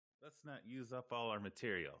Let's not use up all our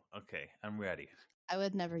material. Okay, I'm ready. I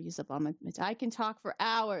would never use up all my material. I can talk for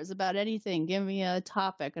hours about anything. Give me a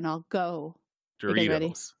topic and I'll go. You guys ready?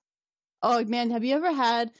 Doritos. Oh man, have you ever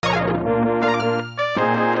had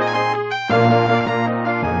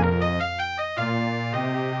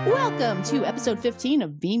Welcome to episode 15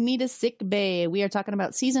 of Beam Me to Sick Bay. We are talking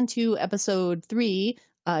about season 2, episode 3,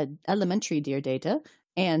 Elementary, Dear Data,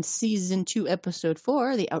 and season 2, episode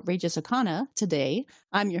 4, The Outrageous Okona. Today,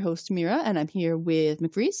 I'm your host, Mira, and I'm here with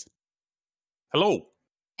McFreeze. Hello.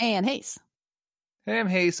 And Hayes. Hey, I'm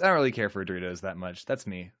Hayes. I don't really care for Doritos that much. That's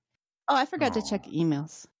me. Oh, I forgot to check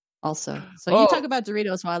emails also. So you talk about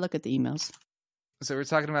Doritos while I look at the emails. So we're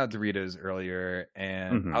talking about Doritos earlier,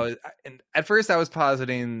 and at first I was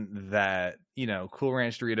positing that, Cool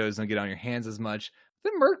Ranch Doritos don't get on your hands as much.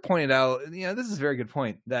 Then Merck pointed out, this is a very good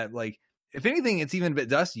point, that, if anything, it's even a bit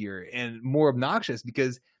dustier and more obnoxious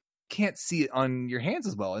because you can't see it on your hands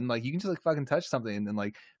as well. And, you can just, fucking touch something and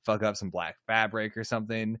then, fuck up some black fabric or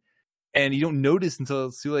something. And you don't notice until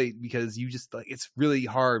it's too late because you just, it's really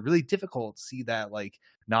hard, really difficult to see that,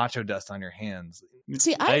 nacho dust on your hands.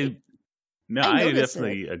 See, I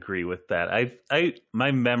definitely agree with that.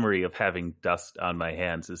 My memory of having dust on my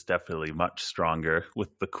hands is definitely much stronger with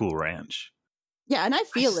the Cool Ranch. Yeah, and I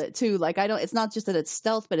feel it too. It's not just that it's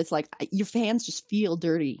stealth, but it's your hands just feel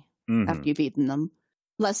dirty after you've eaten them.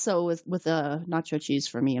 Less so with nacho cheese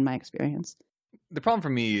for me in my experience. The problem for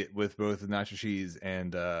me with both the nacho cheese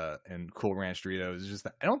and Cool Ranch Doritos is just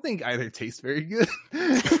that I don't think either taste very good.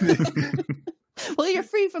 Well, you're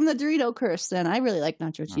free from the Dorito curse then. I really like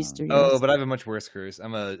nacho cheese Doritos. Oh, but I have a much worse curse.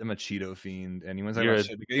 I'm a Cheeto fiend, and you want to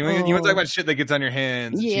talk about shit that gets on your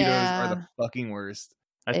hands? Yeah. Cheetos are the fucking worst.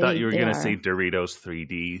 I thought you were going to say Doritos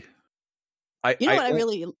 3D.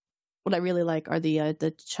 What I really like are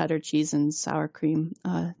the cheddar cheese and sour cream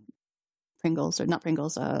Pringles, or not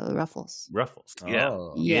Pringles, Ruffles. Ruffles,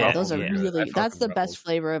 yeah, those are really. That's the Ruffles. best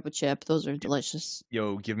flavor of a chip. Those are delicious.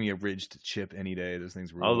 Yo, give me a ridged chip any day. Those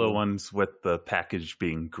things rule. All the ones with the package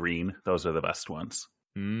being green, those are the best ones.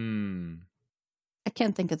 I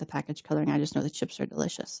can't think of the package coloring. I just know the chips are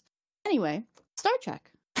delicious. Anyway, Star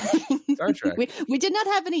Trek. Star Trek. we did not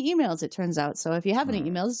have any emails, it turns out. So if you have any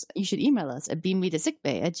emails, you should email us at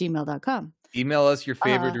beammetoSickBay@gmail.com. Email us your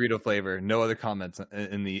favorite Dorito flavor. No other comments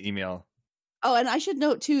in the email. Oh, and I should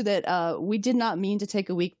note, too, that we did not mean to take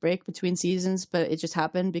a week break between seasons, but it just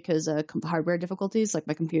happened because hardware difficulties.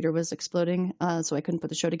 My computer was exploding, so I couldn't put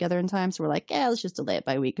the show together in time. So we're like, let's just delay it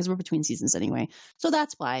by a week because we're between seasons anyway. So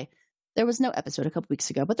that's why there was no episode a couple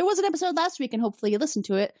weeks ago. But there was an episode last week, and hopefully you listened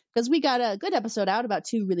to it because we got a good episode out about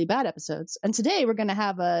 2 really bad episodes. And today we're going to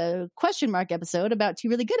have a question mark episode about 2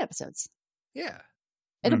 really good episodes. Yeah.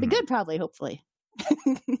 It'll be good, probably, hopefully.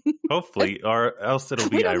 Hopefully, or else it'll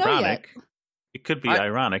be ironic. It could be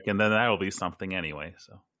ironic, and then that'll be something anyway.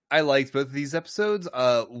 So I liked both of these episodes.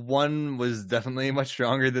 One was definitely much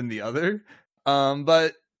stronger than the other.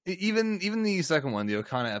 But even the second one, the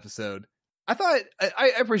Okona episode, I thought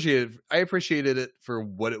I appreciated it for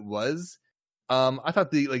what it was. I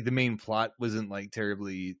thought the main plot wasn't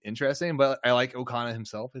terribly interesting, but I like Okona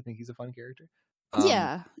himself. I think he's a fun character.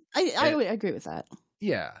 I would agree with that.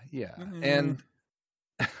 Yeah. And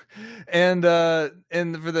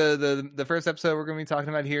for the first episode we're going to be talking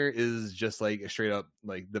about here is just a straight up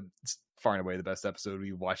the far and away the best episode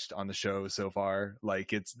we've watched on the show so far.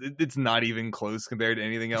 It's not even close compared to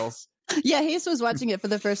anything else. Yeah, Hayes was watching it for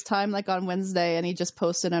the first time on Wednesday, and he just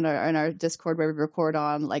posted in our Discord where we record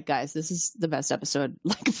on guys, this is the best episode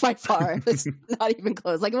by far. It's not even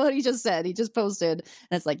close. What he just said, he just posted,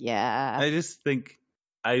 and it's yeah. I just think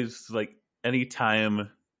anytime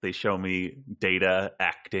they show me Data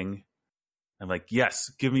acting, I'm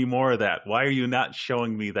yes, give me more of that. Why are you not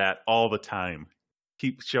showing me that all the time?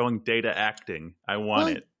 Keep showing Data acting. I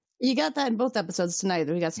want it. You got that in both episodes tonight.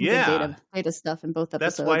 We got some good data stuff in both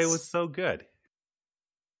episodes. That's why it was so good.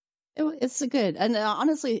 It's good. And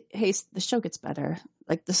honestly, hey, the show gets better.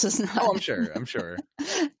 This is not... Oh, I'm sure.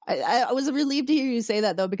 I was relieved to hear you say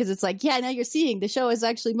that, though, because it's now you're seeing the show is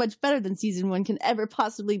actually much better than season 1 can ever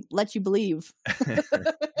possibly let you believe.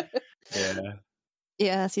 Yeah.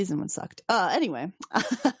 Yeah, season 1 sucked. Anyway.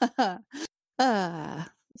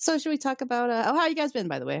 So should we talk about... how you guys been,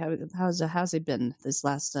 by the way? How's it been this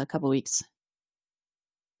last couple weeks?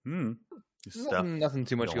 Nothing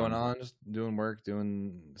too much going on. Just doing work,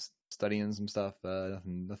 studying some stuff.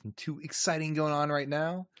 Nothing too exciting going on right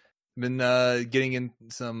now. Been getting in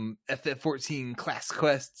some FF14 class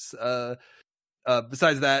quests.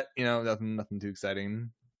 Besides that, nothing too exciting.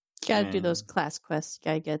 You gotta do those class quests. You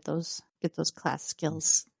gotta get those class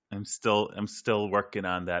skills. I'm still working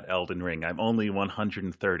on that Elden Ring. I'm only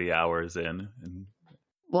 130 hours in, and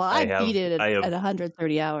Well, I beat it at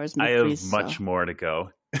 130 hours. I have much more to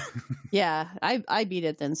go. Yeah, I beat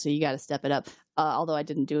it then, so you got to step it up. Although I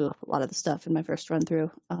didn't do a lot of the stuff in my first run through,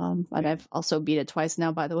 and I've also beat it twice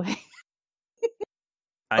now. By the way,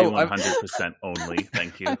 I 100% only.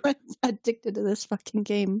 Thank you. I'm addicted to this fucking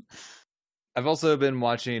game. I've also been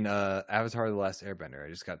watching Avatar: The Last Airbender. I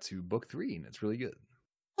just got to book 3, and it's really good.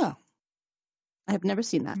 Oh, I have never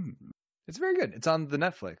seen that. It's very good. It's on the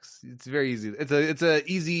Netflix. It's very easy. It's a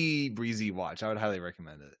easy breezy watch. I would highly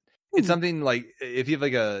recommend it. It's something like if you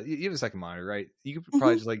have you have a second monitor, right? You could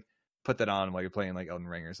probably just like put that on while you're playing like Elden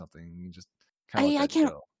Ring or something. You just kind of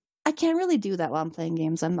I can't really do that while I'm playing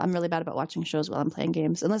games. I'm really bad about watching shows while I'm playing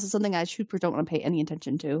games, unless it's something I don't want to pay any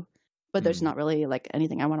attention to. But there's not really like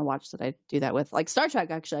anything I want to watch that I do that with. Like Star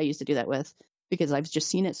Trek, actually, I used to do that with because I've just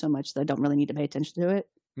seen it so much that I don't really need to pay attention to it,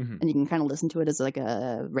 and you can kind of listen to it as like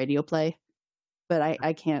a radio play. But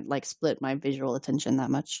I can't like split my visual attention that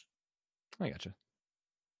much. I gotcha.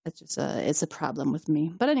 It's just it's a problem with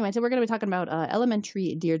me. But anyway, so we're going to be talking about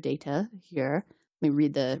Elementary Dear Data here. Let me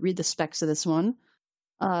read the specs of this one.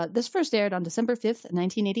 This first aired on December 5th,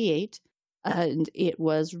 1988. And it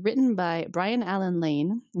was written by Brian Allen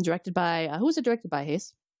Lane, and directed by who was it directed by,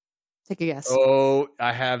 Hayes? Take a guess. Oh,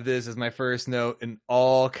 I have this as my first note in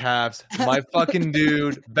all caps. My fucking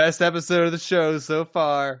dude. Best episode of the show so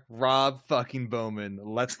far. Rob fucking Bowman.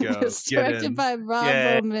 Let's go. It's directed by Rob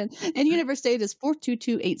Bowman. And universe date is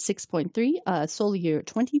 42286.3, solar year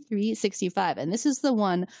 2365. And this is the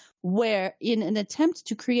one where, in an attempt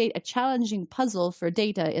to create a challenging puzzle for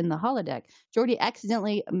Data in the holodeck, Geordi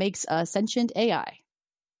accidentally makes a sentient AI.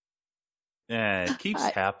 Yeah, it keeps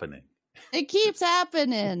happening. It keeps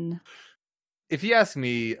happening. If you ask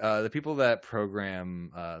me, the people that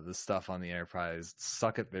program the stuff on the Enterprise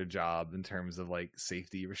suck at their job in terms of like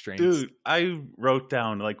safety restraints. Dude, I wrote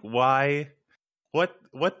down like why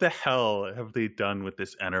what the hell have they done with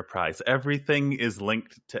this Enterprise? Everything is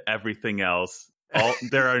linked to everything else.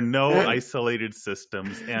 There are no isolated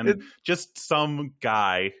systems, and just some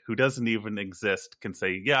guy who doesn't even exist can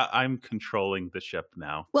say, yeah, I'm controlling the ship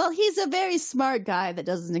now. Well, he's a very smart guy that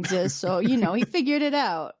doesn't exist, so he figured it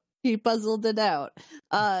out. He puzzled it out.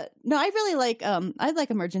 No, I really like I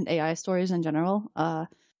like emergent AI stories in general.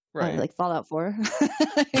 Right. Like Fallout 4.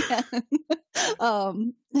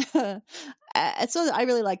 So I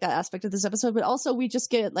really like that aspect of this episode, but also we just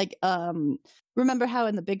get like remember how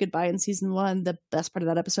in the Big Goodbye in season 1 the best part of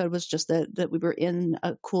that episode was just that we were in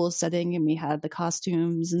a cool setting and we had the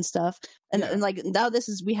costumes and stuff, and like now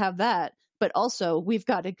we have that, but also we've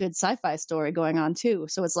got a good sci-fi story going on too,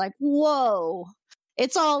 so it's like whoa,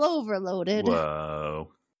 it's all overloaded.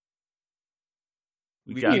 Whoa.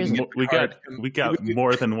 We got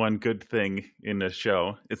more than one good thing in the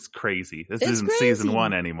show. It's crazy. This isn't crazy. Season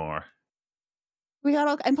 1 anymore. We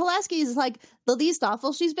got and Pulaski is like the least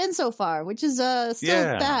awful she's been so far, which is still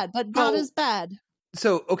bad, but not as bad.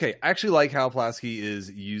 So okay, I actually like how Pulaski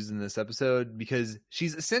is used in this episode because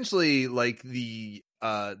she's essentially like the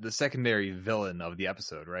secondary villain of the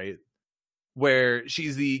episode, right? Where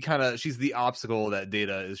she's the obstacle that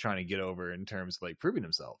Data is trying to get over in terms of like proving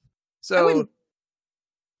himself. So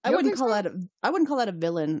I wouldn't call that a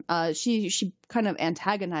villain. She kind of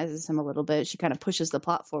antagonizes him a little bit. She kind of pushes the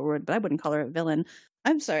plot forward, but I wouldn't call her a villain.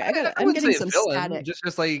 I'm sorry. I'm getting some static.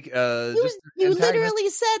 Just like you literally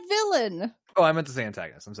said villain. Oh, I meant to say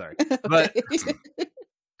antagonist. I'm sorry. But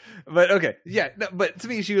but okay. Yeah, no, but to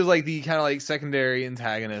me she was like the kind of like secondary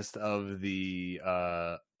antagonist of the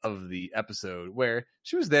episode, where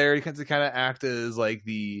she was there to kind of act as like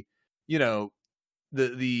the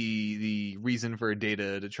the reason for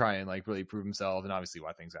Data to try and like really prove himself, and obviously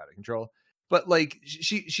why things are out of control. But like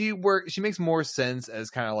she makes more sense as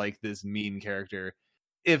kind of like this mean character.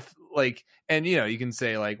 If like, and you can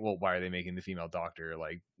say like, well, why are they making the female doctor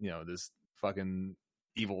like this fucking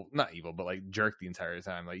not evil, but like jerk the entire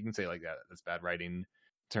time? Like you can say like that's bad writing in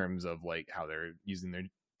terms of like how they're using their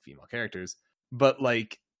female characters. But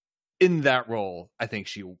like in that role, I think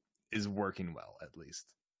she is working well, at least.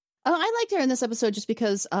 I liked her in this episode just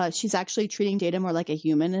because she's actually treating Data more like a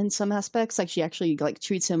human in some aspects. Like she actually like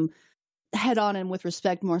treats him head on and with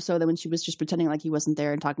respect more so than when she was just pretending like he wasn't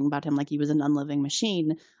there and talking about him like he was an unliving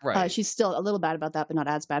machine. Right. She's still a little bad about that, but not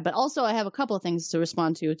as bad. But also I have a couple of things to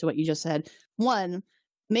respond to what you just said. One,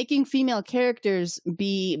 making female characters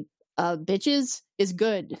be bitches is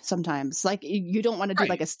good sometimes. Like you don't want to do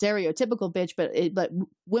like a stereotypical bitch, but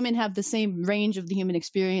women have the same range of the human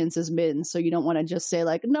experience as men, so you don't want to just say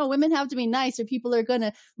like, no, women have to be nice or people are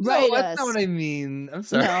gonna write us. That's not what I mean. I'm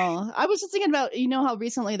sorry. No, I was just thinking about, you know how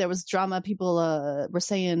recently there was drama, people were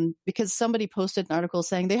saying, because somebody posted an article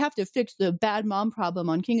saying they have to fix the bad mom problem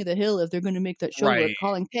on King of the Hill if they're going to make that show work,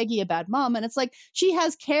 calling Peggy a bad mom. And it's like, she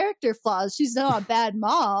has character flaws, she's not a bad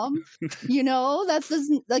mom. You know, that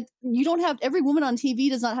doesn't, like, you don't have, every woman on TV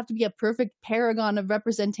does not have to be a perfect paragon of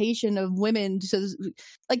representation of women to,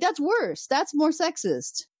 like, that's worse, that's more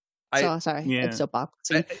sexist. Sorry, it's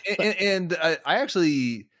soapboxing. I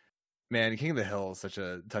actually, man, King of the Hill is such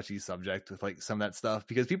a touchy subject with like some of that stuff,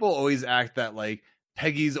 because people always act that like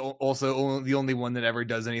Peggy's also the only one that ever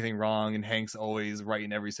does anything wrong and Hank's always right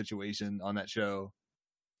in every situation on that show.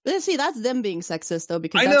 See, that's them being sexist, though,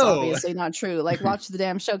 because that's obviously not true. Like, watch the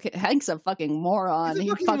damn show. Hank's a fucking moron. He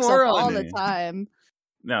fucks up all the time.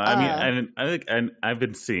 No, I mean, I think, and I've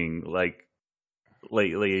been seeing, like,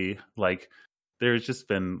 lately, like, there's just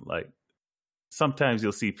been, like, sometimes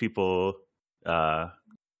you'll see people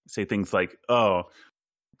say things like, oh,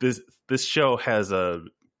 this show has a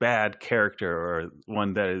bad character, or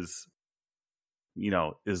one that is, you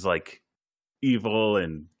know, is, like, evil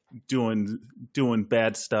and doing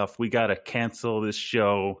bad stuff. We gotta cancel this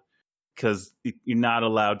show because you're not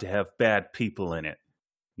allowed to have bad people in it,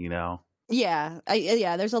 you know? Yeah,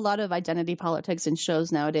 there's a lot of identity politics in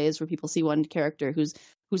shows nowadays where people see one character who's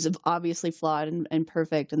obviously flawed and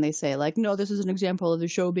imperfect, and they say like, no, this is an example of the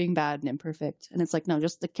show being bad and imperfect. And it's like, no,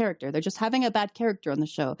 just the character. They're just having a bad character on the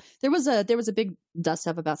show. There was a big dust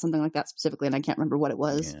up about something like that specifically, and I can't remember what it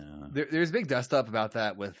was. Yeah. There's a big dust up about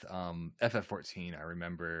that with FF14. I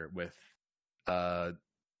remember with I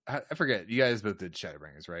forget, you guys both did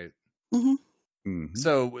Shadowbringers, right? Mm-hmm. Mm-hmm.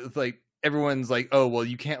 So with like, everyone's like, oh, well,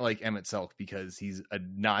 you can't like Emmett Selk because he's a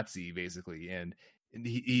Nazi basically, and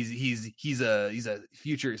he's a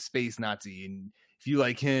future space Nazi, and if you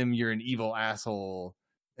like him, you're an evil asshole.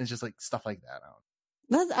 And it's just like stuff like that.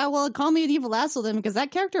 Well, call me an evil asshole then, because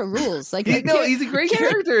that character rules. Like, he's a great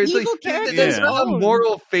character. It's evil like character. There's not a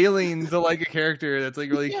moral failing to like a character that's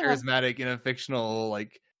like really charismatic in a fictional,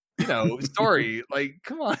 like, you know, story. Like,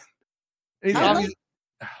 come on.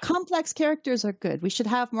 Complex characters are good. We should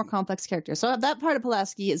have more complex characters. So that part of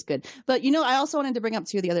Pulaski is good. But, you know, I also wanted to bring up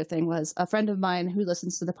too, the other thing was a friend of mine who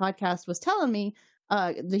listens to the podcast was telling me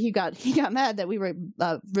that he got mad that we were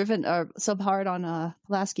riffing so hard on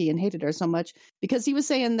Pulaski and hated her so much, because he was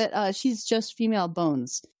saying that she's just female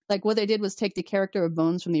Bones. Like, what they did was take the character of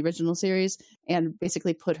Bones from the original series and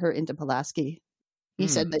basically put her into Pulaski. He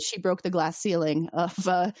said that she broke the glass ceiling of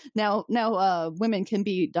now women can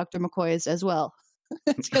be Dr. McCoys as well.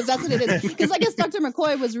 Because that's what it is. Because I guess Dr.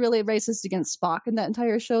 McCoy was really racist against Spock in that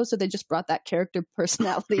entire show, so they just brought that character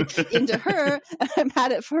personality into her, and I'm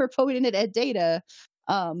mad at her pointing it at Data,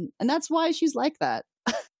 and that's why she's like that.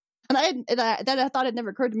 And I thought it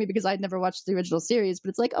never occurred to me because I'd never watched the original series, but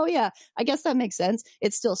it's like, oh yeah, I guess that makes sense.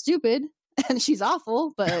 It's still stupid, and she's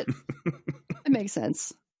awful, but it makes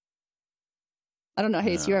sense. I don't know,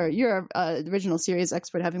 Hayes. You're a original series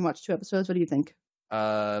expert, having watched 2 episodes. What do you think?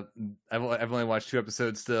 I've only watched 2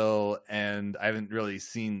 episodes still, and I haven't really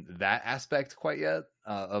seen that aspect quite yet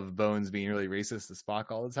of Bones being really racist to Spock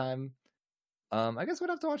all the time. I guess we'd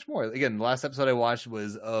have to watch more. Again, the last episode I watched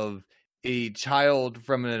was of a child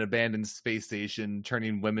from an abandoned space station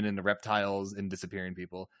turning women into reptiles and disappearing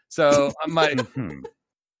people. So my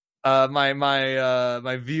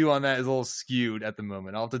view on that is a little skewed at the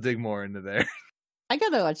moment. I'll have to dig more into there. I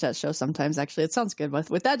gotta watch that show sometimes, actually. It sounds good.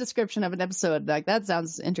 With that description of an episode, like, that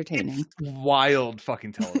sounds entertaining. It's wild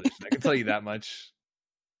fucking television. I can tell you that much.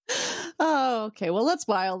 Oh, okay. Well, less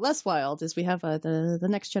wild is we have the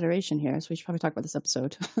next generation here, so we should probably talk about this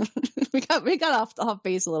episode. we got off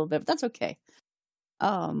base a little bit, but that's okay.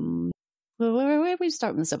 Where we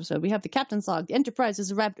start with this episode? We have the captain's log. The Enterprise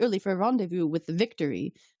has arrived early for a rendezvous with the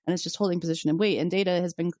Victory, and it's just holding position and wait. And Data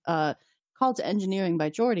has been called to engineering by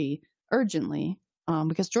Geordi urgently.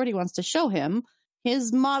 Because Geordi wants to show him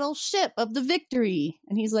his model ship of the Victory.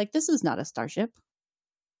 And he's like, this is not a starship.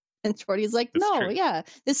 And Geordi's like, yeah,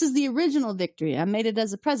 this is the original Victory. I made it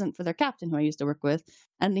as a present for their captain who I used to work with.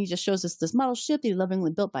 And he just shows us this model ship that he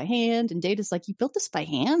lovingly built by hand. And Data's like, you built this by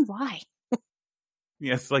hand? Why?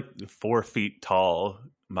 Yeah, it's like 4 feet tall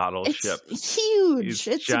model ship. It's huge.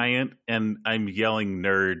 It's giant. And I'm yelling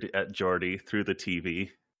nerd at Geordi through the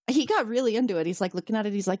TV. He got really into it. He's like looking at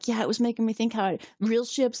it. He's like, yeah, it was making me think how real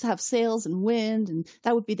ships have sails and wind, and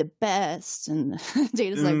that would be the best. And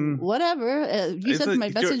Data's like, whatever. You said my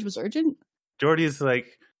message was urgent. Geordi's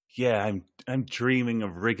like, yeah, I'm dreaming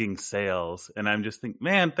of rigging sails, and I'm just thinking,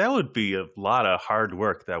 man, that would be a lot of hard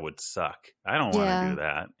work. That would suck. I don't want to Yeah. do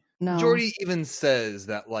that. No. Geordi even says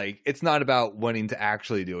that like it's not about wanting to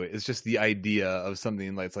actually do it. It's just the idea of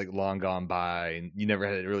something that's like long gone by and you never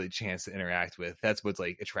had a really chance to interact with. That's what's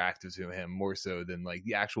like attractive to him more so than like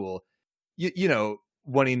the actual, you know,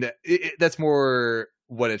 wanting to. That's more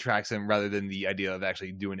what attracts him rather than the idea of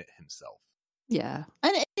actually doing it himself. Yeah,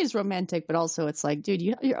 and it is romantic, but also it's like, dude,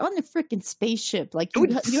 you're on a freaking spaceship. Like, your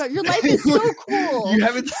life is so cool. You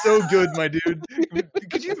have it so good, my dude.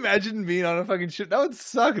 Could you imagine being on a fucking ship? That would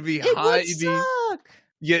suck. It'd be hot. Would suck.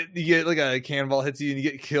 You get like a cannonball hits you and you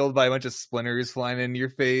get killed by a bunch of splinters flying into your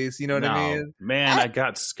face. You know what I mean? Man, I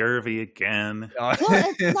got scurvy again. Well,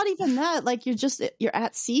 it's not even that. Like, you're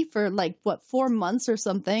at sea for like what 4 months or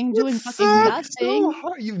something, doing fucking nothing. So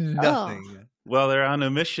hard. You nothing. Oh. Well, they're on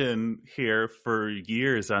a mission here for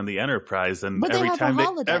years on the Enterprise, and But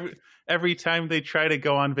every time they try to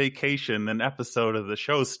go on vacation, an episode of the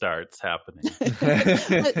show starts happening.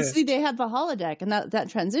 But see, they have a holodeck, and that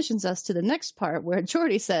transitions us to the next part where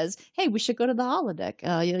Geordi says, "Hey, we should go to the holodeck.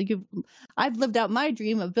 I've lived out my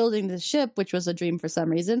dream of building this ship, which was a dream for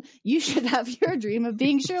some reason. You should have your dream of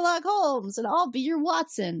being Sherlock Holmes, and I'll be your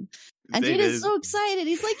Watson." And Data's so excited.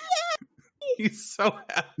 He's like, "Yeah." He's so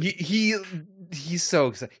happy. He's so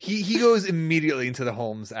excited. He goes immediately into the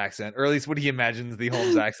Holmes accent, or at least what he imagines the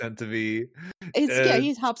Holmes accent to be.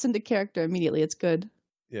 He hops into character immediately. It's good.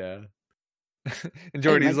 Yeah. And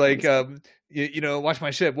Geordi's like, you know, watch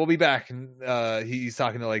my ship. We'll be back. And he's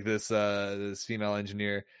talking to like this female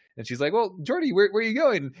engineer, and she's like, "Well, Geordi, where are you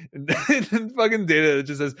going?" And fucking Data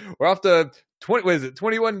just says, "We're off to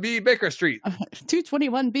 21B Baker Street."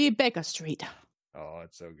 221B Baker Street. Oh,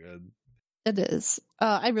 it's so good. It is.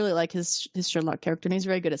 I really like his Sherlock character, and he's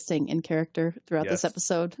very good at staying in character throughout this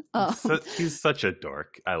episode. He's such a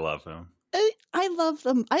dork. I love him. I love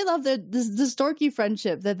them. I love this dorky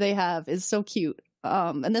friendship that they have is so cute.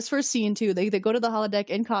 And this first scene too, they go to the holodeck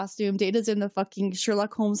in costume. Data's in the fucking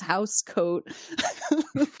Sherlock Holmes house coat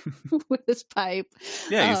with his pipe.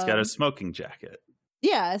 Yeah, he's got a smoking jacket.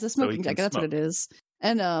 Yeah, it's a smoking jacket. That's what it is.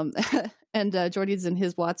 And Geordi's in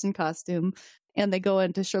his Watson costume. And they go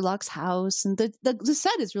into Sherlock's house, and the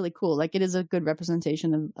set is really cool. Like, it is a good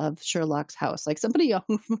representation of Sherlock's house. Like, somebody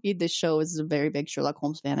who made this show is a very big Sherlock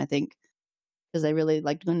Holmes fan, I think, because they really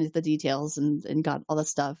liked going into the details and got all the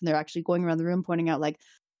stuff. And they're actually going around the room pointing out, like,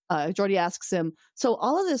 Geordi asks him, so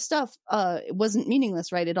all of this stuff wasn't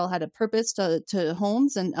meaningless, right? It all had a purpose to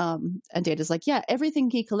Holmes, and Data's like, yeah, everything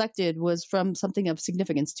he collected was from something of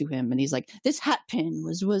significance to him. And he's like, this hat pin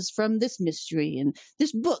was from this mystery, and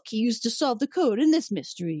this book he used to solve the code in this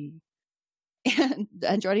mystery. And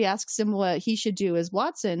Geordi asks him what he should do as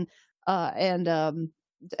Watson,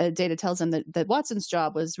 Data tells him that Watson's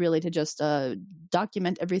job was really to just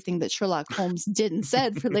document everything that Sherlock Holmes did and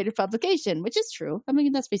said for later publication, which is true. I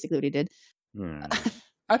mean, that's basically what he did.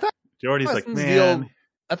 I thought Geordi's like, man.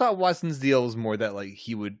 I thought Watson's deal was more that like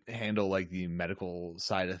he would handle like the medical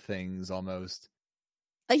side of things almost.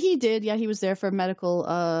 He did, yeah. He was there for medical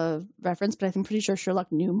reference, but I'm pretty sure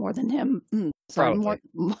Sherlock knew more than him. More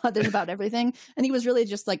than about everything. And he was really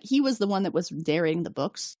just like, he was the one that was narrating the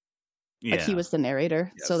books. Yeah. Like, he was the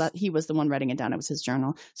narrator, so that he was the one writing it down. It was his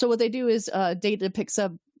journal. So what they do is Data picks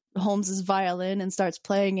up Holmes's violin and starts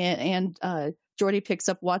playing it, and Geordi picks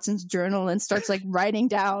up Watson's journal and starts like writing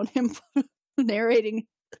down him narrating.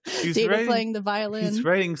 Data playing the violin. He's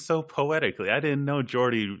writing so poetically. I didn't know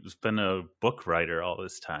Geordi's been a book writer all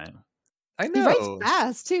this time. I know. He writes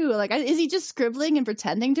fast too. Like, is he just scribbling and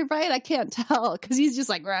pretending to write? I can't tell, because he's just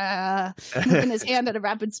like moving his hand at a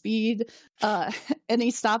rapid speed. And he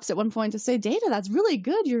stops at one point to say, "Data, that's really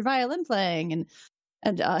good. Your violin playing."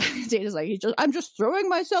 And Data's like, "I'm just throwing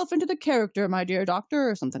myself into the character, my dear doctor,"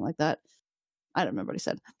 or something like that. I don't remember what he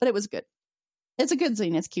said, but it was good. It's a good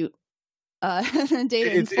scene. It's cute. Data.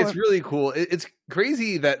 It's really cool. It's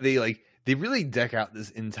crazy that they really deck out this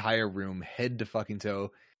entire room head to fucking toe.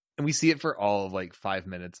 And we see it for all of like 5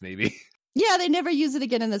 minutes, maybe. Yeah, they never use it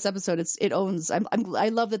again in this episode. It owns. I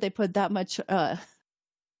love that they put that much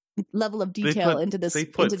level of detail into this. They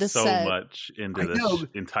put into this so set. much into this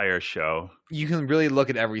entire show. You can really look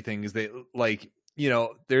at everything because they like, you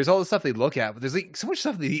know, there's all the stuff they look at, but there's like so much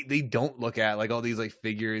stuff they don't look at, like all these like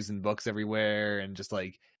figures and books everywhere, and just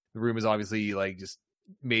like the room is obviously like just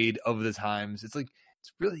made of the times. It's like.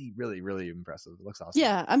 It's really, really, really impressive. It looks awesome.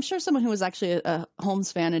 Yeah, I'm sure someone who was actually a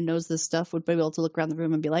Holmes fan and knows this stuff would be able to look around the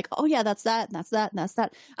room and be like, "Oh yeah, that's that, and that's that, and that's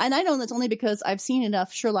that." And I know that's only because I've seen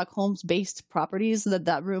enough Sherlock Holmes based properties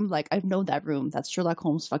that room, like, I know that room. That's Sherlock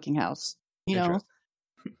Holmes' fucking house. You know,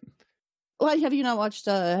 Well, have you not watched?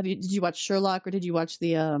 Did you watch Sherlock, or did you watch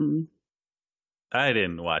the I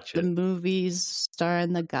didn't watch the it. movies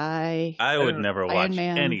starring the guy? I would never watch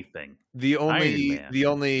Man. anything. The only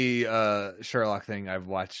Man. Sherlock thing I've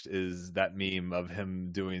watched is that meme of him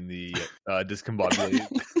doing the discombobulate.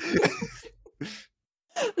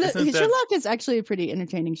 Sherlock is actually a pretty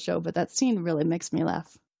entertaining show, but that scene really makes me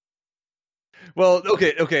laugh. Well,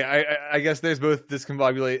 okay. I guess there's both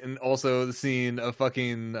discombobulate and also the scene of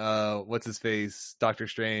fucking what's his face, Doctor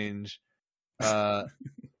Strange, Sherlock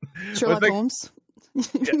Holmes.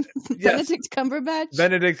 Benedict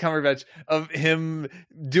Cumberbatch of him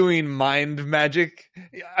doing mind magic.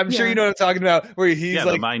 I'm sure you know what I'm talking about, where he's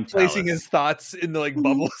like placing his thoughts in the like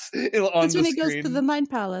bubbles on That's the when he screen. goes to the Mind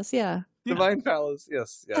Palace. The Mind Palace.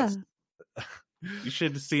 Yes. Yeah. You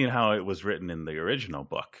should have seen how it was written in the original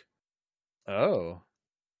book. Oh,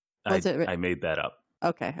 I made that up.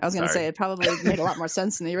 Okay, I was going to say it probably made a lot more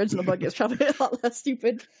sense in the original book. It's probably a lot less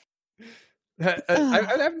stupid.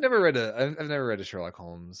 I've never read a Sherlock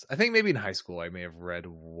Holmes. I think maybe in high school I may have read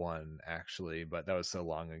one actually, but that was so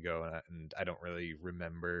long ago, and I don't really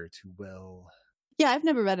remember too well. Yeah, I've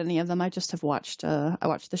never read any of them. I just have watched. I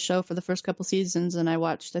watched the show for the first couple seasons, and I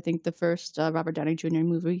watched, I think, the first Robert Downey Jr.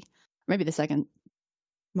 movie, maybe the second,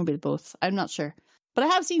 maybe both. I'm not sure, but I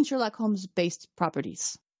have seen Sherlock Holmes based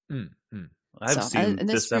properties. I've seen and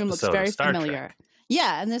this room looks very familiar. Trek.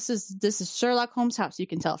 Yeah, and this is Sherlock Holmes' house. You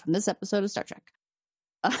can tell from this episode of Star Trek.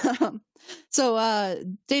 So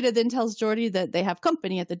Data then tells Geordi that they have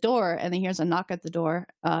company at the door, and he hears a knock at the door,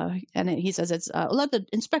 and he says it's let the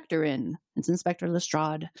inspector in. It's Inspector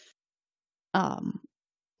Lestrade.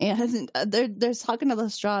 And they're talking to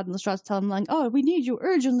Lestrade, and Lestrade's telling him like, "Oh, we need you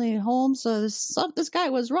urgently, Holmes. This guy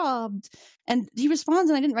was robbed." And he responds,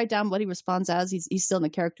 and I didn't write down what he responds as. He's still in the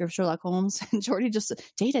character of Sherlock Holmes. And Geordi just,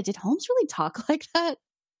 Data, did Holmes really talk like that?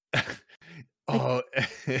 Oh,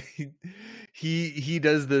 he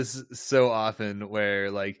does this so often where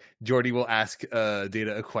like Geordi will ask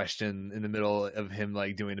Data a question in the middle of him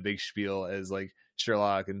like doing a big spiel as like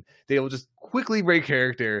Sherlock, and Data will just quickly break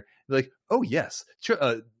character, like, "Oh yes,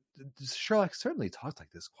 Sherlock certainly talks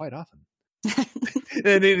like this quite often," and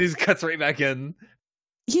then he just cuts right back in.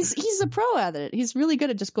 He's a pro at it. He's really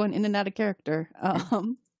good at just going in and out of character.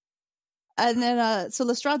 And then, so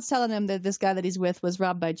Lestrade's telling him that this guy that he's with was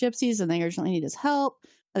robbed by gypsies, and they urgently need his help.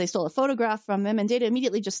 They stole a photograph from him, and Data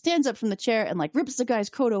immediately just stands up from the chair and like rips the guy's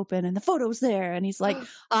coat open, and the photo's there, and he's like,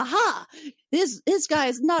 "Aha! This guy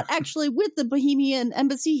is not actually with the Bohemian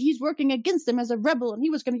embassy. He's working against them as a rebel, and he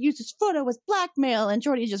was going to use his photo as blackmail." And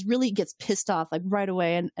Geordi just really gets pissed off like right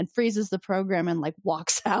away and freezes the program and like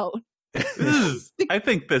walks out. I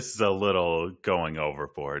think this is a little going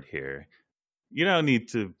overboard here. You don't need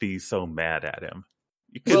to be so mad at him.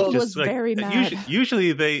 You could just like very mad.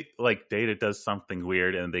 Usually they like Data does something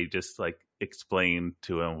weird and they just like explain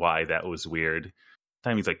to him why that was weird.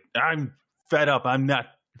 Time he's like, "I'm fed up. I'm not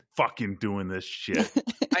fucking doing this shit."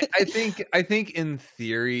 I think in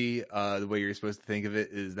theory, the way you're supposed to think of it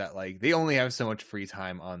is that like they only have so much free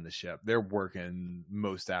time on the ship. They're working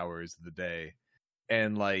most hours of the day,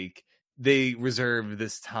 and like they reserve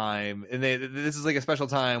this time, and this is like a special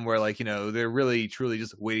time where like, you know, they're really truly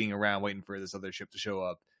just waiting for this other ship to show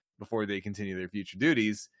up before they continue their future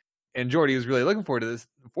duties. And Geordi was really looking forward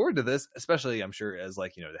to this, especially I'm sure as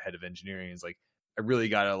like, you know, the head of engineering is like, I really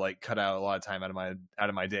gotta like cut out a lot of time out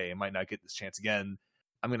of my day. I might not get this chance again.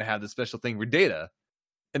 I'm gonna have this special thing for Data,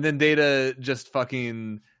 and then Data just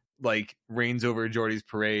fucking like reigns over Geordi's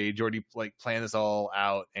parade. Geordi like planned this all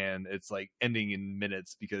out, and it's like ending in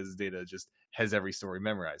minutes because Data just has every story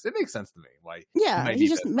memorized. It makes sense to me. Why? Yeah,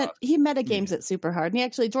 he meta games it super hard. And he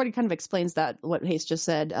actually, Geordi kind of explains that what Hayes just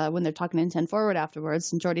said when they're talking in 10 Forward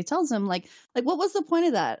afterwards, and Geordi tells him like what was the point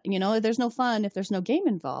of that? You know, there's no fun if there's no game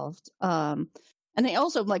involved. And they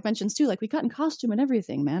also like mentions too, like we got in costume and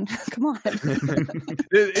everything, man. Come on.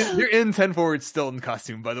 You're in 10 Forward still in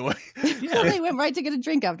costume, by the way. Yeah, they went right to get a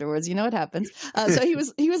drink afterwards. You know what happens. So he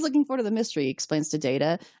was looking forward to the mystery. He explains to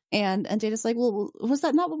Data, and Data's like, "Well, was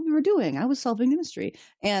that not what we were doing? I was solving the mystery."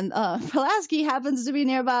 And Pulaski happens to be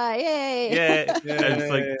nearby. Yay! Yeah, it's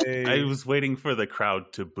like I was waiting for the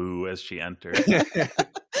crowd to boo as she entered.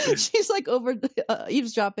 She's like over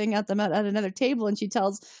eavesdropping at them at another table, and she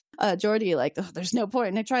tells Geordi like, "Oh, there's no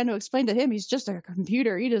point in trying to explain to him. He's just a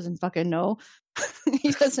computer. He doesn't fucking know.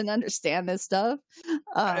 He doesn't understand this stuff."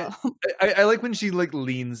 I like when she like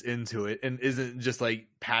leans into it and isn't just like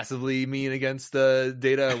passively mean against the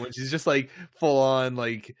Data, when she's just like full on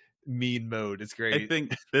like mean mode. It's great. I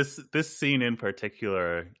think this scene in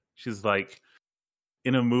particular, she's like,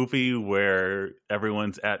 in a movie where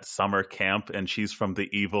everyone's at summer camp and she's from the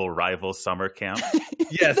evil rival summer camp.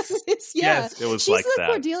 Yes. Yes, it was she's like the that.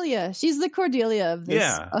 Cordelia. She's the Cordelia of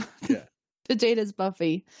this. Yeah. Data's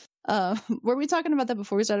Buffy. Were we talking about that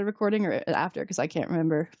before we started recording or after? Because I can't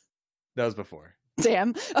remember. That was before.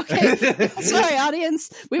 Damn. Okay. Sorry,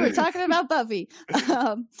 audience. We were talking about Buffy.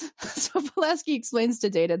 So Pulaski explains to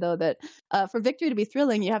Data, though, that for victory to be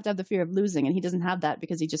thrilling, you have to have the fear of losing, and he doesn't have that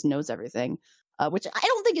because he just knows everything, which I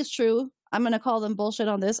don't think is true. I'm going to call them bullshit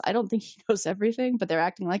on this. I don't think he knows everything, but they're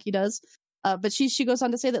acting like he does. But she goes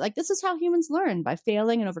on to say that, like, this is how humans learn, by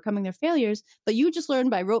failing and overcoming their failures, but you just learn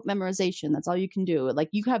by rote memorization. That's all you can do. Like,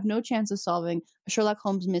 you have no chance of solving a Sherlock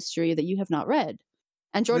Holmes mystery that you have not read.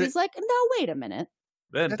 And Geordi's like, no, wait a minute.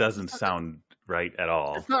 That doesn't sound right at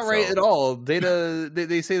all. It's not right at all. Data,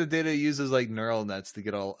 they say that Data uses like neural nets to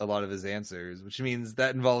get a lot of his answers, which means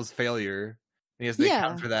that involves failure. And he has to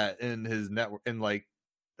account for that in his network, and like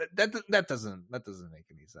that doesn't make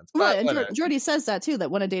any sense. Right, and Geordi says that too,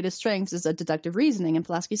 that one of Data's strengths is a deductive reasoning, and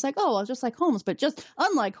Pulaski's like, oh, well, just like Holmes, but just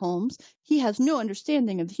unlike Holmes, he has no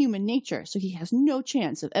understanding of human nature, so he has no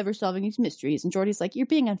chance of ever solving these mysteries. And Geordi's like, you're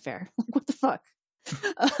being unfair. Like, what the fuck?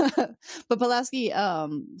 But Pulaski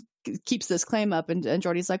keeps this claim up, and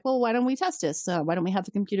Geordi's like, well, why don't we test this? Why don't we have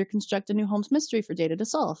the computer construct a new Holmes mystery for Data to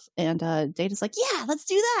solve? And Data's like, yeah, let's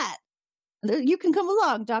do that. You can come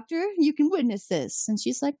along, Doctor. You can witness this. And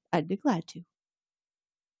she's like, I'd be glad to.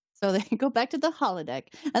 So they go back to the holodeck,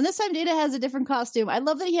 and this time Data has a different costume. I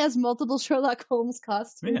love that he has multiple Sherlock Holmes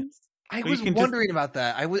costumes. Yeah. I was wondering about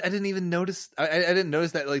that. I didn't even notice. I didn't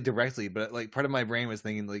notice that like directly, but like part of my brain was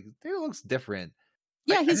thinking like, Data looks different.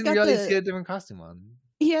 Yeah, he had a different costume on.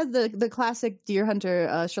 He has the classic deer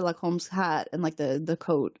hunter Sherlock Holmes hat and like the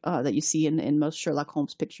coat that you see in most Sherlock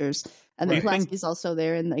Holmes pictures. And then Pulaski's also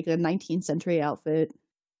there in like a 19th century outfit.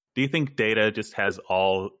 Do you think Data just has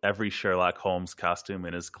every Sherlock Holmes costume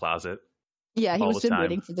in his closet? Yeah, he was been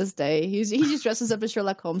waiting for this day. He just dresses up as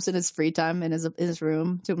Sherlock Holmes in his free time in his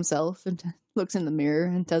room to himself and looks in the mirror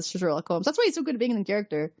and does Sherlock Holmes. That's why he's so good at being in the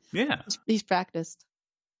character. Yeah, he's practiced.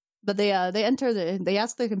 But they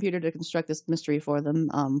ask the computer to construct this mystery for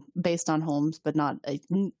them, based on Holmes, but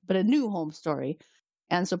a new Holmes story.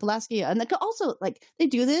 And so Pulaski, and also like they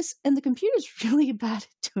do this, and the computer's really bad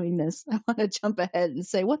at doing this. I want to jump ahead and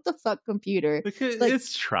say, what the fuck, computer? Because like,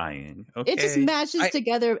 it's trying. Okay? It just mashes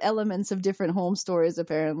together elements of different Holmes stories.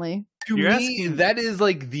 Apparently, to me, that is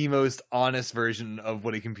like the most honest version of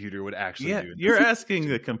what a computer would actually do. You're asking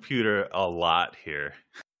the computer a lot here.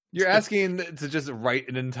 You're asking to just write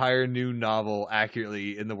an entire new novel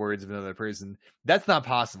accurately in the words of another person. That's not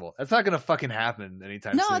possible. That's not going to fucking happen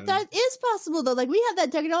anytime soon. No, that is possible, though. Like, we have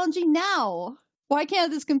that technology now. Why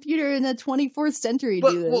can't this computer in the 24th century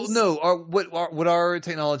do this? Well, no. What our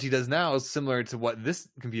technology does now is similar to what this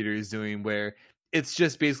computer is doing, where it's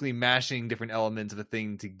just basically mashing different elements of a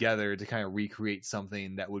thing together to kind of recreate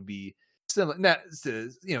something that would be similar,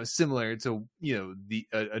 similar to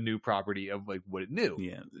a new property of like what it knew.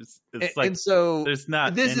 Yeah, it's like, and so there's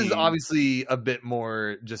not. This is obviously a bit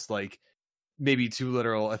more just like maybe too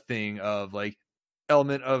literal a thing of like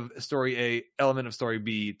element of story A, element of story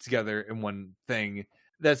B together in one thing.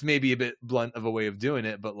 That's maybe a bit blunt of a way of doing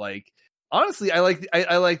it, but like honestly, I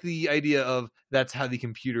like the idea of that's how the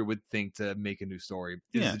computer would think to make a new story.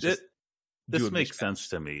 Yeah, this makes sense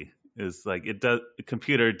to me. Is like the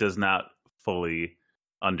computer does not fully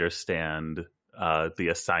understand the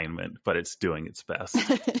assignment, but it's doing its best.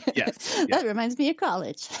 Yes. That reminds me of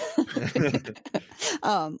college.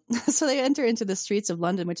 So they enter into the streets of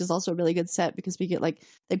London, which is also a really good set because we get like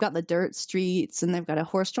they've got the dirt streets and they've got a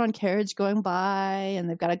horse-drawn carriage going by and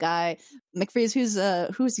they've got a guy McFreeze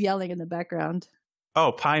who's yelling in the background.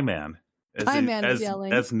 Oh, Pie Man. Pie Man is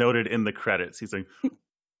yelling. As noted in the credits, he's like,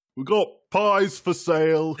 "We got pies for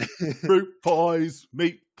sale, fruit pies,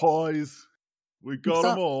 meat pies. We got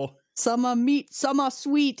them all. Some are meat, some are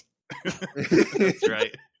sweet." That's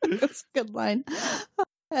right. That's a good line.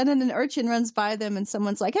 And then an urchin runs by them and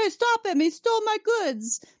someone's like, "Hey, stop him, he stole my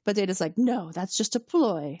goods." But Data's like, "No, that's just a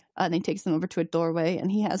ploy." And he takes them over to a doorway and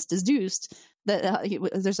he has deduced that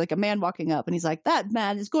there's like a man walking up and he's like, "That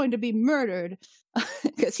man is going to be murdered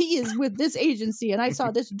because he is with this agency and I saw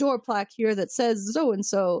this door plaque here that says so and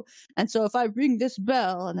so. And so if I ring this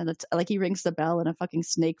bell," and then it's like he rings the bell and a fucking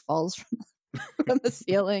snake falls from the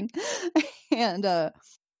ceiling. And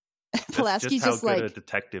Pulaski's just how good like a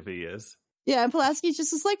detective he is. Yeah, and Pulaski's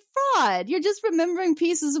just is like, fraud. You're just remembering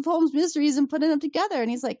pieces of Holmes mysteries and putting them together. And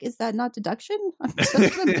he's like, is that not deduction? I'm just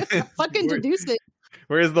gonna fucking deduce it.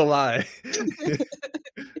 Where's the lie?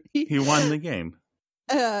 He won the game.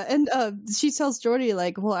 And she tells Geordi,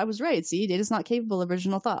 like, well, I was right. See, Data's not capable of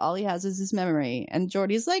original thought. All he has is his memory. And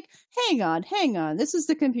Geordi's like, hang on. This is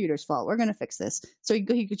the computer's fault. We're going to fix this. So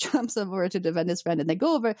he jumps over to defend his friend, and they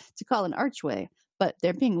go over to call an archway. But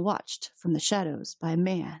they're being watched from the shadows by a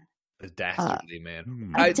man. A dastardly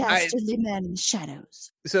man. A dastardly man in the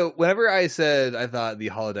shadows. So whenever I said I thought the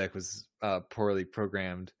holodeck was poorly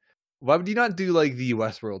programmed, why would you not do like the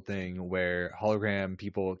Westworld thing where hologram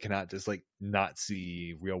people cannot just like not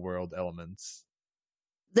see real world elements?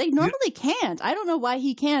 They normally can't. I don't know why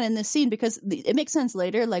he can in this scene, because it makes sense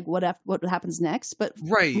later, like what happens next. But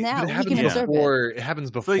right now but he can observe it. It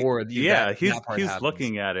happens before. He's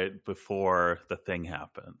looking at it before the thing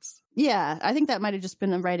happens. Yeah, I think that might have just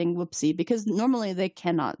been a writing whoopsie, because normally they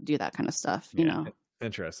cannot do that kind of stuff. You know.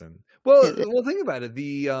 Interesting. Well, think about it.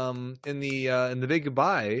 The in the Big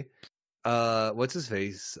Goodbye, what's his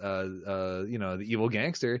face? The evil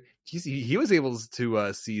gangster. He was able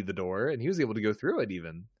to see the door, and he was able to go through it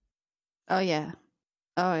even. Oh yeah.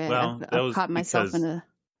 Well, I caught myself in a.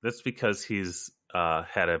 That's because he's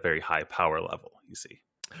had a very high power level. You see.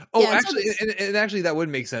 Oh, yeah, actually, that would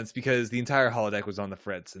make sense, because the entire holodeck was on the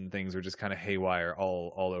fritz, and things were just kind of haywire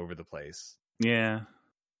all over the place. Yeah.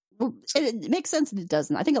 Well, it makes sense, and it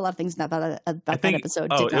doesn't. I think a lot of things about that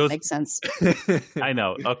episode did not make sense. I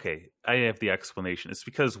know. Okay, I have the explanation. It's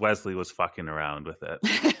because Wesley was fucking around with it.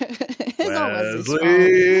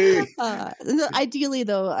 Wesley. Ideally,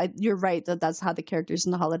 though, you're right that's how the characters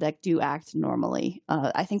in the holodeck do act normally.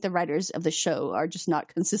 I think the writers of the show are just not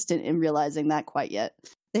consistent in realizing that quite yet.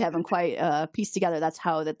 They haven't quite pieced together that's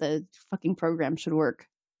how that the fucking program should work.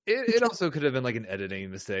 It also could have been like an editing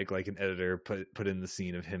mistake, like an editor put in the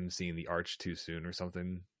scene of him seeing the arch too soon or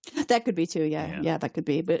something. That could be too, yeah, that could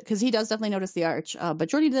be. But because he does definitely notice the arch. But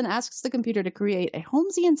Geordi then asks the computer to create a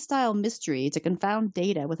Holmesian-style mystery to confound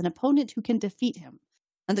Data with an opponent who can defeat him.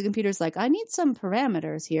 And the computer's like, I need some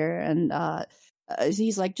parameters here. And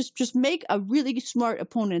he's like, just make a really smart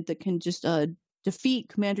opponent that can just defeat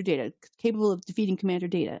Commander Data, capable of defeating Commander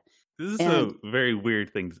Data. This is a very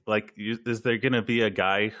weird thing. Like, is there going to be a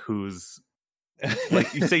guy who's,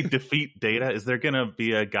 like, you say defeat Data? Is there going to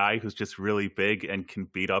be a guy who's just really big and can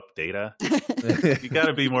beat up Data? You got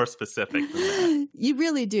to be more specific than that. You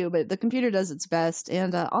really do, but the computer does its best.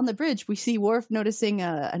 And on the bridge, we see Worf noticing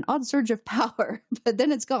an odd surge of power, but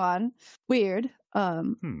then it's gone. Weird.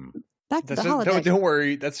 Back to the holodeck. Don't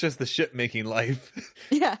worry, that's just the ship making life.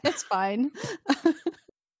 Yeah, it's fine.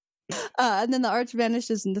 And then the arch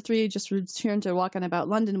vanishes, and the three just return to walking about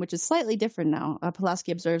London, which is slightly different now.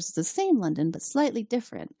 Pulaski observes it's the same London, but slightly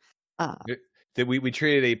different. We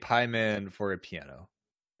traded a pie man for a piano,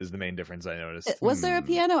 is the main difference I noticed. Was there a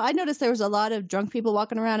piano? I noticed there was a lot of drunk people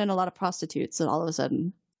walking around and a lot of prostitutes, and all of a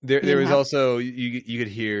sudden... There was also you could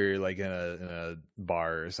hear like in a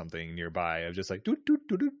bar or something nearby of just like doo, doo,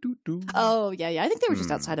 doo, doo, doo, doo. Oh yeah. I think they were just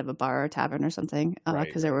outside of a bar or tavern or something,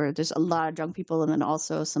 because there's a lot of drunk people and then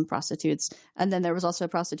also some prostitutes, and then there was also a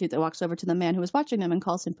prostitute that walks over to the man who was watching them and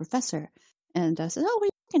calls him Professor, and says, "Oh, what are you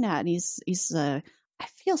looking at?" And he's I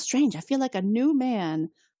feel strange. I feel like a new man.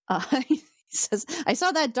 He says, "I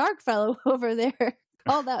saw that dark fellow over there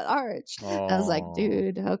call that arch." I was like,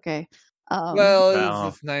 dude, okay.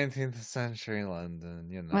 It's 19th century London,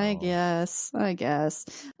 you know. I guess.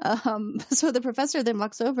 So the professor then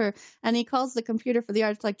walks over and he calls the computer for the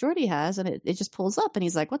arch like Geordi has, and it just pulls up, and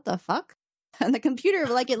he's like, what the fuck? And the computer,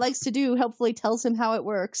 like it likes to do, helpfully tells him how it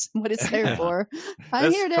works and what it's there for. I'm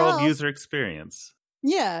here to help. That's called user experience.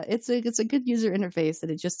 Yeah, it's a good user interface that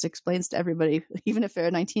it just explains to everybody, even if they're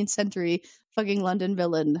a 19th century fucking London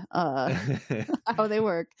villain, how they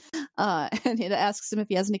work. And it asks him if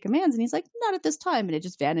he has any commands, and he's like, not at this time, and it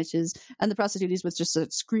just vanishes. And the prostitute was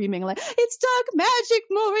just screaming like, it's dark magic,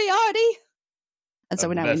 Moriarty! And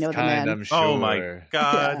so now we know the man. I'm sure. Oh my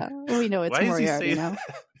god. Yeah, we know it's Moriarty now.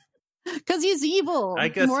 Because he's evil. I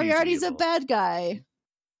guess Moriarty's a bad guy.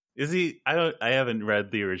 Is he? I haven't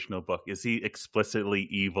read the original book. Is he explicitly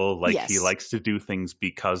evil? Like he likes to do things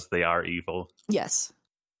because they are evil? Yes.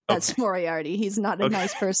 That's Moriarty. He's not a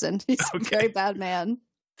nice person. He's a very bad man.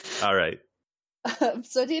 All right.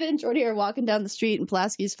 So Data and Geordi are walking down the street, and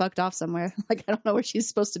Pulaski's fucked off somewhere. Like, I don't know where she's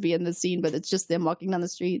supposed to be in this scene, but it's just them walking down the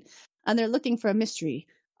street. And they're looking for a mystery.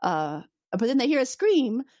 But then they hear a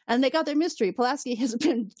scream, and they got their mystery. Pulaski has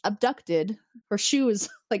been abducted. Her shoe is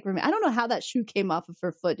like, I don't know how that shoe came off of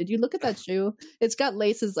her foot. Did you look at that shoe? It's got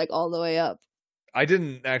laces like all the way up. I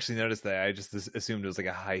didn't actually notice that. I just assumed it was like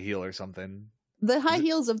a high heel or something. The high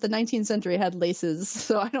heels of the 19th century had laces,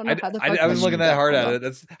 so I don't know how the fuck I was looking that hard at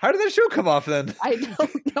it. How did that shoe come off then? I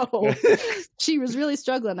don't know. She was really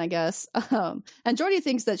struggling, I guess. And Geordi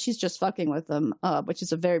thinks that she's just fucking with them, which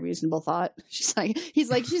is a very reasonable thought. He's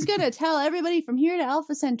like, she's gonna tell everybody from here to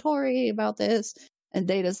Alpha Centauri about this. And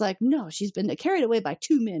Data's like, no, she's been carried away by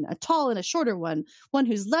two men, a tall and a shorter one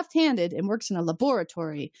who's left-handed and works in a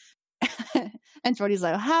laboratory. And Geordi's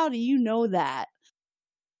like, how do you know that?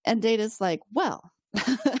 And Data's like, well,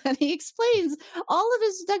 and he explains all of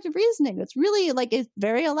his deductive reasoning. It's really it's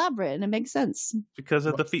very elaborate and it makes sense. Because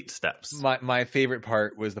of the feet steps. My favorite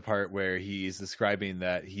part was the part where he's describing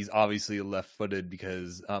that he's obviously left-footed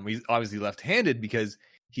because he's obviously left-handed because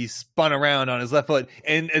he spun around on his left foot.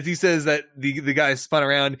 And as he says that the guy spun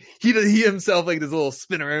around, he himself like this little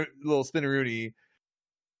spinneroonie.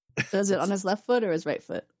 Does it on his left foot or his right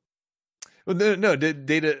foot? Well, no,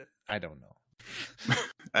 Data, I don't know.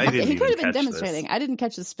 He could have been demonstrating. I didn't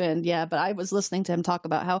catch the spin, but I was listening to him talk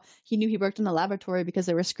about how he knew he worked in a laboratory because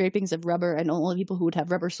there were scrapings of rubber, and only people who would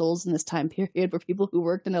have rubber soles in this time period were people who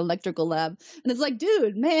worked in an electrical lab. And it's like,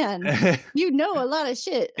 dude, man, you know a lot of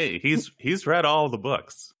shit. Hey, he's read all the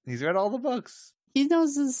books. He's read all the books. He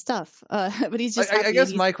knows his stuff, but he's just. I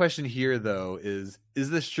guess my question here, though, is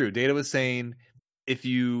this true? Data was saying if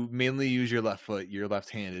you mainly use your left foot, you're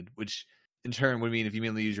left-handed, which in turn would mean if you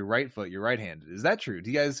mainly use your right foot, you're right-handed. Is that true? Do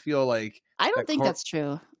you guys feel like... I don't think that's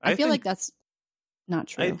true. I feel like that's not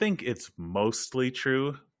true. I think it's mostly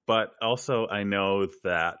true, but also I know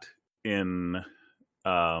that in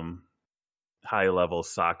high-level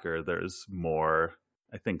soccer, there's more,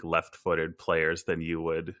 I think, left-footed players than you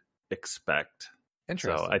would expect.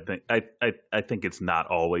 Interesting. So I think it's not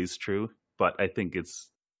always true, but I think it's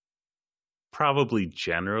probably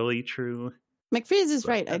generally true. McFreeze is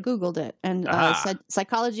right. I Googled it. And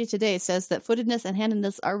Psychology Today says that footedness and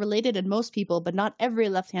handedness are related in most people, but not every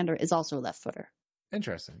left-hander is also a left footer.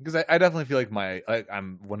 Interesting. Because I definitely feel like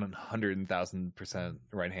I'm 100,000%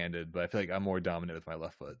 right-handed, but I feel like I'm more dominant with my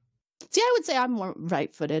left foot. See, I would say I'm more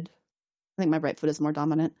right-footed. I think my right foot is more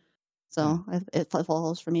dominant. So it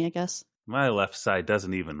falls for me, I guess. My left side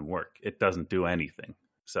doesn't even work. It doesn't do anything.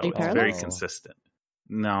 So it's very consistent.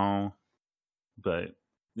 No, but...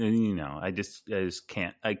 I just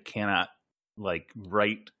can't. I cannot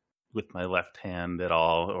write with my left hand at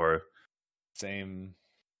all, or same.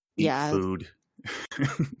 Eat food.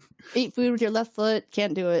 Eat food with your left foot.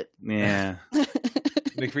 Can't do it. Yeah.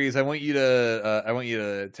 McFreeze, I want you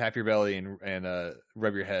to tap your belly and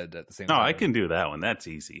rub your head at the same time. No, I can do that one. That's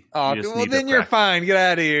easy. Oh, well then you're fine. Get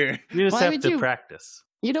out of here. You just have to practice.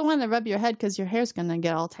 You don't want to rub your head because your hair's going to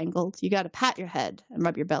get all tangled. You got to pat your head and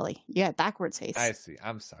rub your belly. You got backwards face. I see.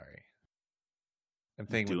 I'm sorry. I'm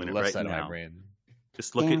thinking with the left side of my brain.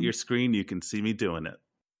 Just look at your screen. You can see me doing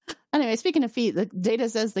it. Anyway, speaking of feet, the Data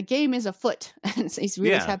says the game is afoot. And he's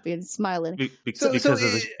really happy and smiling. Because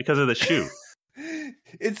of the shoe.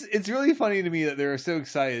 It's really funny to me that they're so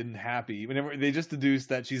excited and happy whenever they just deduce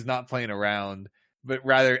that she's not playing around, but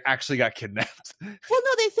rather actually got kidnapped. Well,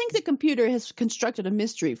 no, they think the computer has constructed a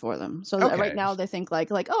mystery for them. So right now they think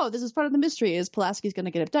like, oh, this is part of the mystery. Is Pulaski's going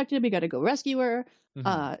to get abducted? We got to go rescue her.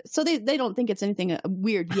 Mm-hmm. So they don't think it's anything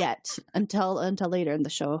weird yet until later in the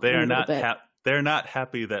show. They are not they're not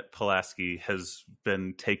happy that Pulaski has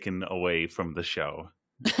been taken away from the show.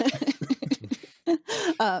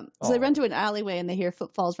 So they run to an alleyway and they hear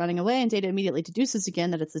footfalls running away, and Data immediately deduces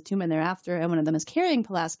again that it's the two men they're after, and one of them is carrying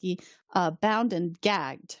Pulaski bound and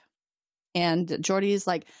gagged. And Geordi's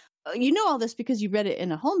like, you know all this because you read it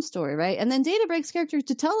in a Holmes story, right? And then Data breaks character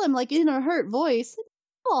to tell him, like in a hurt voice,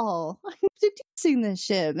 oh, I'm deducing this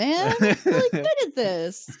shit, man. I'm really good at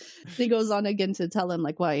this. He goes on again to tell him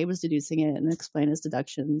like why he was deducing it and explain his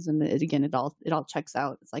deductions, and it all checks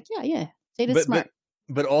out. It's like, yeah, Data's smart.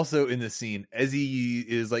 But also in the scene, as he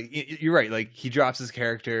is like, you're right, like he drops his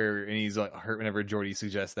character and he's like hurt whenever Geordi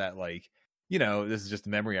suggests that, like, this is just a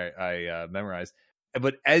memory I memorized.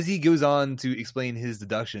 But as he goes on to explain his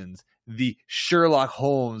deductions, the Sherlock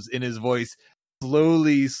Holmes in his voice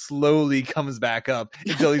slowly comes back up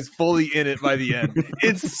until he's fully in it by the end.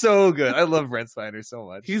 It's so good. I love Brent Spiner so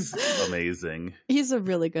much. He's amazing. He's a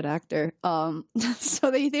really good actor. So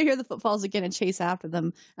they hear the footfalls again and chase after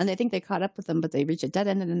them, and they think they caught up with them, but they reach a dead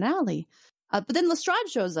end in an alley. But then Lestrade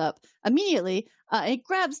shows up immediately. It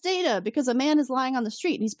grabs Data because a man is lying on the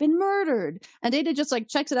street and he's been murdered. And Data just like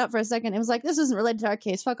checks it out for a second and was like, "This isn't related to our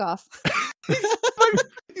case. Fuck off."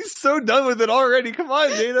 He's so done with it already. Come on,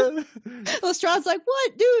 Data. Lestrade's like,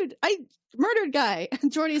 "What, dude? I murdered guy."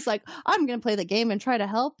 And Geordi's like, "I'm gonna play the game and try to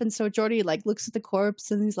help." And so Geordi like looks at the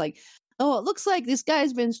corpse and he's like, oh, it looks like this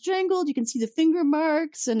guy's been strangled. You can see the finger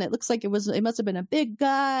marks, and it looks like it must have been a big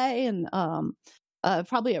guy, and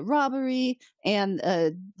probably a robbery. And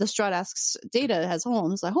the Strahd asks Data as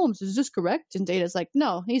Holmes, like, Holmes, is this correct? And Data's like,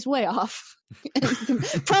 no, he's way off.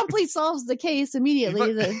 And promptly solves the case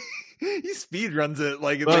immediately. He speed runs it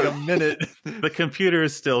like it's like a minute. The computer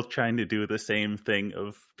is still trying to do the same thing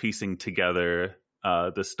of piecing together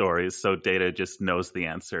the stories, so Data just knows the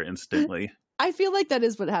answer instantly. I feel like that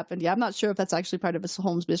is what happened. Yeah, I'm not sure if that's actually part of his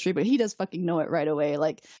Holmes mystery, but he does fucking know it right away.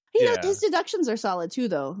 Like, his deductions are solid too,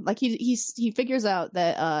 though. Like, he figures out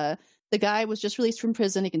that the guy was just released from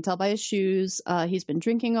prison. He can tell by his shoes. He's been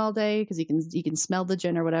drinking all day because he can smell the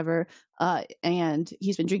gin or whatever. And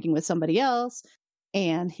he's been drinking with somebody else.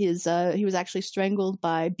 And he was actually strangled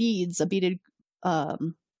by beads, a beaded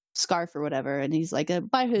scarf or whatever. And he's like,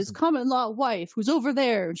 by his common law wife who's over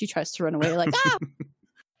there. And she tries to run away, like, ah.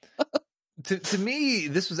 To me,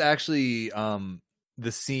 this was actually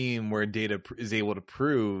the scene where Data is able to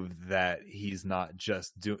prove that he's not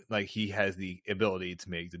just he has the ability to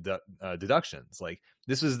make deductions. Like,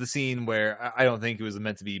 this was the scene where I don't think it was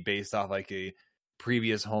meant to be based off like a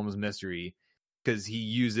previous Holmes mystery, because he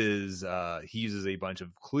uses a bunch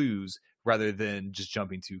of clues rather than just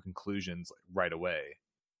jumping to conclusions right away.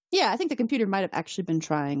 Yeah, I think the computer might have actually been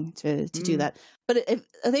trying to do that. But if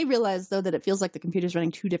they realize, though, that it feels like the computer's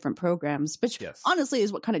running two different programs, which honestly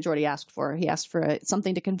is what kind of Geordi asked for. He asked for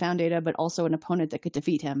something to confound Data, but also an opponent that could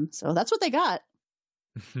defeat him. So that's what they got.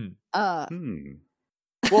 Well,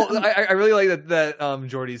 I really like that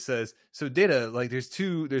Geordi says, so Data, like, there's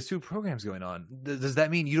two programs going on. Does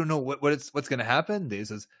that mean you don't know what's going to happen? Data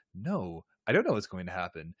says, no, I don't know what's going to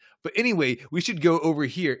happen. But anyway, we should go over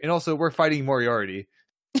here. And also, we're fighting Moriarty.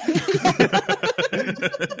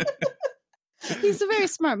 He's a very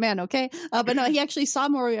smart man, okay? But no, he actually saw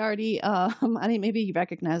Moriarty. I mean, maybe he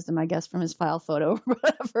recognized him, I guess, from his file photo or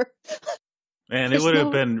whatever. And it would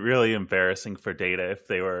have been really embarrassing for Data if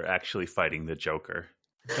they were actually fighting the Joker.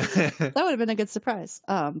 That would have been a good surprise.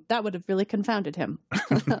 That would have really confounded him.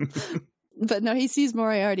 But no, he sees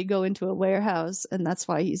Moriarty go into a warehouse, and that's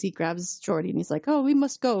why he grabs Geordi, and he's like, "Oh, we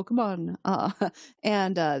must go. Come on!"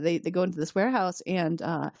 And they go into this warehouse, and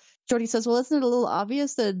Geordi says, "Well, isn't it a little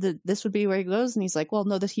obvious that this would be where he goes?" And he's like, "Well,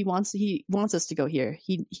 no, that he wants us to go here.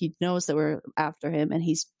 He knows that we're after him, and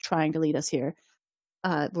he's trying to lead us here.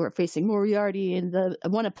 We're facing Moriarty and the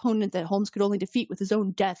one opponent that Holmes could only defeat with his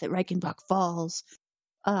own death at Reichenbach Falls."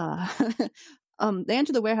 They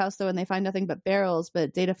enter the warehouse, though, and they find nothing but barrels,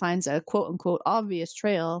 but Data finds a quote-unquote obvious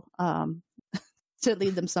trail to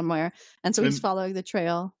lead them somewhere, and so he's following the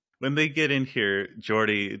trail. When they get in here,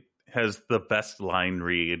 Geordi has the best line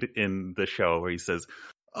read in the show where he says,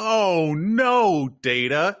 "Oh, no,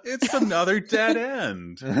 Data, it's another dead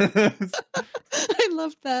end." I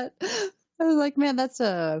love that. I was like, man, that's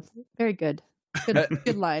a very good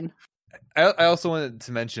line. I also wanted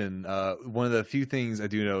to mention one of the few things I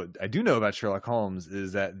do know about Sherlock Holmes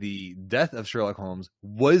is that the death of Sherlock Holmes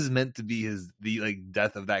was meant to be the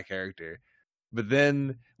death of that character, but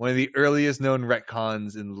then one of the earliest known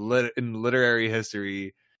retcons in literary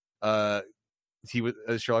history, Sherlock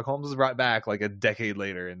Holmes was brought back like a decade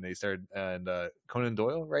later, and they started Conan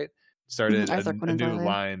Doyle started a new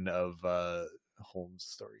line of Holmes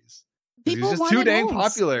stories. People he was just too dang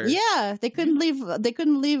popular. Yeah, they couldn't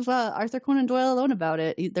leave Arthur Conan Doyle alone about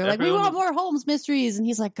it. They're like, we want more Holmes mysteries, and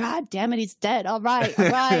he's like, God damn it, he's dead. All right.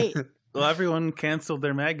 Well, everyone canceled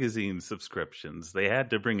their magazine subscriptions. They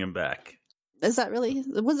had to bring him back. Is that really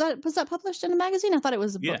was that published in a magazine? I thought it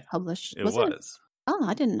was a book published. It was. Oh,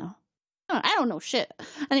 I didn't know. I don't know shit.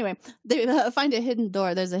 Anyway, they find a hidden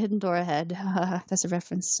door. There's a hidden door ahead. That's a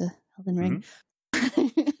reference to Elden Ring.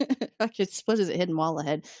 Actually, what is it? Hidden wall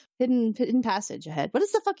ahead. Hidden passage ahead. What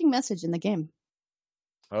is the fucking message in the game?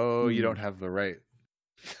 Oh, you don't have the right.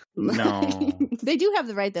 No. They do have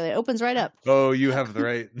the right, though. It opens right up. Oh, you have the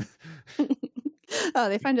right.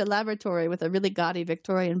 They find a laboratory with a really gaudy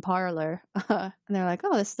Victorian parlor. And they're like,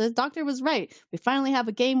 oh, the doctor was right. We finally have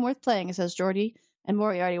a game worth playing, says Geordi. And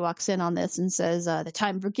Moriarty walks in on this and says, the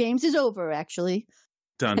time for games is over, actually.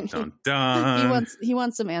 Dun, dun, dun. He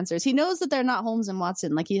wants some answers. He knows that they're not Holmes and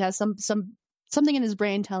Watson. Like, he has something in his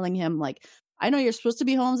brain telling him, like, I know you're supposed to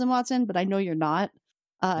be Holmes and Watson, but I know you're not.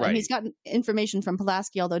 Right. And he's gotten information from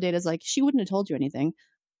Pulaski, although Data's like, she wouldn't have told you anything.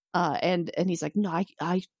 And he's like, no,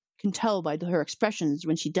 I can tell by her expressions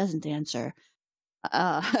when she doesn't answer.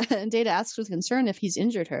 And Data asks with concern if he's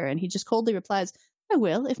injured her, and he just coldly replies, I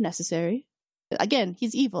will, if necessary. Again,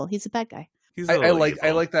 he's evil. He's a bad guy. I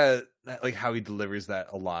like that, like how he delivers that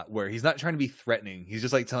a lot, where he's not trying to be threatening. He's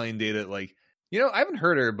just like telling Data, like, I haven't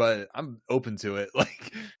heard her, but I'm open to it.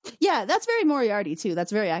 Like, yeah, that's very Moriarty too.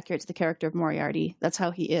 That's very accurate to the character of Moriarty. That's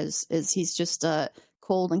how he is he's just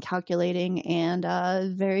cold and calculating and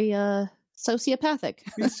very sociopathic.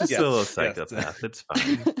 He's just a little psychopath. It's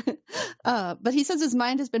fine. But he says his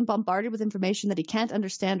mind has been bombarded with information that he can't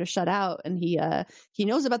understand or shut out, and he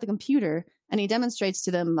knows about the computer, and he demonstrates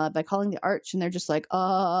to them by calling the Arch, and they're just like,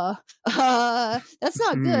 that's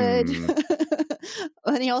not good.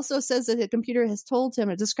 And he also says that the computer has told him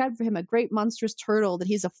or described for him a great monstrous turtle that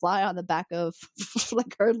he's a fly on the back of,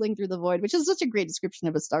 like hurtling through the void, which is such a great description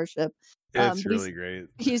of a starship. It's really great.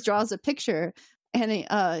 He draws a picture. And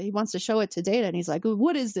he wants to show it to Data, and he's like,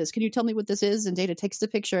 "What is this? Can you tell me what this is?" And Data takes the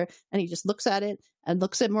picture, and he just looks at it and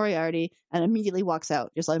looks at Moriarty, and immediately walks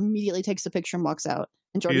out. Just like immediately takes the picture and walks out.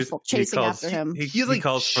 And Geordi's chasing after him. He's like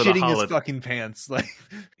calls shitting his fucking pants. Like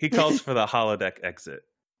he calls for the holodeck exit,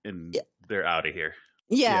 and they're out of here.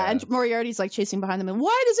 Yeah, and Moriarty's like chasing behind them. And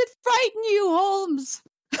why does it frighten you, Holmes?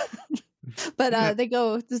 But they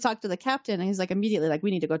go to talk to the captain, and he's like immediately like,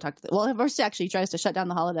 we need to go talk to well, first actually he tries to shut down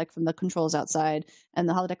the holodeck from the controls outside, and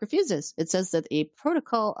the holodeck refuses. It says that a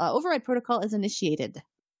protocol override protocol is initiated.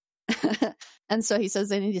 And so he says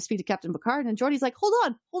they need to speak to Captain Picard, and Geordi's like, hold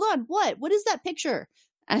on, what is that picture?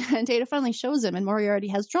 And Data finally shows him, and Moriarty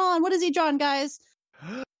has drawn. What has he drawn, guys?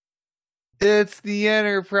 It's the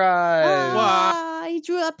Enterprise. He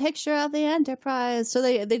drew a picture of the Enterprise. So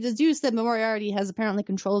they deduce that Moriarty has apparently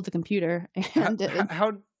controlled the computer. And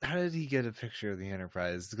how did he get a picture of the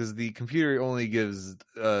Enterprise? Because the computer only gives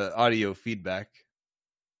audio feedback.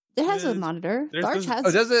 It has a monitor. Arch has.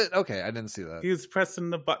 Oh, does it? Okay, I didn't see that. He was pressing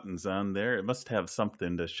the buttons on there. It must have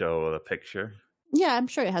something to show the picture. Yeah, I'm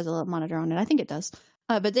sure it has a little monitor on it. I think it does.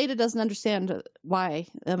 But Data doesn't understand why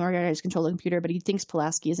Moriarty has controlled the computer, but he thinks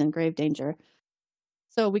Pulaski is in grave danger.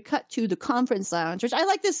 So we cut to the conference lounge, which I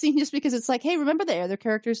like this scene just because it's like, hey, remember the other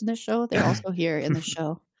characters in this show? They're also here in the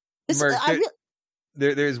show.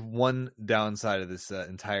 There's one downside of this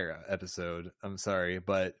entire episode. I'm sorry,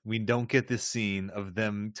 but we don't get this scene of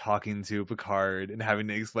them talking to Picard and having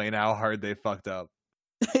to explain how hard they fucked up.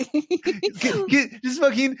 Just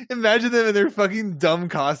fucking imagine them in their fucking dumb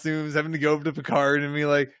costumes having to go over to Picard and be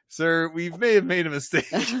like, sir, we may have made a mistake.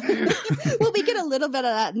 Well, we get a little bit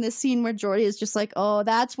of that in this scene where Geordi is just like, oh,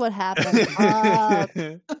 that's what happened.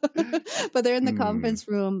 But they're in the conference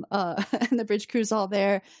room, and the bridge crew's all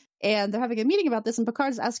there, and they're having a meeting about this, and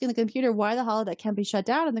Picard's asking the computer why the holodeck can't be shut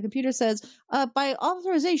down, and the computer says, by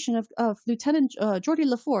authorization of Lieutenant Geordi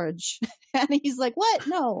LaForge. And he's like, what?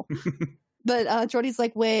 No. But Geordi's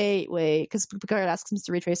like, wait, because Picard asks him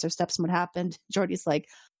to retrace their steps and what happened. Geordi's like,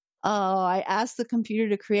 oh, I asked the computer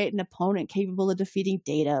to create an opponent capable of defeating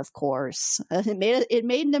Data, of course. It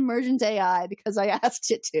made an emergent AI because I asked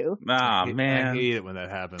it to. Man. I hate it when that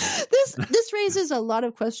happens. This raises a lot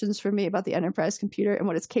of questions for me about the Enterprise computer and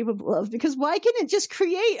what it's capable of, because why can't it just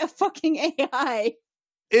create a fucking AI?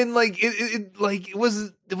 And like it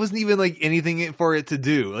wasn't even like anything for it to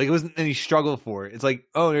do. Like it wasn't any struggle for it. It's like,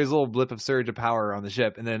 oh, there's a little blip of surge of power on the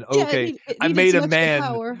ship, and then I made a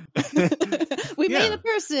man. We made a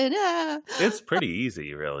person. It's pretty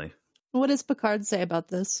easy, really. What does Picard say about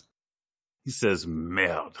this? He says,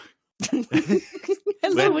 "Merde." I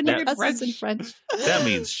love when you cuss in French. That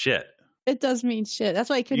means shit. It does mean shit. That's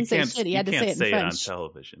why he couldn't say shit. He had to say it in French. You can't say it on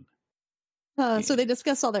television. So they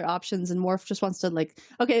discuss all their options, and Worf just wants to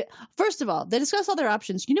okay, first of all, they discuss all their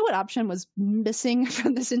options. You know what option was missing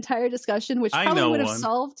from this entire discussion, which probably would have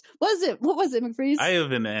solved? What was it, McFreeze? I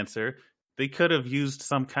have an answer. They could have used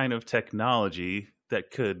some kind of technology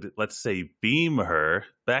that could, let's say, beam her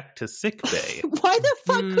back to sickbay. Why the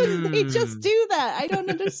fuck couldn't they just do that? I don't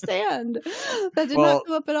understand. That did not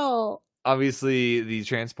come up at all. Obviously, the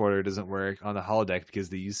transporter doesn't work on the holodeck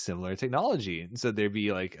because they use similar technology. And so there'd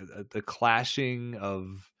be like the clashing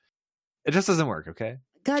of... It just doesn't work, okay?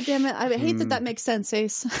 God damn it. I hate that makes sense,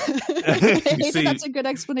 Ace. I hate that that's a good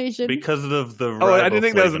explanation. Because of the... Oh, I didn't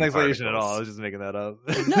think that was an explanation at all. I was just making that up.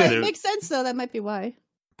 No, it makes sense, though. That might be why.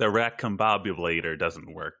 The recombobulator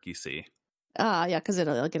doesn't work, you see. Yeah, because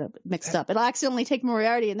it'll get mixed up. It'll accidentally take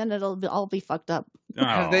Moriarty, and then it'll all be fucked up. Oh.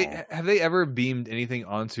 Have they ever beamed anything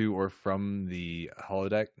onto or from the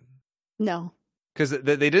holodeck? No, because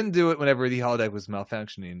they didn't do it whenever the holodeck was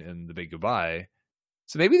malfunctioning in The Big Goodbye.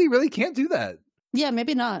 So maybe they really can't do that. Yeah,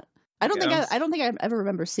 maybe not. I don't think I ever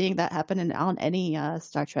remember seeing that happen on any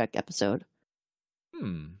Star Trek episode.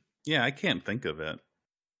 Yeah, I can't think of it.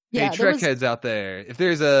 Hey, Trek heads out there, if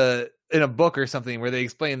there's in a book or something where they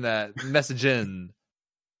explain that, message in.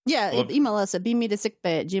 Yeah, email us at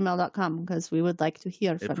beammetoSickBay@gmail.com because we would like to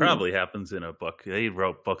hear from you. It probably happens in a book. They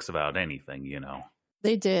wrote books about anything, you know.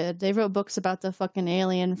 They did. They wrote books about the fucking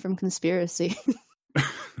alien from Conspiracy.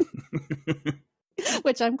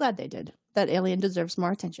 Which I'm glad they did. That alien deserves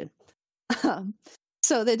more attention.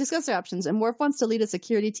 So they discuss their options, and Worf wants to lead a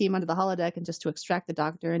security team onto the holodeck and just to extract the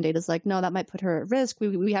doctor, and Data's like, no, that might put her at risk.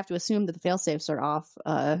 We have to assume that the failsafes are off,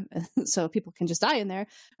 so people can just die in there.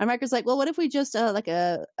 And Riker's like, well, what if we just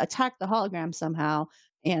attack the hologram somehow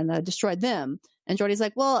and destroy them? And Geordi's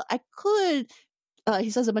like, well, I could... he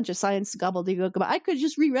says a bunch of science gobbledygook about I could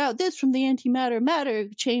just reroute this from the antimatter matter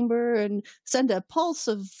chamber and send a pulse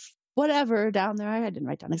of whatever down there. I didn't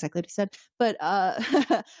write down exactly what he said, but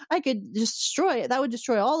I could just destroy it. That would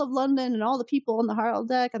destroy all of London and all the people on the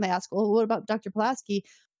holodeck. And they ask, well, what about Dr. Pulaski?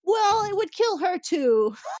 Well, it would kill her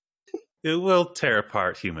too. It will tear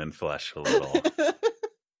apart human flesh a little.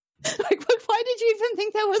 Like, why did you even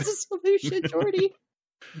think that was a solution, Geordi?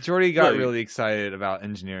 Geordi got really excited about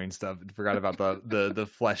engineering stuff and forgot about the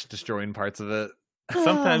flesh destroying parts of it.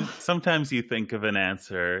 Sometimes you think of an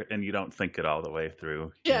answer and you don't think it all the way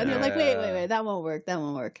through. Yeah, and they're like, wait, that won't work.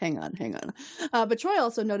 Hang on. But Troy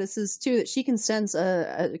also notices too that she can sense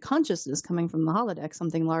a consciousness coming from the holodeck,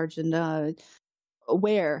 something large and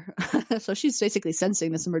aware. So she's basically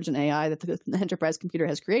sensing this emergent AI that the Enterprise computer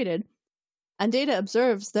has created. And Data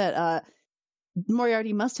observes that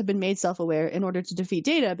Moriarty must have been made self-aware in order to defeat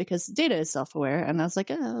Data, because Data is self-aware. And I was like,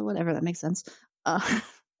 whatever, that makes sense.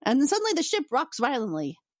 And then suddenly the ship rocks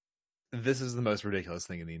violently. This is the most ridiculous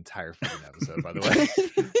thing in the entire fucking episode, by the way.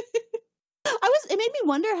 It made me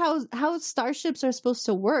wonder how starships are supposed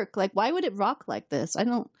to work. Like, why would it rock like this? I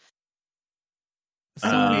don't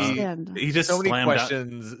understand. He just so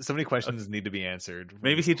many questions need to be answered.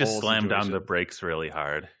 Maybe he just slammed down the brakes really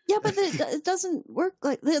hard. Yeah, but it doesn't work.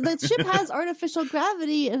 Like the ship has artificial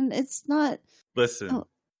gravity, and it's not. Listen,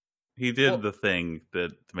 he did the thing to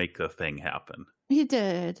make the thing happen. He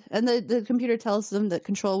did, and the computer tells them that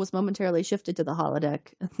control was momentarily shifted to the holodeck,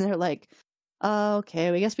 and they're like, okay,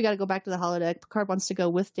 I guess we got to go back to the holodeck. Picard wants to go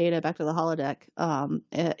with Data back to the holodeck,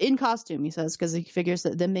 in costume, he says, because he figures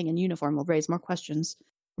that them being in uniform will raise more questions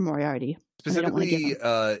for Moriarty. Specifically,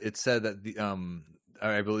 it said that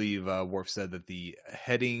I believe Worf said that the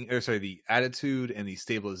attitude and the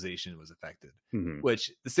stabilization was affected. Mm-hmm.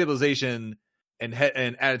 Which the stabilization and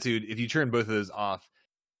attitude, if you turn both of those off,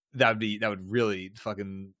 that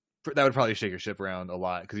would probably shake your ship around a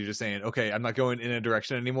lot, because you're just saying, okay, I'm not going in a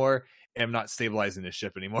direction anymore, and I'm not stabilizing the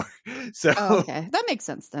ship anymore. So okay, that makes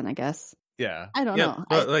sense then, I guess. Yeah, I don't know.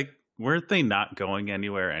 But weren't they not going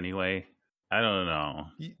anywhere anyway? I don't know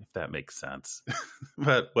if that makes sense,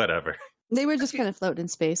 but whatever. They were just kind of floating in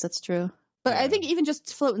space. That's true. But I think even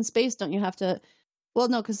just float in space, don't you have to? Well,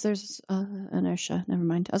 no, because there's inertia. Never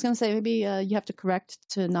mind. I was going to say maybe you have to correct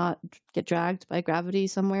to not get dragged by gravity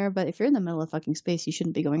somewhere. But if you're in the middle of fucking space, you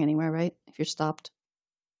shouldn't be going anywhere, right? If you're stopped.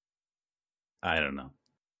 I don't know.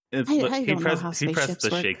 He pressed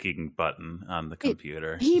the shaking button on the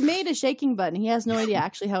computer. He made a shaking button. He has no idea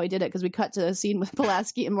actually how he did it, because we cut to a scene with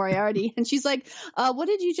Pulaski and Moriarty, and she's like, what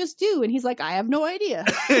did you just do? And he's like, I have no idea.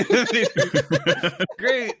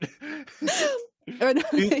 Great. I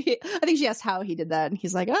think she asked how he did that, and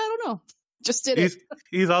he's like, I don't know, just did it.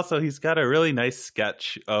 He's got a really nice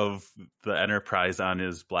sketch of the Enterprise on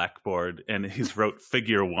his blackboard, and he's wrote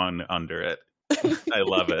figure 1 under it. I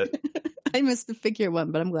love it. I missed the figure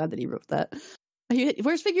 1, but I'm glad that he wrote that.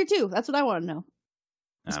 Where's figure 2? That's what I want to know.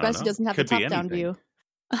 Especially he doesn't have the top down view.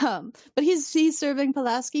 But he's serving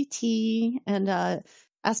Pulaski tea and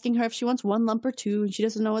asking her if she wants 1 lump or 2, and she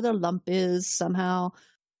doesn't know what a lump is somehow.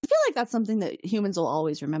 I feel like that's something that humans will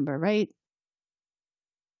always remember, right?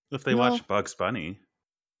 If they watch Bugs Bunny.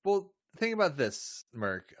 Well, think about this,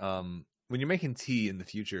 Merc. When you're making tea in the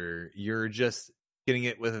future, you're just getting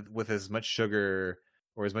it with as much sugar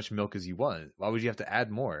or as much milk as you want. Why would you have to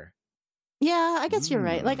add more? Yeah, I guess you're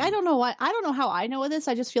right. Like, I don't know why. I don't know how I know this.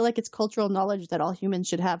 I just feel like it's cultural knowledge that all humans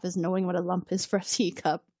should have, is knowing what a lump is for a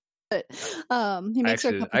teacup. But he makes her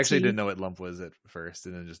a cup of tea. I actually didn't know what lump was at first,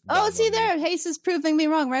 and then just see there, Hayes is proving me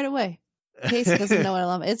wrong right away. Hayes doesn't know what a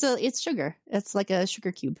lump. It's sugar. It's like a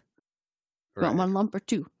sugar cube. Right. Want 1 lump or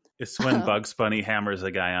 2? It's when Bugs Bunny hammers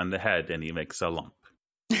a guy on the head and he makes a lump.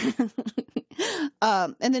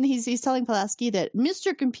 And then he's telling Pulaski that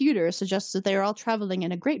Mr. Computer suggests that they are all traveling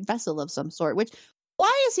in a great vessel of some sort, which,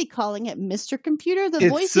 why is he calling it Mr. Computer? The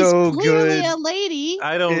voice so is clearly good. A lady.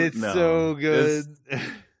 I don't know. It's so good.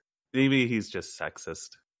 Maybe he's just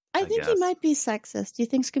sexist. I think he might be sexist. He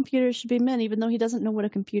thinks computers should be men, even though he doesn't know what a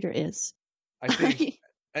computer is.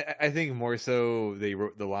 I think more so they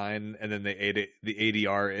wrote the line and then they added the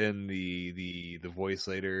ADR in the voice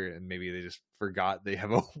later, and maybe they just forgot they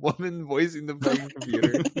have a woman voicing the fucking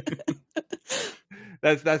computer.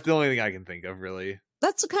 That's the only thing I can think of, really.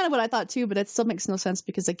 That's kind of what I thought too, but it still makes no sense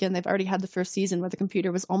because again, they've already had the first season where the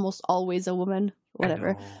computer was almost always a woman.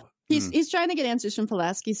 Whatever. He's trying to get answers from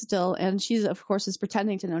Pulaski still, and she of course is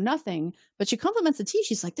pretending to know nothing. But she compliments the tea.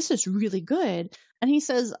 She's like, "This is really good," and he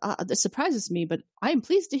says, "This surprises me, but I am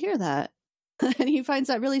pleased to hear that." And he finds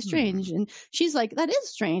that really strange, and she's like, "That is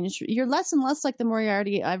strange. You're less and less like the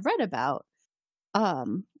Moriarty I've read about."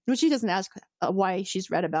 Which she doesn't ask why she's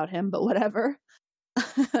read about him, but whatever.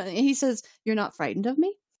 He says, "You're not frightened of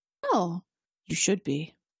me?" "No, you should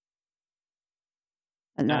be."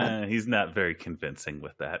 And he's not very convincing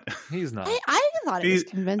with that. He's not. I thought it was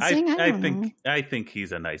convincing. I think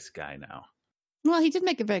he's a nice guy now. Well, he did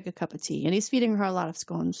make a very good cup of tea, and he's feeding her a lot of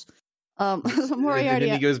scones. Moriarty, and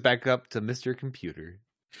then he goes back up to Mr. Computer.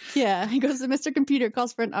 Yeah, he goes to Mr. Computer,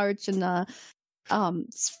 calls for an arch, and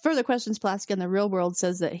further questions Pulaski in the real world.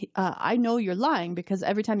 Says that I know you're lying because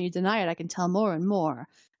every time you deny it, I can tell more and more.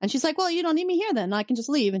 And she's like, "Well, you don't need me here then. I can just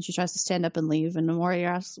leave." And she tries to stand up and leave. And Moriarty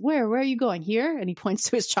asks, Where are you going? Here?" And he points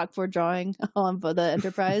to his chalkboard drawing on the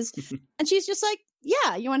Enterprise. And she's just like,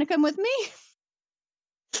 "Yeah, you want to come with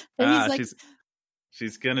me?" And he's like,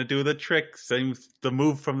 she's gonna do the trick, the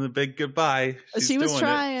move from the big goodbye. She was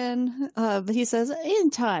trying, but he says, "In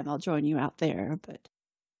time, I'll join you out there." But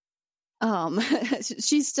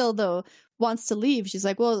she still though wants to leave. She's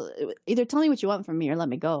like, "Well, either tell me what you want from me or let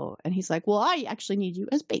me go." And he's like, "Well, I actually need you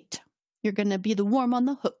as bait. You're gonna be the worm on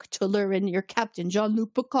the hook to lure in your captain,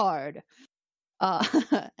 Jean-Luc Picard."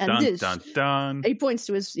 And dun, dun, dun. He points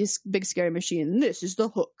to his big scary machine. "This is the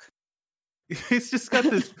hook." He's just got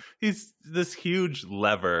this huge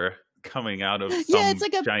lever coming out of it's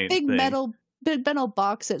like a big thing. metal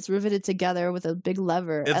box that's riveted together with a big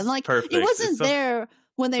lever. It's and like perfect. It wasn't there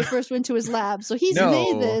when they first went to his lab, so he's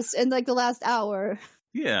made this in like the last hour.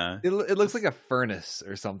 Yeah, it looks like a furnace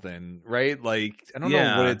or something, right? Like I don't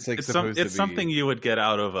know what it's like supposed to be. It's something you would get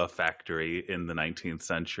out of a factory in the 19th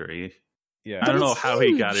century. Yeah, I don't know how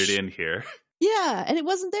he got it in here. Yeah, and it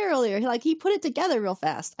wasn't there earlier. Like he put it together real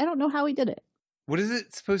fast. I don't know how he did it. What is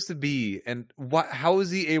it supposed to be, and how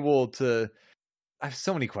is he able to? I have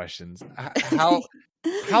so many questions.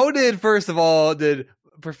 How did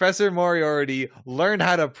Professor Moriarty learn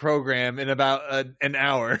how to program in about an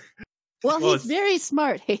hour? Well, he's very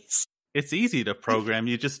smart, Hayes. It's easy to program.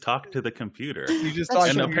 You just talk to the computer.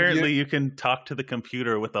 Apparently you can talk to the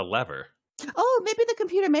computer with a lever. Oh, maybe the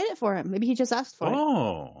computer made it for him. Maybe he just asked for it.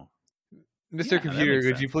 Oh. Mr. Computer,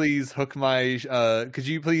 could you please hook my could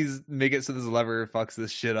you please make it so this lever fucks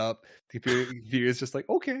this shit up? The computer is just like,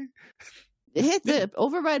 okay. The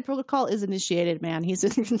override protocol is initiated, man. He's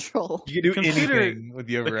in control. You can do anything with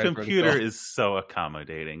the override protocol. The computer is so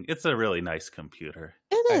accommodating. It's a really nice computer.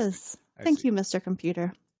 It is. Thank you, Mr.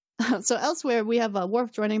 Computer. So elsewhere, we have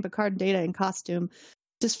Worf joining Picard and Data in costume.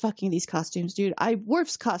 Just fucking these costumes, dude.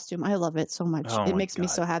 Worf's costume, I love it so much. It makes me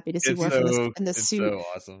so happy to see Worf in this suit. So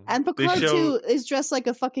awesome. And Picard too is dressed like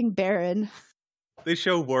a fucking baron. They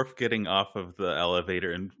show Worf getting off of the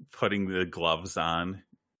elevator and putting the gloves on,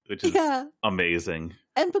 which is amazing.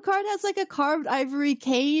 And Picard has like a carved ivory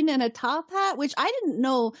cane and a top hat, which I didn't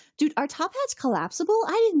know. Dude, are top hats collapsible?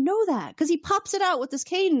 I didn't know that because he pops it out with this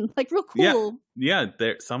cane, like real cool. Yeah,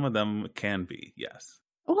 some of them can be, yes.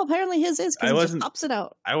 Well, apparently his is because he just pops it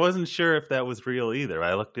out. I wasn't sure if that was real either.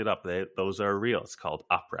 I looked it up. Those are real. It's called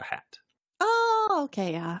opera hat. Oh,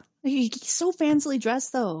 okay, yeah. He's so fancily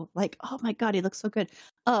dressed, though. Like, oh my god, he looks so good.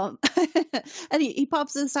 And he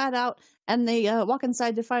pops his hat out, and they walk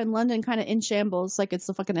inside to find London kind of in shambles, like it's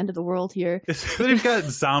the fucking end of the world here. They've got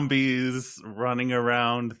zombies running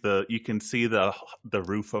around. You can see the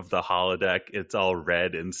roof of the holodeck. It's all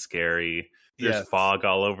red and scary. There's fog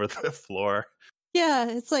all over the floor. Yeah,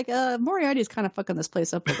 it's like Moriarty's kind of fucking this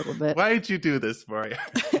place up a little bit. Why did you do this, Moriarty?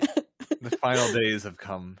 The final days have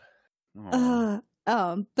come. But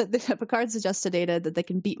Picard suggests to Data that they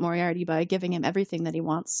can beat Moriarty by giving him everything that he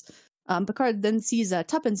wants. Picard then sees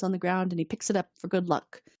tuppence on the ground and he picks it up for good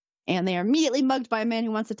luck. And they are immediately mugged by a man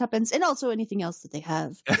who wants a tuppence and also anything else that they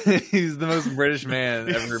have. He's the most British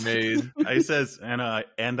man ever made. He says, and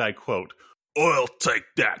I quote, "I'll take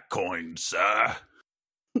that coin, sir."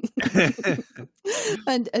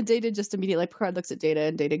 and Data just immediately, Picard looks at Data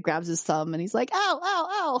and Data grabs his thumb and he's like, ow, ow,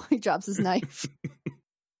 ow. He drops his knife.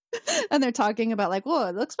 And they're talking about like, whoa,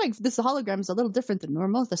 it looks like this hologram is a little different than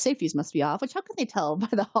normal. The safeties must be off, which how can they tell by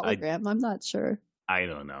the hologram? I'm not sure. I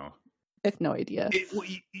don't know. I have no idea.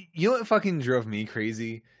 You know what fucking drove me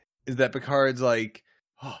crazy is that Picard's like,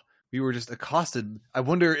 oh, we were just accosted. I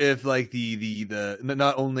wonder if like the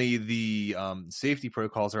not only the safety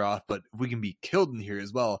protocols are off, but we can be killed in here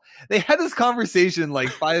as well. They had this conversation like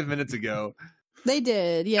 5 minutes ago. They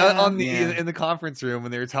did, yeah. In the conference room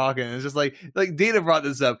when they were talking. It's just like Data brought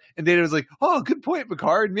this up, and Data was like, "Oh, good point,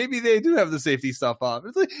 Picard. Maybe they do have the safety stuff off."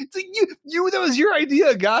 It's like you that was your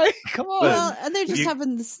idea, guy. Come on. Well, and they're just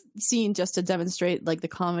having this scene just to demonstrate like the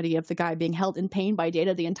comedy of the guy being held in pain by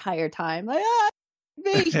Data the entire time. Like,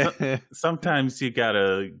 sometimes you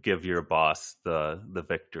gotta give your boss the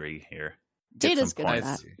victory here. Data's good at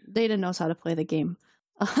that. Data knows how to play the game.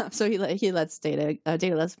 So he lets Data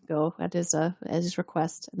lets him go at his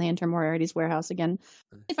request, and they enter Moriarty's warehouse again.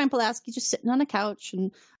 They find Pulaski just sitting on a couch,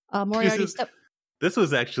 and Moriarty This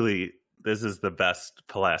is the best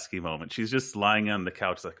Pulaski moment. She's just lying on the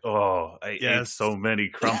couch, like, "Oh, I ate so many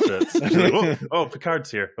crumpets." Like, oh,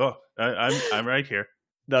 Picard's here. Oh, I'm right here.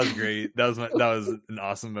 That was great. That was an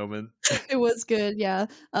awesome moment. It was good, yeah.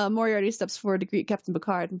 Moriarty steps forward to greet Captain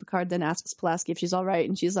Picard, and Picard then asks Pulaski if she's all right,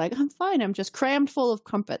 and she's like, "I'm fine. I'm just crammed full of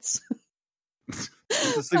crumpets."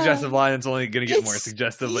 It's a suggestive line. It's only going to get more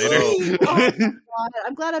suggestive later. Oh my God.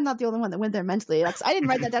 I'm glad I'm not the only one that went there mentally. Like, I didn't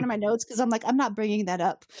write that down in my notes because I'm like, I'm not bringing that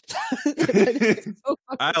up.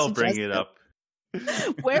 I'll bring it up.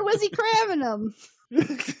 Where was he cramming them?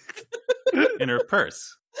 In her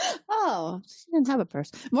purse. Oh, she didn't have a purse.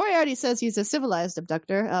 Moriarty says he's a civilized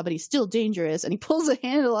abductor, but he's still dangerous, and he pulls a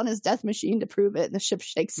handle on his death machine to prove it, and the ship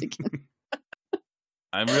shakes again.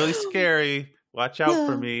 I'm really scary. Watch out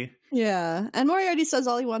for me. Yeah, and Moriarty says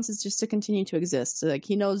all he wants is just to continue to exist. So, like,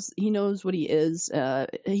 he knows what he is.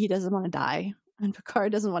 He doesn't want to die, and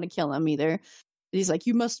Picard doesn't want to kill him either. He's like,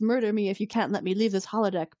 "You must murder me if you can't let me leave this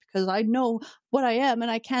holodeck, because I know what I am, and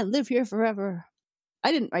I can't live here forever."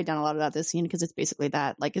 I didn't write down a lot about this scene because it's basically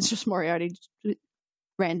that. Like, it's just Moriarty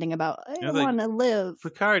ranting about, I want to live.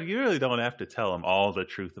 Picard, you really don't have to tell him all the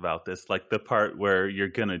truth about this. Like, the part where you're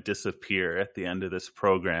going to disappear at the end of this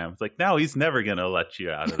program. It's like, no, he's never going to let you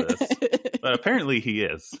out of this. But apparently he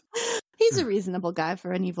is. He's a reasonable guy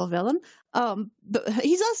for an evil villain. But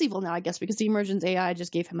he's less evil now, I guess, because the emergent AI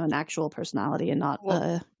just gave him an actual personality and not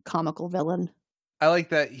a comical villain. I like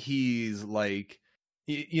that he's like,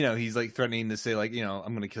 he's like threatening to say, like,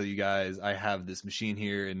 I'm going to kill you guys. I have this machine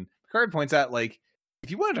here. And Picard points out, like,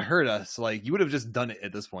 if you wanted to hurt us, like, you would have just done it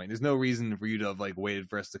at this point. There's no reason for you to have, like, waited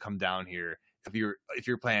for us to come down here if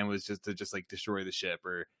your plan was just to like destroy the ship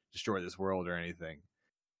or destroy this world or anything.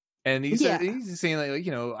 And he's saying, like,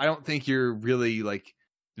 I don't think you're really, like,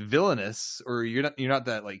 villainous, or you're not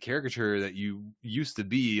that, like, caricature that you used to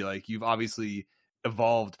be. Like, you've obviously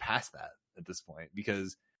evolved past that at this point,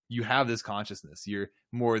 because you have this consciousness. You're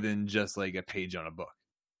more than just like a page on a book.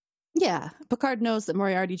 Yeah, Picard knows that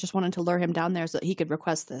Moriarty just wanted to lure him down there so that he could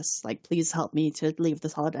request this. Like, please help me to leave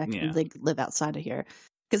this holodeck and like live outside of here.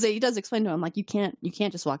 Because he does explain to him, like, you can't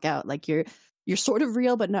just walk out. Like, you're sort of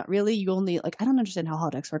real, but not really. You only, like, I don't understand how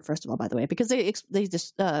holodecks work, first of all, by the way, because they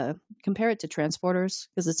just compare it to transporters,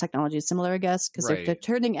 because the technology is similar, I guess, because they're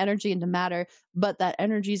turning energy into matter, but that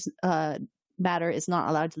energy's matter is not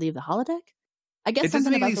allowed to leave the holodeck. I guess it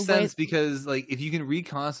doesn't make any sense because, like, if you can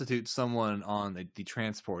reconstitute someone on the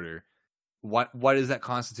transporter, why does that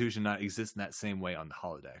constitution not exist in that same way on the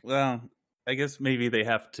holodeck? Well, I guess maybe they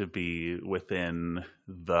have to be within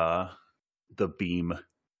the beam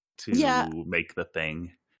to make the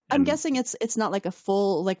thing. I'm guessing it's not like a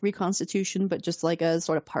full, like, reconstitution, but just like a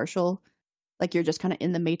sort of partial, like you're just kind of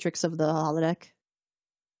in the matrix of the holodeck.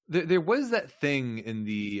 There was that thing in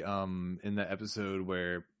the episode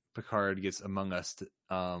where Picard gets Among Us.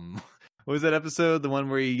 What was that episode? The one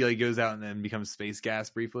where he, like, goes out and then becomes space gas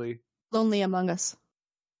briefly? Lonely Among Us.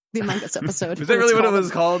 The Among Us episode. Is that really what it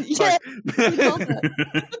was called? Yeah.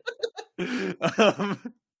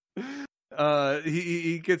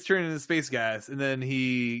 He gets turned into space gas, and then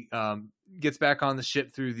he gets back on the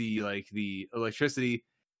ship through the electricity.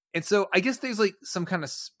 And so I guess there's, like, some kind of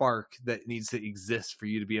spark that needs to exist for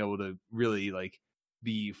you to be able to really, like,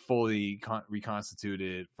 be fully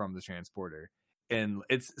reconstituted from the transporter. And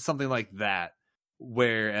it's something like that.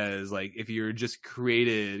 Whereas, like, if you're just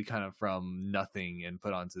created kind of from nothing and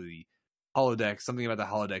put onto the holodeck, something about the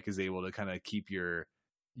holodeck is able to kind of keep your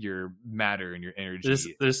matter and your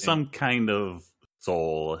energy. There's some kind of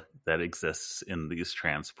soul that exists in these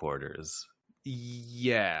transporters.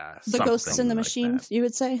 Yeah, the ghosts in the machine, that. You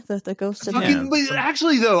would say the ghosts in the But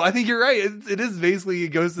actually, though, I think you're right. It is basically a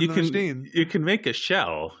ghost in the machine. You can make a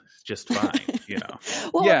shell just fine,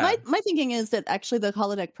 Well, my thinking is that actually the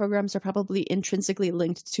holodeck programs are probably intrinsically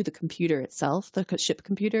linked to the computer itself, the ship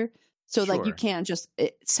computer. So like you can't just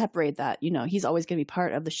separate that. He's always going to be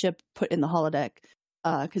part of the ship put in the holodeck.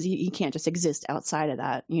 Because he can't just exist outside of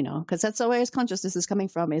that, because that's the way his consciousness is coming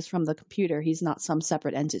from, is from the computer. He's not some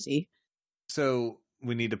separate entity. So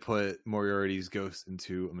we need to put Moriarty's ghost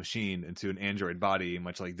into a machine, into an android body,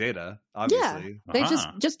 much like Data. Obviously, they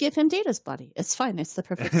just give him Data's body. It's fine. It's the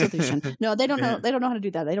perfect solution. No, they don't know. They don't know how to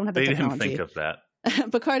do that. They don't have the technology. They didn't think of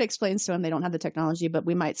that. Picard explains to him they don't have the technology, but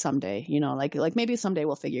we might someday. Like maybe someday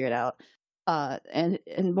we'll figure it out. And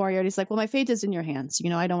Moriarty's like, well, my fate is in your hands.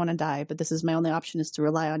 I don't want to die, but this is my only option, is to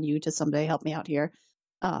rely on you to someday help me out here.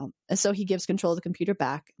 And so he gives control of the computer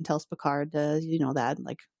back and tells Picard, that,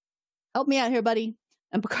 like, help me out here, buddy.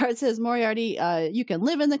 And Picard says, Moriarty, you can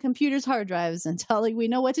live in the computer's hard drives until we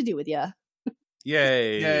know what to do with you.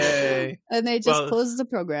 Yay! And they just close the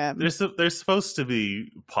program. They're supposed to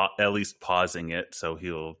be at least pausing it, so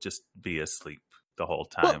he'll just be asleep the whole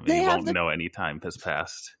time. He won't know any time has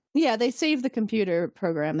passed. Yeah, they save the computer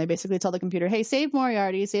program. They basically tell the computer, hey, save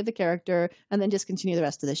Moriarty, save the character, and then just continue the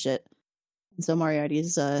rest of the shit. And so Moriarty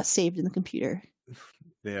is saved in the computer.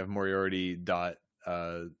 They have Moriarty.sav.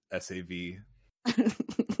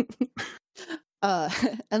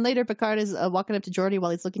 And later Picard is walking up to Geordi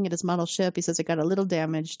while he's looking at his model ship. He says it got a little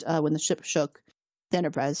damaged when the ship shook, the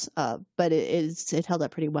Enterprise, but it held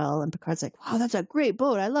up pretty well. And Picard's like, wow, that's a great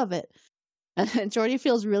boat. I love it. And Geordi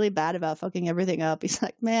feels really bad about fucking everything up. He's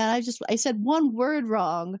like, man, I said one word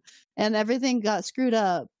wrong and everything got screwed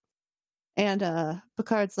up. And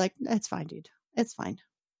Picard's like, it's fine, dude. It's fine.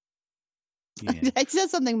 Yeah. I said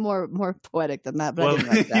something more poetic than that, but I didn't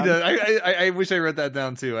write it down. I wish I wrote that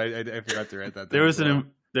down too. I forgot to write that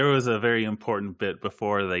down. There was a very important bit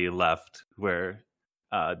before they left where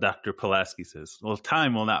Dr. Pulaski says, well,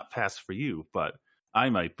 time will not pass for you, but I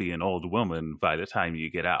might be an old woman by the time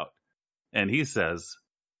you get out. And he says,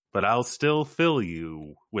 but I'll still fill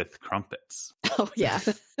you with crumpets. Oh, yeah. This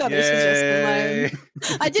is just the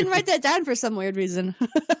line. I didn't write that down for some weird reason.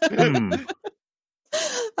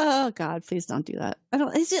 Oh, God, please don't do that. I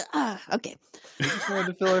don't. It's just, okay. We just wanted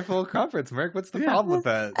to fill our full conference, Merc. What's the problem with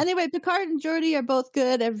that? Anyway, Picard and Geordi are both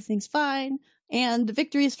good. Everything's fine. And the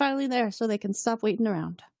victory is finally there, so they can stop waiting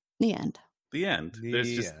around. The end. The end.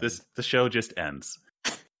 The show just ends.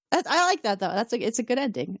 I like that, though. It's a good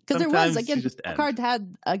ending. Because there was, again, Picard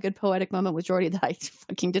had a good poetic moment with Geordi that I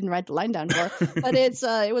fucking didn't write the line down for. But it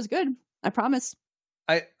was good. I promise.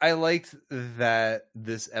 I liked that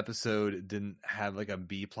this episode didn't have like a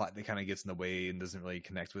B plot that kind of gets in the way and doesn't really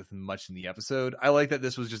connect with much in the episode. I like that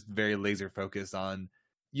this was just very laser focused on,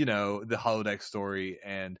 the holodeck story,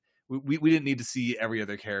 and we didn't need to see every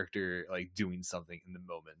other character like doing something in the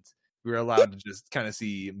moment. We were allowed to just kind of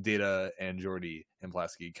see Data and Geordi and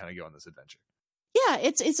Pulaski kind of go on this adventure. Yeah,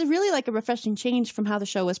 it's a really like a refreshing change from how the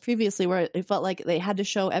show was previously, where it felt like they had to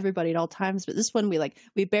show everybody at all times. But this one,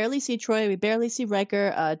 we barely see Troy, we barely see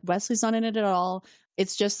Riker. Wesley's not in it at all.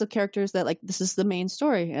 It's just the characters that, like, this is the main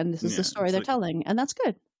story, and this is the story they're telling, and that's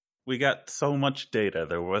good. We got so much Data,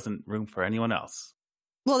 there wasn't room for anyone else.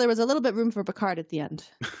 Well, there was a little bit room for Picard at the end.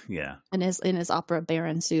 Yeah, in his opera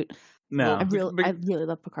baron suit. No, I really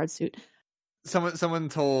love Picard's suit. Someone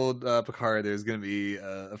told Picard there's going to be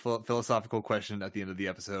a philosophical question at the end of the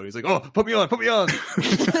episode. He's like, "Oh, put me on!" And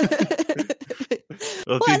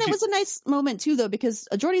it was a nice moment too, though, because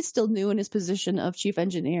Geordi's still new in his position of chief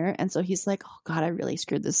engineer, and so he's like, "Oh God, I really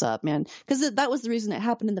screwed this up, man." Because that was the reason it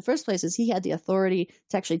happened in the first place. Is he had the authority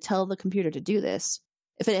to actually tell the computer to do this.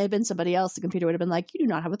 If it had been somebody else, the computer would have been like, "You do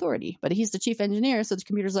not have authority." But he's the chief engineer, so the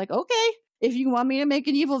computer's like, "Okay, if you want me to make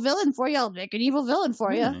an evil villain for you, I'll make an evil villain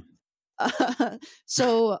for you."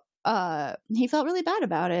 So he felt really bad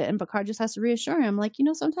about it, and Picard just has to reassure him, like,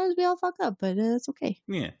 sometimes we all fuck up, but it's okay.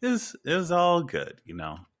 Yeah, it was all good,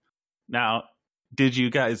 Now, did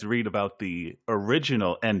you guys read about the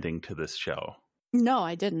original ending to this show? No,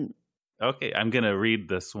 I didn't. Okay, I'm gonna read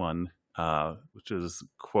this one, which is a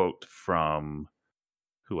quote from,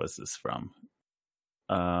 who was this from?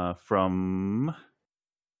 From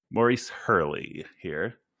Maurice Hurley here.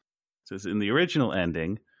 It says, in the original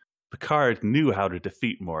ending, Picard knew how to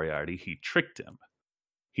defeat Moriarty. He tricked him.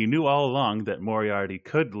 He knew all along that Moriarty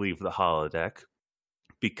could leave the holodeck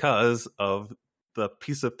because of the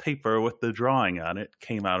piece of paper with the drawing on it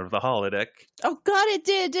came out of the holodeck. Oh, God, it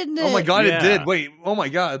did, didn't it? Oh, my God, It did. Wait, oh, my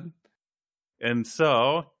God. And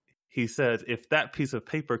so he said if that piece of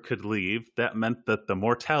paper could leave, that meant that the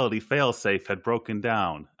mortality failsafe had broken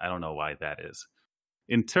down. I don't know why that is.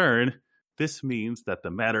 In turn, this means that the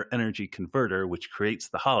matter-energy converter, which creates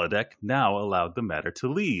the holodeck, now allowed the matter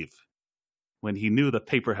to leave. When he knew the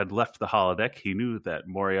paper had left the holodeck, he knew that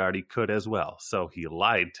Moriarty could as well, so he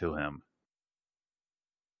lied to him.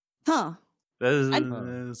 Huh.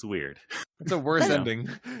 That is weird. It's a worse ending.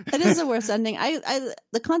 It is a worse ending.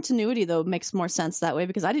 The continuity, though, makes more sense that way,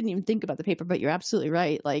 because I didn't even think about the paper, but you're absolutely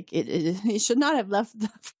right. Like, it should not have left the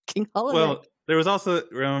fucking holodeck. Well, There was also,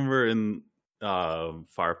 remember in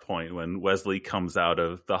Farpoint when Wesley comes out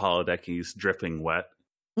of the holodeck and he's dripping wet.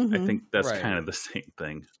 I think that's kind of the same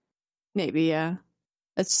thing. Maybe, yeah.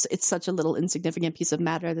 It's such a little insignificant piece of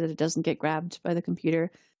matter that it doesn't get grabbed by the computer.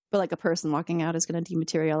 But like a person walking out is going to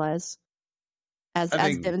dematerialize, as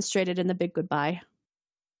demonstrated in The Big Goodbye.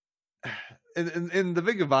 And The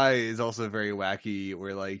Big Goodbye is also very wacky,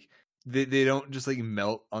 where like they don't just like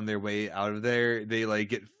melt on their way out of there. They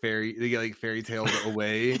get fairy tailed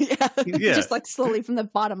away. Yeah. Just like slowly from the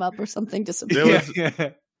bottom up or something.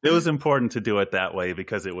 It was important to do it that way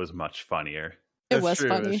because it was much funnier. It was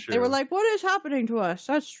funny. They were like, "What is happening to us?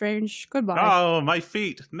 That's strange. Goodbye." Oh, my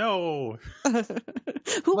feet! No.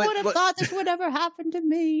 Who would have thought this would ever happen to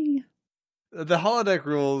me? The holodeck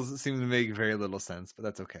rules seem to make very little sense, but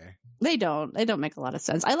that's okay. They don't make a lot of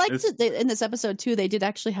sense. I liked it in this episode too. They did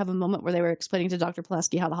actually have a moment where they were explaining to Dr.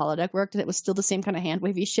 Pulaski how the holodeck worked, and it was still the same kind of hand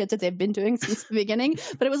wavy shit that they've been doing since the beginning.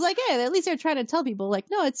 But it was like, hey, at least they're trying to tell people, like,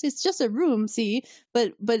 no, it's just a room, see,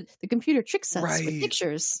 but the computer tricks us with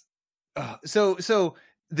pictures. So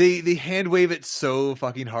they hand wave it so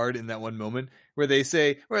fucking hard in that one moment where they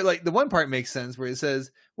say, or like the one part makes sense where it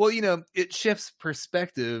says, well, you know, it shifts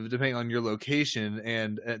perspective depending on your location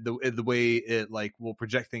and the way it like will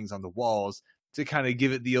project things on the walls to kind of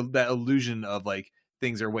give it that illusion of like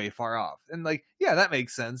things are way far off. And like, yeah, that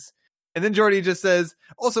makes sense. And then Geordi just says,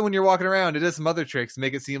 also when you're walking around, it does some other tricks to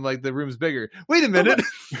make it seem like the room's bigger. Wait a minute.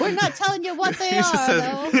 We're not telling you what they are,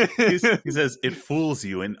 though. He says it fools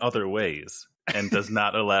you in other ways and does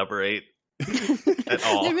not elaborate at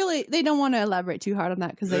all. They don't want to elaborate too hard on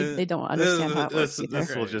that because they don't understand how it works either.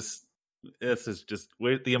 This is just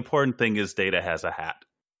the important thing is Data has a hat.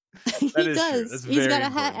 He does. He's got a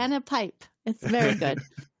hat and a pipe. It's very good.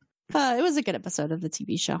 It was a good episode of the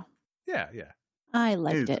TV show. Yeah. I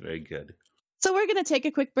liked it. Very good. So we're going to take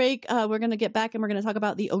a quick break. We're going to get back and we're going to talk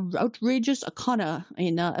about the outrageous Okona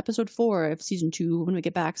in episode 4 of season 2 when we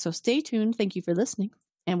get back. So stay tuned. Thank you for listening.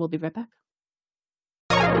 And we'll be right back.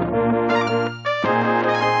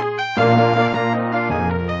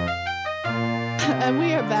 And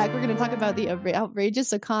we are back. We're going to talk about the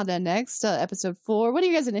outrageous Okona next, episode 4. What are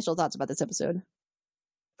your guys' initial thoughts about this episode?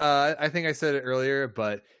 I think I said it earlier,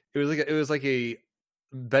 but it was like a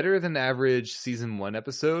better than average season 1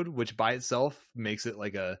 episode, which by itself makes it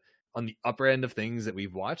like on the upper end of things that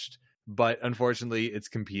we've watched. But unfortunately, it's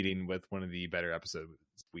competing with one of the better episodes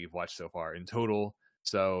we've watched so far in total.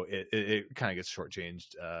 So it kind of gets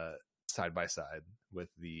shortchanged side by side with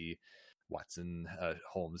the Watson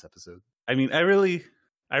Holmes episode. I mean, I really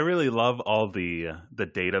love all the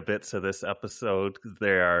data bits of this episode.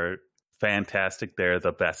 They are fantastic. They're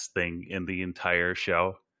the best thing in the entire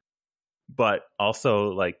show. But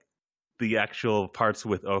also, like, the actual parts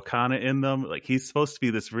with Okona in them, like, he's supposed to be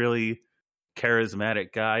this really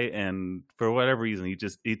charismatic guy, and for whatever reason, he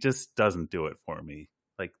just doesn't do it for me.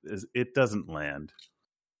 Like, it doesn't land.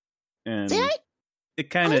 And it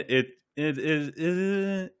kind of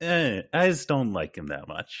I just don't like him that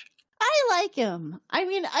much. I like him. I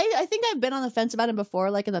mean, I think I've been on the fence about him before,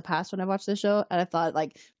 like in the past when I watched the show, and I thought,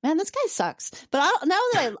 like, man, this guy sucks. But now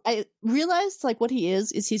that I realized, like, what he is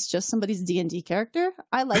he's just somebody's D&D character.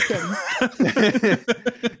 I like him.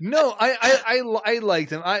 No, I liked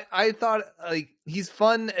him. I thought, like, he's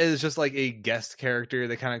fun as just like a guest character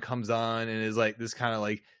that kind of comes on and is like this kind of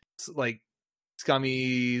like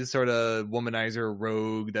scummy sort of womanizer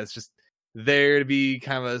rogue that's just there to be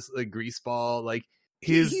kind of a greaseball. Like,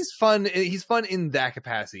 he's fun. He's fun in that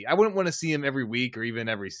capacity. I wouldn't want to see him every week or even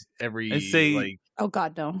every like. Oh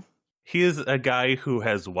God, no. He is a guy who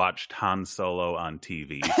has watched Han Solo on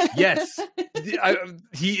TV. Yes,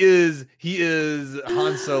 he is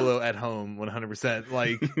Han Solo at home, 100%.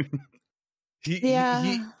 Like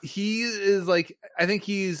he is like, I think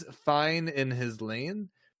he's fine in his lane.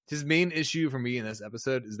 His main issue for me in this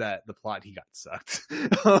episode is that the plot, he got sucked.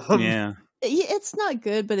 Yeah, it's not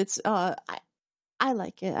good, but it's I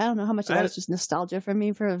like it. I don't know how much of that is just nostalgia for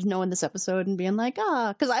me for knowing this episode and being like,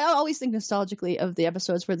 because I always think nostalgically of the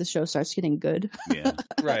episodes where the show starts getting good. Yeah,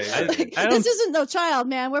 right. This isn't No Child,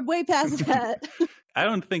 man. We're way past that. I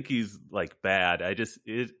don't think he's like bad.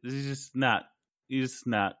 He's just not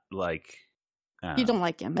like. You don't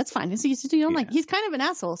like him. That's fine. You don't like. He's kind of an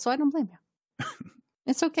asshole, so I don't blame you.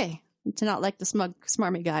 It's okay to not like the smug,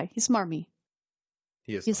 smarmy guy. He's smarmy.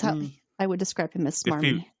 He is. He's how I would describe him as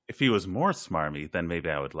smarmy. If he was more smarmy, then maybe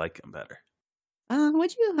I would like him better.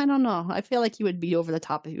 Would you? I don't know. I feel like he would be over the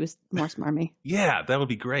top if he was more smarmy. Yeah, that would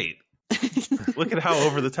be great. Look at how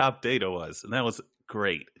over the top Data was, and that was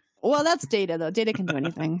great. Well, that's Data, though. Data can do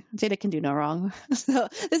anything. Data can do no wrong. So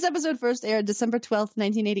this episode first aired December 12th,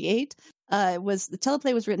 1988. The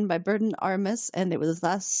teleplay was written by Burton Armus, and the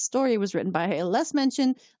last story was written by Les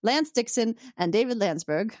Mention, Lance Dixon, and David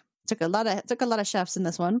Landsberg. Took a lot of chefs in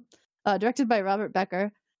this one. Directed by Robert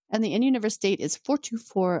Becker, and the in-universe date is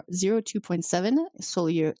 42402.7, solar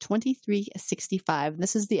year 2365. And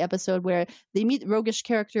this is the episode where they meet the roguish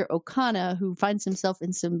character Okona, who finds himself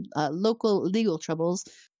in some local legal troubles.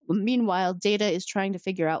 Meanwhile, Data is trying to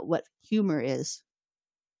figure out what humor is.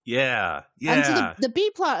 Yeah. And so the B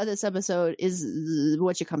plot of this episode is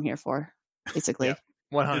what you come here for, basically. Yeah,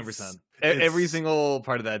 100%. Every single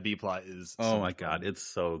part of that B plot is. Oh my god, it's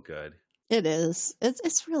so good. It is.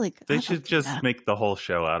 It's really good. They should just make the whole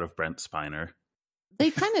show out of Brent Spiner. They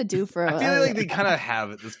kind of do for. I feel like they kind of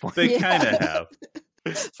have at this point. They kind of have.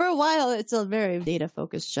 For a while, it's a very data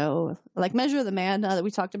focused show, like Measure of the Man that we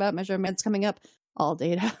talked about. Measure of the Man's coming up. All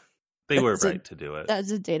data. They were right to do it.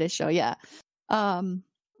 That's a data show, yeah.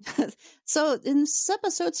 So this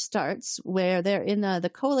episode starts where they're in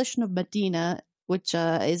the coalition of Medina, which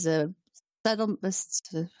is a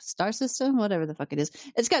star system, whatever the fuck it is.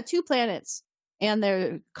 It's got 2 planets, and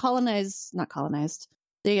they're not colonized.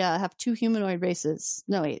 They have 2 humanoid races.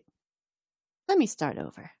 No, wait. Let me start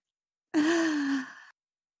over.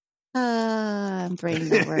 I'm brain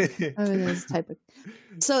don't work.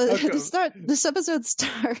 So this episode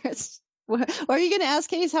starts. Are you going to ask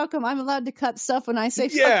Case how come I'm allowed to cut stuff when I say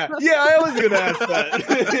yeah, I was going to ask that.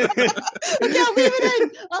 Yeah, leave it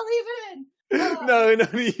in. I'll leave it in. No,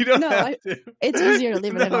 you don't have to. It's easier to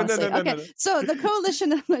leave it in, honestly. No. So the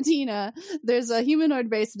coalition of Medina, there's a humanoid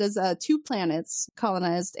race that has 2 planets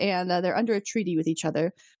colonized, and they're under a treaty with each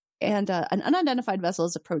other. And an unidentified vessel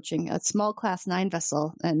is approaching, a small Class 9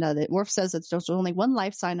 vessel. And Worf says that there's only 1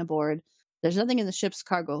 life sign aboard. There's nothing in the ship's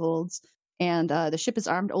cargo holds. And the ship is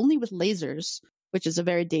armed only with lasers, which is a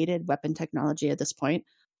very dated weapon technology at this point.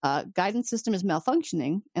 Guidance system is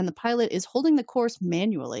malfunctioning, and the pilot is holding the course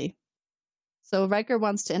manually. So Riker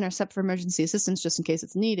wants to intercept for emergency assistance just in case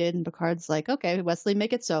it's needed. And Picard's like, okay, Wesley,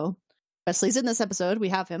 make it so. Wesley's in this episode. We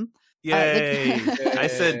have him. Yay! I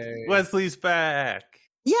said Wesley's back.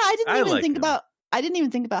 Yeah, I didn't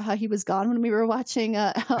even think about how he was gone when we were watching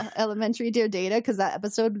Elementary Dear Data, because that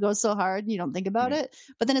episode goes so hard and you don't think about it.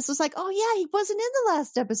 But then it's just like, oh yeah, he wasn't in the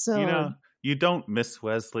last episode. You don't miss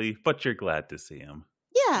Wesley, but you're glad to see him.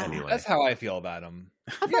 Yeah. Anyway. That's how I feel about him.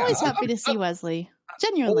 I'm always happy to see Wesley.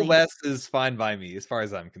 Genuinely. Wes is fine by me as far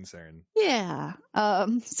as I'm concerned. Yeah.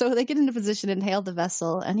 So they get into position and hail the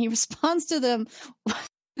vessel, and he responds to them.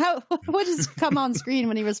 What does come on screen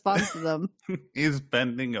when he responds to them? He's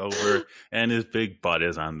bending over and his big butt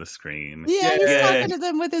is on the screen. Yeah, he's talking to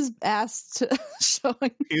them with his ass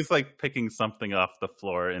showing. He's like picking something off the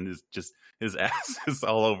floor and his ass is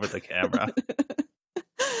all over the camera.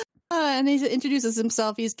 And he introduces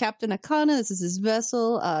himself. He's Captain Okona. This is his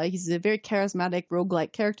vessel. He's a very charismatic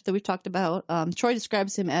roguelike character that we've talked about. Troy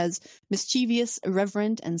describes him as mischievous,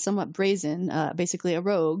 irreverent, and somewhat brazen. Basically a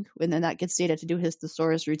rogue. And then that gets Data to do his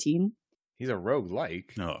thesaurus routine. He's a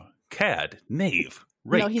roguelike. No. Cad, knave,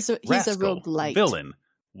 rape, no, he's a roguelite. Villain,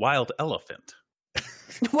 wild elephant.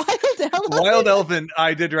 Wild elephant.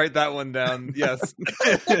 I did write that one down. Yes.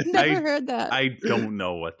 I've never heard that. I don't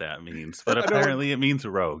know what that means, but apparently it means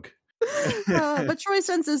rogue. But Troy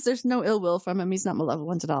senses there's no ill will from him. He's not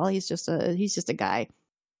malevolent at all. He's just a guy.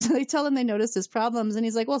 So they tell him they noticed his problems, and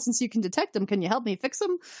he's like, well, since you can detect them, can you help me fix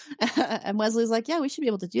them? And Wesley's like, yeah, we should be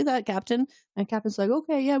able to do that, Captain. And Captain's like,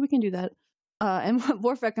 okay, yeah, we can do that. And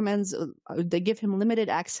Worf recommends they give him limited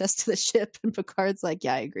access to the ship, and Picard's like,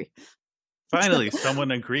 yeah, I agree. Finally,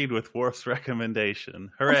 someone agreed with Worf's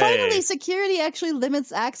recommendation. Hooray! Finally, security actually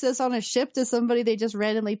limits access on a ship to somebody they just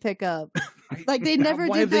randomly pick up. Like they never did that before.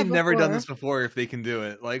 Why have they never done this before if they can do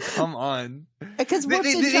it? Like, come on. Because they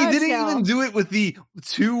didn't even do it with the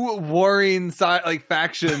 2 warring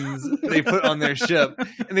factions they put on their ship,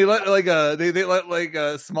 and they let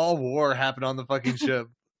a small war happen on the fucking ship.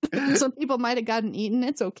 Some people might have gotten eaten.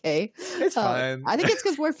 It's okay. It's fine. I think it's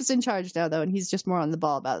because Worf is in charge now, though, and he's just more on the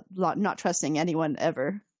ball about not trusting anyone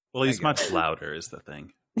ever. Well, he's much louder is the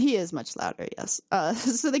thing. He is much louder, yes.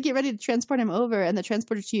 So they get ready to transport him over, and the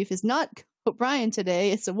transporter chief is not O'Brien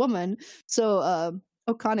today. It's a woman. So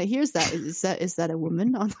Okona hears that. Is that a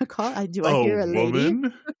woman on the call? I hear a lady?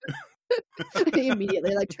 He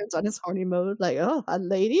immediately turns on his horny mode, like, oh, a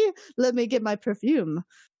lady? Let me get my perfume.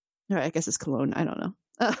 Or I guess it's cologne. I don't know.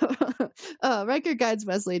 Riker guides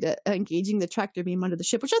Wesley to engaging the tractor beam under the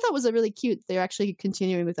ship, which I thought was a really cute. They're actually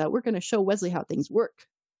continuing with that. We're going to show Wesley how things work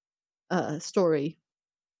story.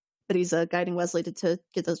 But he's guiding Wesley to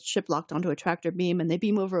get the ship locked onto a tractor beam, and they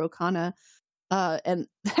beam over Okona. And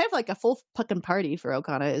they have like a full fucking party for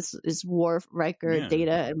Okona. Is Worf, Riker,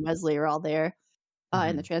 Data, and Wesley are all there,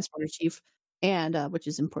 and the transporter chief, and which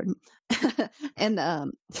is important.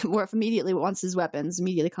 And Worf immediately wants his weapons,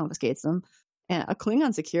 immediately confiscates them. And a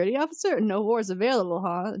Klingon security officer? No wars available,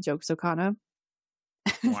 huh? Jokes Okona.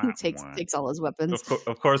 takes all his weapons.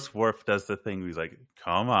 Of course, Worf does the thing. He's like,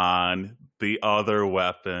 "Come on, the other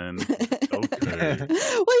weapon." Okay. Well, he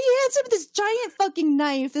hands him this giant fucking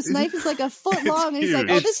knife. This knife is like a foot long. And he's like,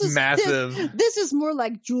 "Oh, this is massive. This is more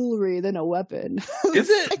like jewelry than a weapon." Is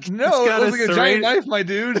it? No, it's like a giant knife, my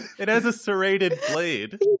dude. It has a serrated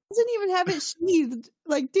blade. He doesn't even have it sheathed.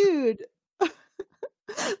 Like, dude.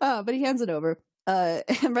 But he hands it over.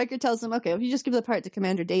 And Riker tells him, okay, if you just give the part to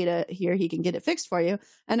Commander Data here, he can get it fixed for you.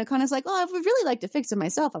 And Okona's like, I would really like to fix it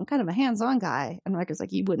myself. I'm kind of a hands-on guy. And Riker's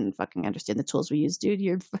like, you wouldn't fucking understand the tools we use, dude.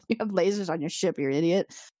 You have lasers on your ship, you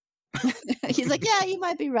idiot. He's like, yeah, you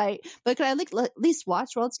might be right. But can I at least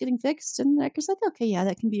watch while it's getting fixed? And Riker's like, okay, yeah,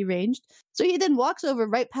 that can be arranged. So he then walks over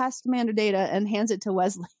right past Commander Data and hands it to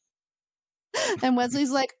Wesley. And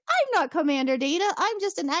Wesley's like, I'm not Commander Data. I'm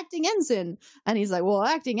just an acting ensign. And he's like, well,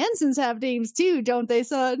 acting ensigns have names too, don't they,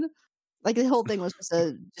 son? Like, the whole thing was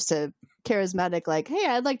just a charismatic, like, hey,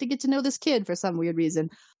 I'd like to get to know this kid for some weird reason.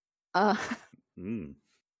 But he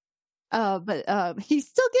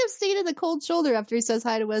still gives Data the cold shoulder after he says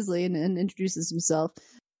hi to Wesley and introduces himself,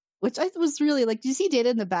 which I was really like, do you see Data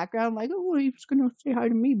in the background? Like, oh, he was going to say hi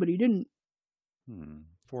to me, but he didn't.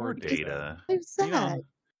 Poor Data. I'm sad.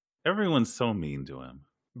 Everyone's so mean to him.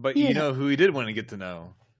 But you know who he did want to get to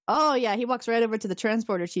know. Oh, yeah. He walks right over to the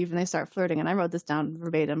transporter chief and they start flirting. And I wrote this down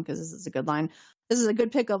verbatim because this is a good line. This is a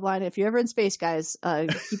good pickup line. If you're ever in space, guys,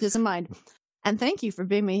 keep this in mind. And thank you for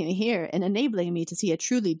bringing me here and enabling me to see a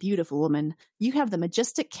truly beautiful woman. You have the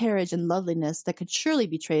majestic carriage and loveliness that could surely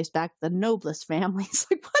be traced back to the noblest families.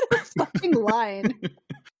 Like, what a fucking line.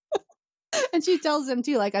 And she tells him,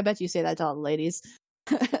 too, like, I bet you say that to all the ladies.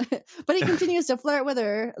 But he continues to flirt with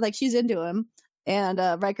her like she's into him, and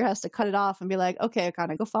Riker has to cut it off and be like, okay,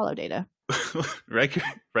 Okona, go follow Data.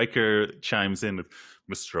 Riker chimes in with,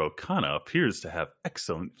 Mr. Okona appears to have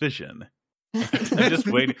excellent vision.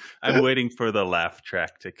 I'm waiting for the laugh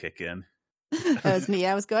track to kick in. That was me.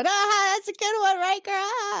 I was going, that's a good one, Riker.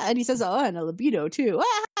 And he says, and a libido too.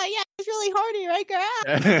 Yeah, it's really horny,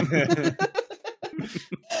 Riker.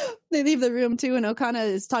 They leave the room too, and Okona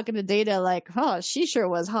is talking to Data like, she sure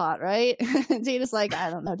was hot, right? And Data's like, I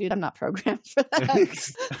don't know, dude, I'm not programmed for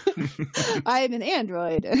that. I'm an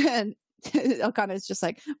android. And Okona is just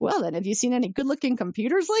like, well, then, have you seen any good-looking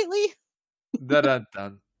computers lately? Dun.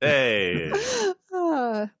 Hey.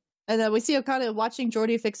 And then we see Okona watching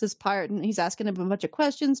Geordi fix his part, and he's asking him a bunch of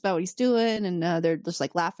questions about what he's doing, and they're just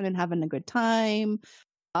like laughing and having a good time.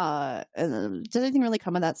 And does anything really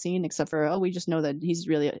come of that scene except for we just know that he's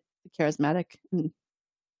really charismatic and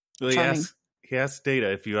charming. He asks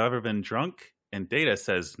Data if you've ever been drunk, and Data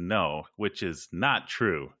says no, which is not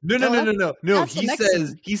true. No.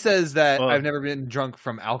 He says that I've never been drunk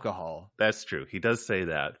from alcohol. That's true. He does say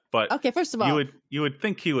that. But okay, first of all, you would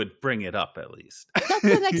think he would bring it up at least. That's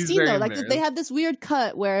the next scene though. Like they have this weird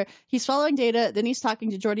cut where he's following Data, then he's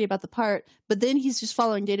talking to Geordi about the part, but then he's just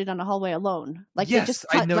following Data down a hallway alone. Like they just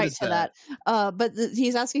cut right to that. But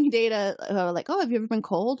he's asking Data like, have you ever been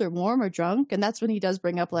cold or warm or drunk? And that's when he does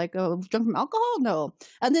bring up like, drunk from alcohol? No.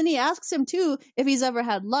 And then he asks him too if he's ever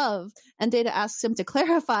had love, and Data asks him to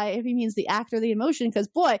clarify if he means the act or the emotion, because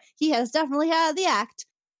boy, he has definitely had the act.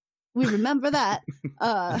 We remember that.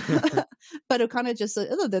 But Okona just said,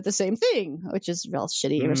 they're the same thing, which is real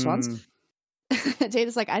shitty response.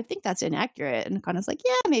 Data's like, I think that's inaccurate. And Okona's like,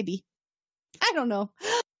 yeah, maybe. I don't know.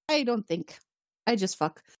 I don't think. I just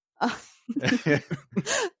fuck. And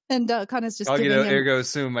Okona's just giving him... ergo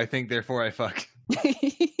sum, I think, therefore I fuck.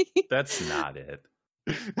 That's not it.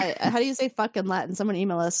 How do you say fuck in Latin? Someone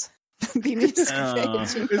email us. There's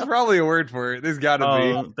probably a word for it. There's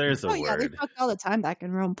gotta be. There's a word. Yeah, they fucked all the time back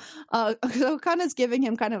in Rome. Okona's giving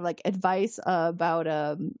him kind of like advice about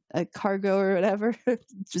a cargo or whatever.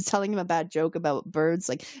 Just telling him a bad joke about birds.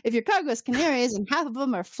 Like, if your cargo is canaries and half of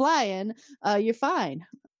them are flying, you're fine.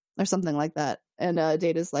 Or something like that. And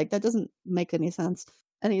Data's like, that doesn't make any sense.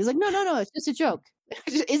 And he's like, no, it's just a joke.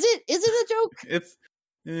 Is it a joke? It's...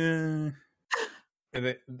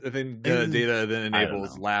 And then Data then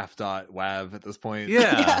enables laugh.wav at this point.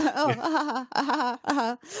 Yeah.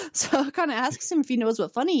 So kind of asks him if he knows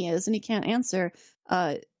what funny is, and he can't answer.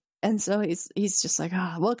 And so he's just like,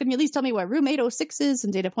 well, can you at least tell me what room 806 is?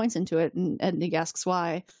 And Data points into it, and he asks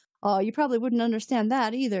why. oh, you probably wouldn't understand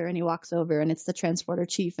that either. And he walks over, and it's the transporter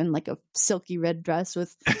chief in like a silky red dress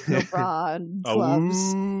with no bra and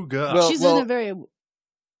gloves. Ooga. She's in a very...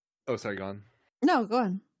 Oh, sorry, go on. No, go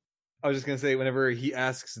on. I was just gonna say, whenever he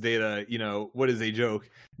asks Data, what is a joke?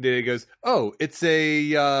 Data goes, "Oh, it's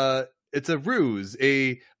a ruse.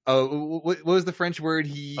 What was the French word?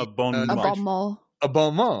 A bon mot. A bon mot. A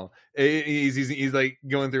bon mot." He's like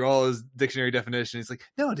going through all his dictionary definitions. He's like,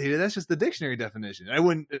 "No, Data, that's just the dictionary definition. I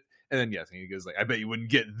wouldn't." And then yes, and he goes like, "I bet you wouldn't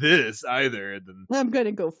get this either." And then I'm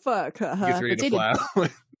gonna go fuck. he gets ready to fly out.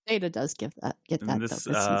 Data does get that. This, though, 'cause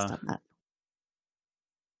he's done that.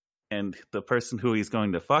 And the person who he's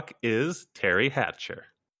going to fuck is Terry Hatcher.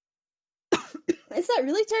 Is that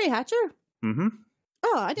really Terry Hatcher? Mm-hmm.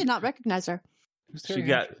 Oh, I did not recognize her. She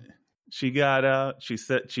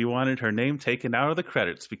said she wanted her name taken out of the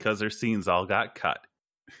credits because her scenes all got cut.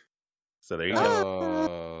 So there you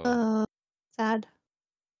go. Sad.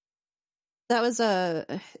 That was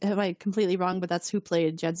am I completely wrong? But that's who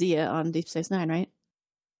played Jadzia on Deep Space Nine, right?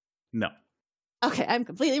 No. Okay, I'm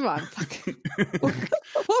completely wrong.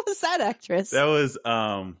 What was that actress? That was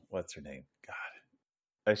what's her name? God,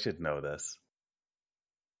 I should know this.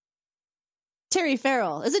 Terry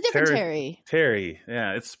Farrell. Is it different Terry? Terry,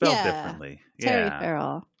 yeah, it's spelled differently. Terry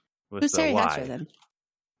Farrell. Who's Terry Hatcher then?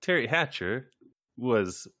 Terry Hatcher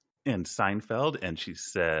was in Seinfeld, and she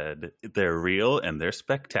said they're real and they're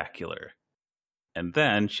spectacular. And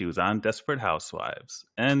then she was on Desperate Housewives,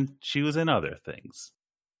 and she was in other things.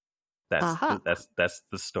 That's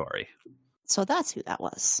the story. So that's who that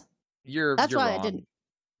was. That's why wrong. I didn't.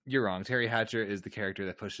 You're wrong. Terry Hatcher is the character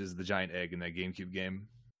that pushes the giant egg in that GameCube game.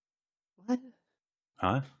 What?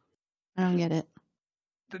 Huh? I don't get it.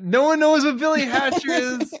 No one knows what Billy Hatcher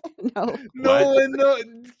is. No one knows.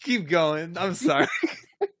 Keep going. I'm sorry.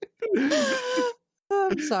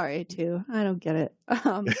 I'm sorry too. I don't get it.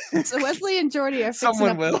 So Wesley and Geordi are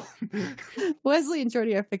Wesley and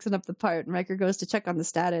Geordi are fixing up the part, and Riker goes to check on the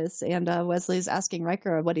status, and Wesley's asking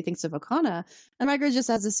Riker what he thinks of Okona, and Riker just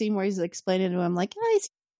has a scene where he's explaining to him like,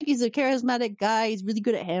 he's a charismatic guy, he's really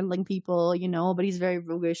good at handling people, but he's very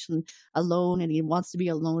roguish and alone, and he wants to be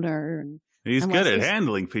a loner, and he's good at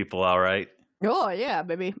handling people, all right. Oh yeah,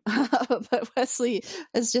 baby. But Wesley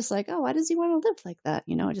is just like, why does he want to live like that?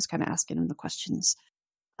 Just kind of asking him the questions.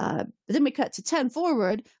 But then we cut to 10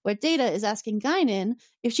 forward, where Data is asking Guinan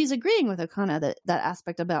if she's agreeing with Okona that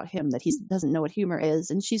aspect about him, that he doesn't know what humor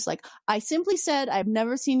is. And she's like, I simply said I've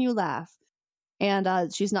never seen you laugh.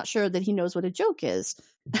 And she's not sure that he knows what a joke is.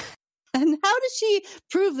 And how does she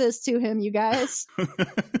prove this to him, you guys?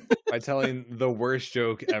 By telling the worst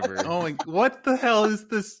joke ever. Oh, what the hell is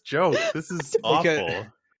this joke? This is awful.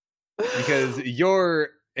 Because you're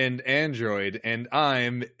an android and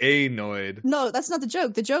I'm anoid. No, that's not the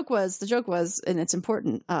joke. The joke was, and it's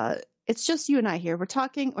important. It's just you and I here. We're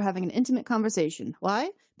talking. We're having an intimate conversation. Why?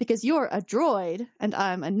 Because you're a droid and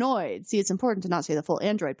I'm annoyed. See, it's important to not say the full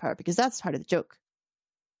android part because that's part of the joke.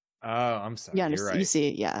 Oh, I'm sorry. Yeah, you're right. You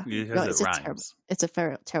see, yeah. Because it rhymes. It's a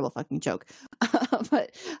terrible fucking joke.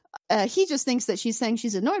 But he just thinks that she's saying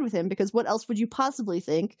she's annoyed with him because what else would you possibly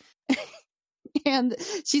think? And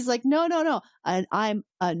she's like, no, I'm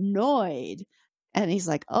annoyed. And he's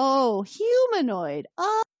like, oh, humanoid.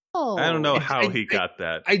 Oh. I don't know how he got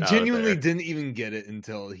that. I genuinely didn't even get it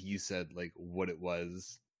until he said like what it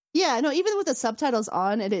was. Yeah, no, even with the subtitles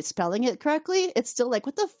on and it's spelling it correctly, it's still like,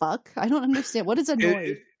 what the fuck? I don't understand. What is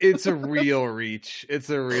annoyed? It's a real reach. It's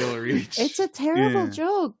a real reach. It's a terrible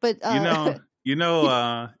joke, but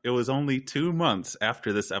it was only 2 months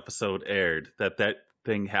after this episode aired that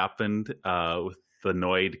thing happened with the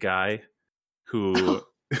Noid guy who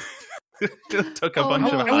took a bunch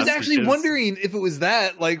of hostages. I was actually wondering if it was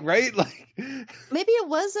that, right? Maybe it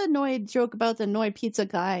was a Noid joke about the Noid pizza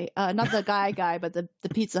guy. Not the guy, but the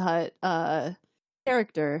Pizza Hut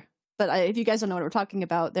character. But if you guys don't know what we're talking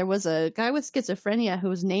about, there was a guy with schizophrenia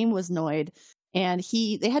whose name was Noid, and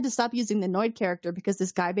they had to stop using the Noid character because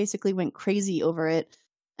this guy basically went crazy over it.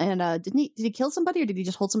 And did he kill somebody or did he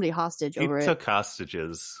just hold somebody hostage over it? He took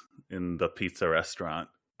hostages in the pizza restaurant.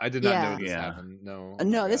 I did not know this happened. No.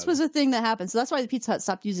 No, this was a thing that happened. So that's why the Pizza Hut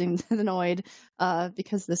stopped using the Noid,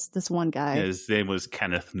 because this one guy. Yeah, his name was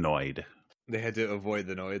Kenneth Noid. They had to avoid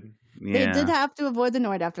the Noid. Yeah. They did have to avoid the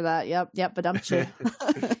Noid after that. Yep, but I'm sure.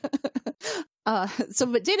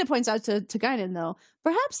 But Data points out to Guinan, though,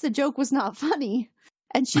 perhaps the joke was not funny.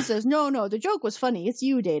 And she says, no, the joke was funny. It's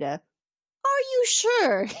you, Data. Are you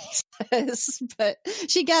sure? He says. But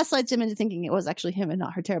she gaslights him into thinking it was actually him and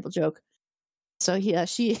not her terrible joke. So he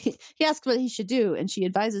asks what he should do, and she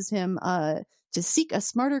advises him to seek a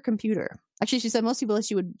smarter computer. Actually, she said most people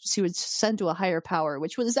she would send to a higher power.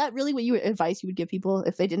 Is that really what advice you would give people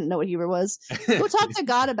if they didn't know what humor was? Go talk to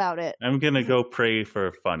God about it. I'm gonna go pray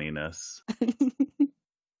for funniness.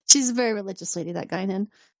 She's a very religious lady, that Guinan.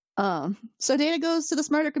 So Data goes to the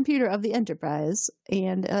smarter computer of the Enterprise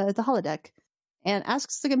and the holodeck, and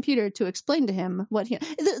asks the computer to explain to him what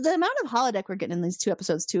the amount of holodeck we're getting in these 2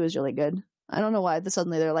 episodes too is really good. I don't know why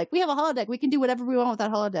suddenly they're like, we have a holodeck, we can do whatever we want with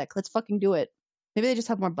that holodeck. Let's fucking do it. Maybe they just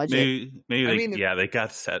have more budget. Maybe they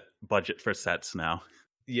got set budget for sets now.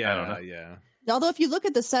 Yeah. Although if you look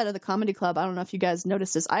at the set of the Comedy Club, I don't know if you guys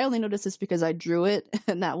noticed this. I only noticed this because I drew it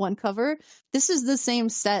in that one cover. This is the same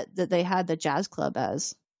set that they had the Jazz Club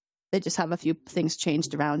as. They just have a few things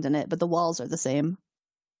changed around in it, but the walls are the same.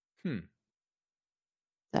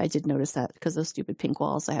 I did notice that because those stupid pink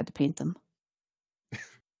walls, I had to paint them.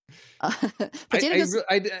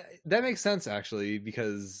 That makes sense actually,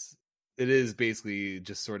 because it is basically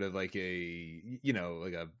just sort of like the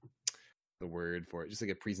word for it, just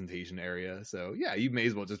like a presentation area. So yeah, you may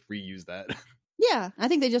as well just reuse that. Yeah, I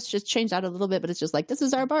think they just changed out a little bit, but it's just like, this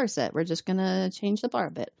is our bar set. We're just gonna change the bar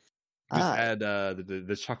a bit. Just add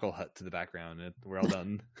the chuckle hut to the background, and we're all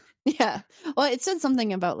done. Yeah. Well, it said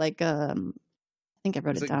something about like I think I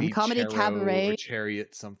wrote it down. Comedy Cabaret. Or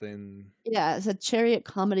Chariot something. Yeah, it's a Chariot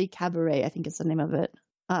Comedy Cabaret, I think it's the name of it.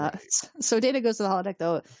 Right. So Data goes to the holodeck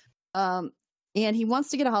though, and he wants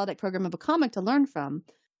to get a holodeck program of a comic to learn from,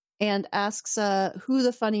 and asks who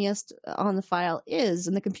the funniest on the file is.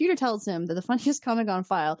 And the computer tells him that the funniest comic on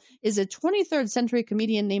file is a 23rd century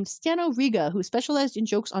comedian named Stano Riga, who specialized in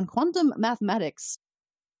jokes on quantum mathematics.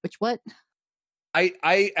 Which what?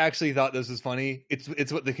 I actually thought this was funny.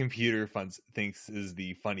 It's what the computer thinks is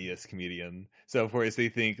the funniest comedian. So of course they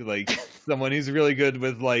think like someone who's really good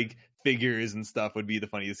with like figures and stuff would be the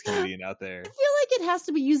funniest comedian out there. I feel like it has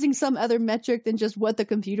to be using some other metric than just what the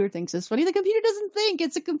computer thinks is funny. The computer doesn't think,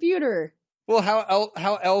 it's a computer. Well,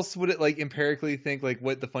 how else would it like empirically think like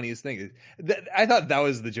what the funniest thing is? I thought that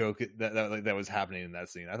was the joke that was happening in that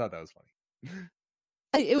scene. I thought that was funny.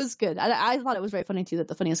 It was good. I thought it was very funny too that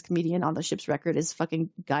the funniest comedian on the ship's record is fucking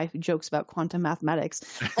guy who jokes about quantum mathematics,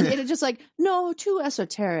 and it's just like, no, too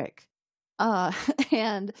esoteric.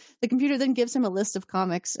 And the computer then gives him a list of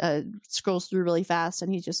comics, scrolls through really fast,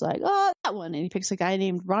 and he's just like, oh, that one, and he picks a guy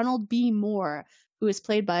named Ronald B. Moore, who is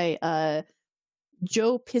played by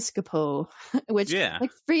Joe Piscopo. Which,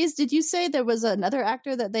 like, Freeze, did you say there was another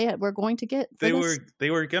actor that they were going to get? They were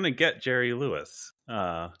going to get Jerry Lewis,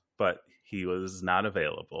 but he was not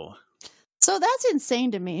available. So that's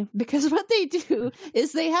insane to me, because what they do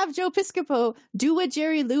is they have Joe Piscopo do a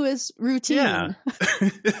Jerry Lewis routine. Yeah.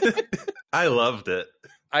 I loved it.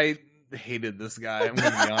 I hated this guy, I'm going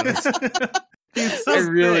to be honest. I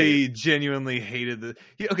really genuinely hated this.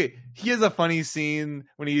 He has a funny scene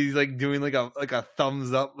when he's like doing like a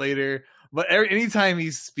thumbs up later, but anytime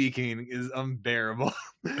he's speaking is unbearable.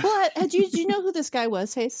 What? Did you know who this guy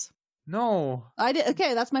was, Hayes? No, I did.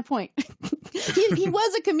 Okay, that's my point. he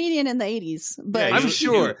was a comedian in the 80s, but yeah, I'm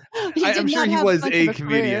sure he was a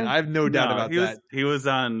comedian. I have no doubt about that. He was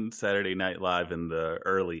on Saturday Night Live in the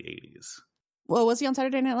early 80s. Well, was he on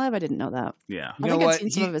Saturday Night Live? I didn't know that. Yeah, I think I've seen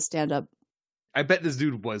some of his stand-up. I bet this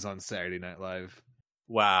dude was on Saturday Night Live.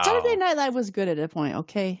 Wow, Saturday Night Live was good at a point.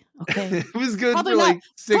 Okay. It was good probably for like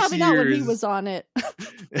 6 years. Probably not when he was on it.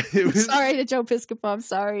 Sorry to Joe Piscopo. I'm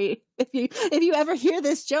sorry if you ever hear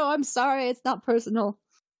this, Joe. I'm sorry. It's not personal.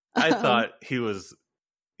 I thought he was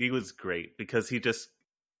great because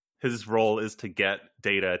his role is to get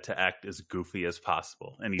Data to act as goofy as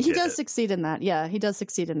possible, and he does succeed in that. Yeah, he does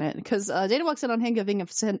succeed in it because Data walks in on him giving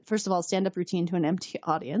first of all stand-up routine to an empty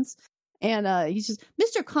audience, and he's just,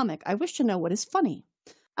 Mr. Comic, I wish to know what is funny.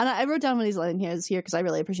 And I wrote down what he's line here because I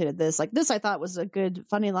really appreciated this. Like, this I thought was a good,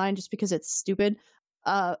 funny line just because it's stupid.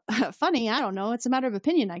 Funny, I don't know. It's a matter of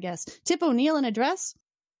opinion, I guess. Tip O'Neill in a dress?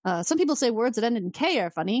 Some people say words that end in K are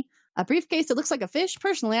funny. A briefcase that looks like a fish?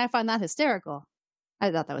 Personally, I find that hysterical.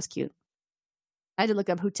 I thought that was cute. I had to look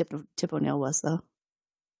up who Tip O'Neill was, though.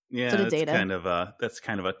 Yeah, that's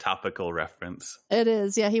kind of a topical reference. It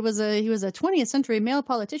is. Yeah, he was a 20th century male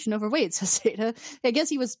politician overweight, says Data. I guess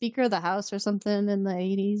he was Speaker of the House or something in the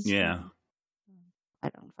 80s. Yeah. I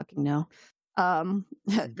don't fucking know.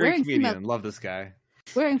 Great comedian. Love this guy.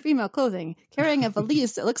 Wearing female clothing, carrying a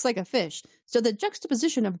valise that looks like a fish. So the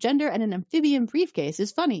juxtaposition of gender and an amphibian briefcase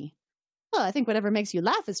is funny. Well, I think whatever makes you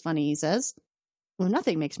laugh is funny, he says. Well,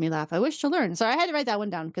 nothing makes me laugh. I wish to learn. Sorry, I had to write that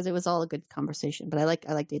one down because it was all a good conversation. But I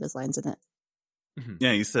like Data's lines in it.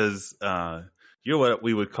 Yeah, he says, "You're what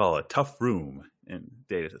we would call a tough room. And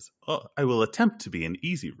Data says, "Oh, I will attempt to be an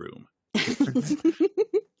easy room."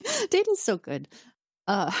 Data's so good.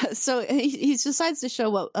 So he decides to show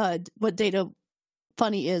what Data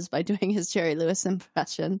funny is by doing his Jerry Lewis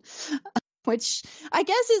impression, which I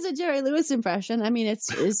guess is a Jerry Lewis impression. I mean,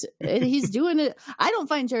 he's doing it. I don't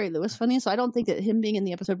find Jerry Lewis funny, so I don't think that him being in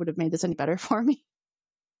the episode would have made this any better for me.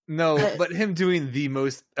 No, but him doing the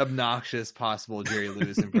most obnoxious possible Jerry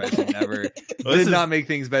Lewis impression ever Well, not make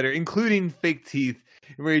things better, including fake teeth,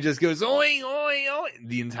 where he just goes oi oi oi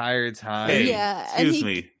the entire time. Hey, Yeah, excuse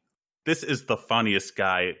me. This is the funniest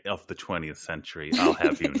guy of the 20th century. I'll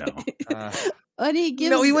have you know. And he gives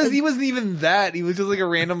No, he wasn't even that. He was just like a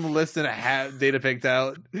random list and a hat Data picked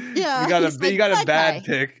out. Yeah, you got a bad guy.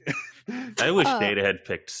 pick. I wish Data had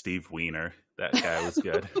picked Steve Weiner. That guy was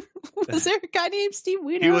good. Was there a guy named Steve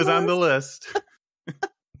Weiner? He was on the list.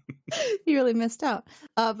 He really missed out.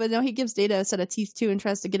 But no, he gives Data a set of teeth too and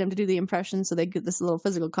tries to get him to do the impression. So they get this little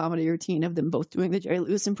physical comedy routine of them both doing the Jerry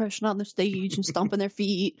Lewis impression on the stage and stomping their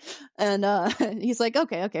feet. And he's like,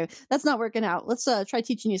 okay, that's not working out. Let's try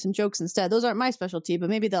teaching you some jokes instead. Those aren't my specialty, but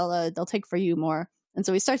maybe they'll take for you more. And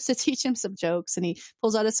so he starts to teach him some jokes, and he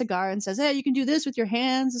pulls out a cigar and says, "Hey, you can do this with your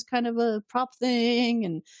hands. It's kind of a prop thing."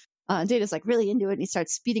 And Data's like really into it, and he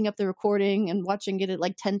starts speeding up the recording and watching it at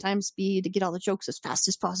like 10 times speed to get all the jokes as fast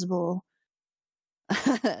as possible.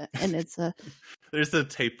 And it's there's a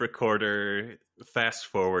tape recorder fast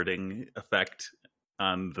forwarding effect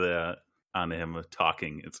on him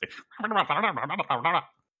talking. It's like,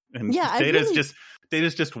 and yeah,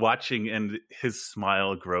 Data's just watching, and his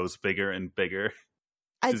smile grows bigger and bigger.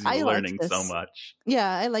 Because he's learning so much. Yeah,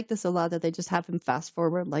 I like this a lot that they just have him fast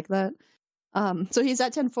forward like that. So he's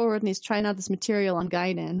at 10 forward and he's trying out this material on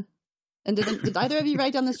Guinan. And did either of you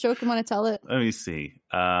write down this joke and want to tell it? Let me see.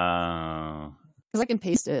 Because I can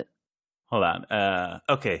paste it. Hold on.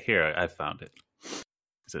 Okay, here, I found it. It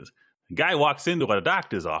says, a guy walks into a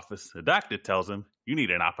doctor's office. The doctor tells him, "You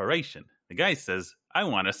need an operation." The guy says, "I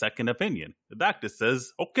want a second opinion." The doctor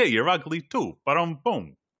says, "Okay, you're ugly too."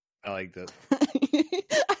 Boom. I liked it. I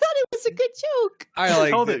thought it was a good joke. I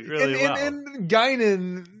liked it really well. And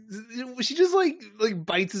Guinan, she just like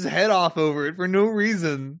bites his head off over it for no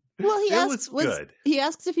reason. Well, he good.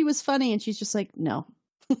 asks if he was funny, and she's just like, "No."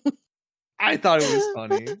 I thought it was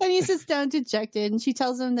funny. And he sits down dejected, and she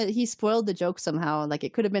tells him that he spoiled the joke somehow, like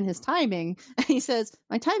it could have been his timing. And he says,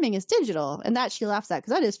 "My timing is digital," and that she laughs at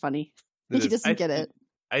because that is funny. He doesn't get it.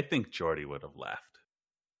 I think Geordi would have laughed.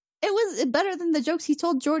 It was better than the jokes he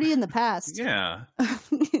told Geordi in the past. Yeah.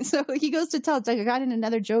 So he goes to tell Guinan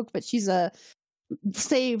another joke, but she's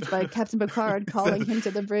saved by Captain Picard calling him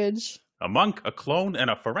to the bridge. A monk, a clone,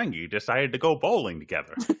 and a Ferengi decided to go bowling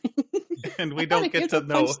together. And we don't get to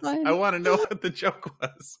know. I want to know what the joke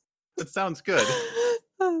was. That sounds good.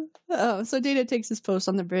 So Data takes his post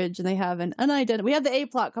on the bridge, and they have an unidentified. We have the A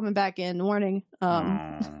plot coming back in. Warning.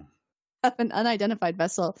 An unidentified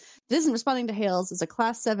vessel that isn't responding to hails is a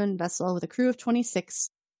Class 7 vessel with a crew of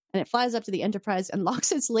 26, and it flies up to the Enterprise and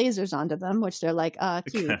locks its lasers onto them, which they're like,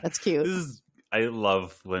 cute, that's cute. I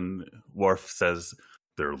love when Worf says,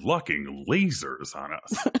 "They're locking lasers on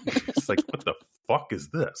us." It's like, what the fuck is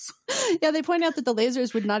this? Yeah, they point out that the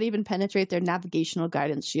lasers would not even penetrate their navigational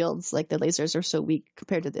guidance shields. Like, the lasers are so weak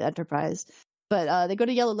compared to the Enterprise. But they go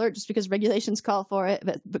to yellow alert just because regulations call for it.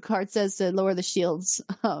 But Picard says to lower the shields.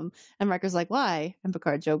 And Riker's like, "Why?" And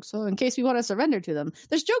Picard jokes, "Oh, in case we want to surrender to them."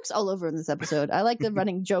 There's jokes all over in this episode. I like the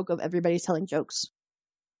running joke of everybody's telling jokes.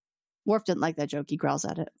 Worf didn't like that joke. He growls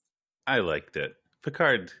at it. I liked it.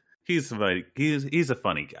 Picard, he's a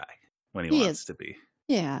funny guy when he wants to be.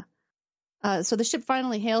 Yeah. So the ship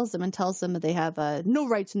finally hails them and tells them that they have no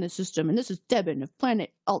rights in the system. And this is Devin of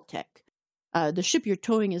planet Altec. The ship you're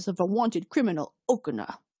towing is of a wanted criminal,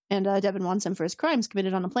 Okona. And Devin wants him for his crimes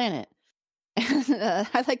committed on the planet. And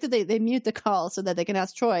I like that they mute the call so that they can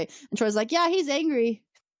ask Troy. And Troy's like, "Yeah, he's angry."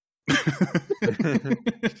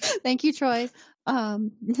 Thank you, Troy.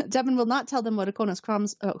 Devin will not tell them what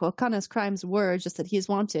Okona's crimes were, just that he is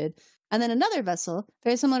wanted. And then another vessel,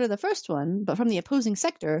 very similar to the first one, but from the opposing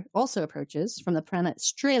sector, also approaches from the planet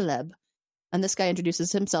Streleb. And this guy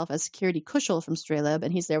introduces himself as Security Kushal from Streleb,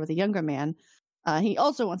 and he's there with a younger man. He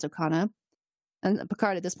also wants Okona. And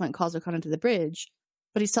Picard at this point calls Okona to the bridge.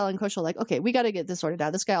 But he's telling Kushal, like, "Okay, we got to get this sorted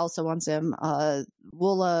out. This guy also wants him.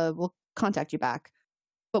 We'll contact you back."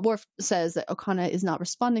 But Worf says that Okona is not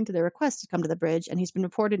responding to their request to come to the bridge, and he's been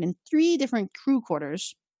reported in 3 different crew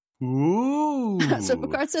quarters. Ooh. So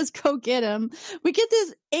Picard says, "Go get him." We get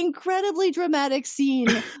this incredibly dramatic scene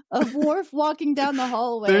of Worf walking down the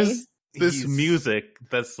hallway. There's this music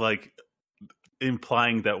that's like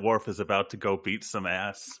implying that Worf is about to go beat some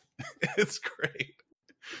ass. It's great.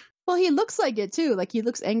 Well, he looks like it too. Like he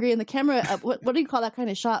looks angry, and the camera. What do you call that kind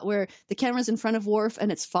of shot where the camera's in front of Worf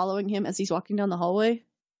and it's following him as he's walking down the hallway?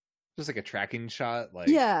 Just like a tracking shot, like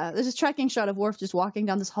yeah. There's a tracking shot of Worf just walking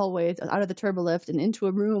down this hallway out of the turbolift and into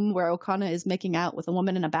a room where Okona is making out with a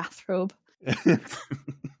woman in a bathrobe.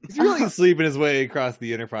 He's really sleeping his way across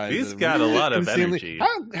the Enterprise. He's got a lot of energy.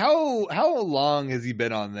 How long has he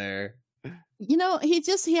been on there? You know, he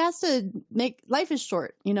has to make life is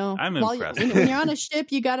short. You know, I'm impressed. When you're on a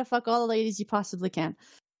ship, you gotta fuck all the ladies you possibly can.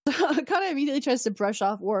 Okona immediately tries to brush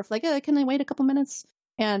off Worf, like, can I wait a couple minutes?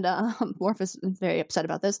 And Worf is very upset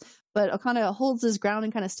about this, but Okona holds his ground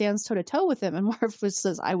and kind of stands toe to toe with him. And Worf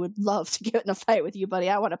says, "I would love to get in a fight with you, buddy.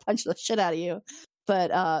 I want to punch the shit out of you,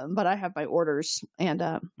 but I have my orders." And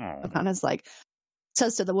Okona's like,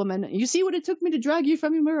 says to the woman, "You see what it took me to drag you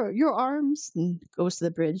from your arms?" And goes to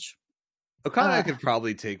the bridge. Okona could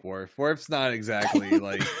probably take Worf. Worf's not exactly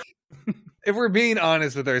like. If we're being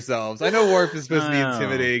honest with ourselves, I know Worf is supposed to be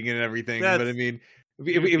intimidating and everything, but I mean,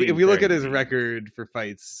 if we look at his record for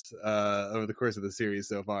fights over the course of the series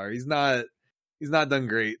so far, he's not done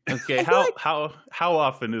great. Okay, how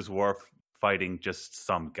often is Worf fighting just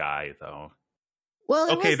some guy though?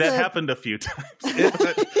 Well, okay, that happened a few times.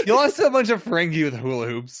 You lost a bunch of Ferengi with hula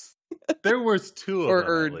hoops. There was two of them,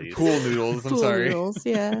 or at least. pool noodles. I'm sorry. Noodles,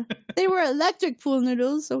 yeah, they were electric pool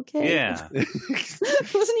noodles. Okay, yeah.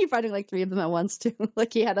 Wasn't he fighting like 3 of them at once too?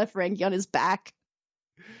 Like he had a Ferengi on his back.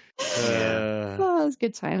 Yeah. Oh, it was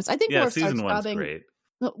good times. I think Worf season starts one's jobbing. great.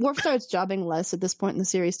 Worf starts jobbing less at this point in the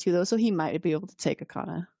series too, though, so he might be able to take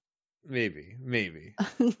Okona. Maybe.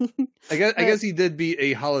 I guess he did beat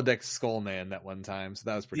a holodeck skull man that one time, so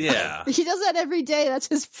that was pretty. Yeah, cool. He does that every day. That's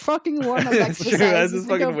his fucking warm up exercise. That's his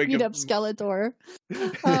fucking wake beat up Skeletor.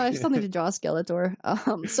 I still need to draw Skeletor.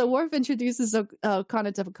 So Worf introduces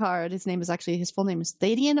Okona to Picard. His full name is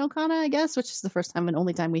Thadian Okona, I guess, which is the first time and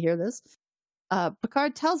only time we hear this.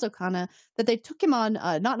 Picard tells Okona that they took him on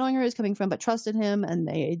not knowing where he was coming from, but trusted him, and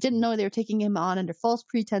they didn't know they were taking him on under false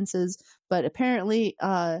pretenses, but apparently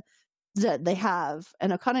that they have.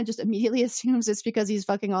 And Okona just immediately assumes it's because he's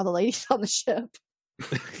fucking all the ladies on the ship.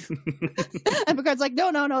 And Picard's like,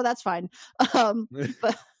 no, that's fine.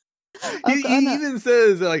 But he even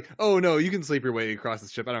says like, "Oh no, you can sleep your way across the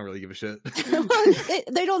ship. I don't really give a shit."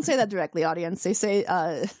 They don't say that directly, audience. They say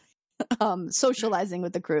socializing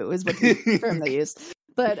with the crew is what the term they use.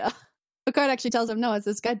 But Picard actually tells him, "No, it's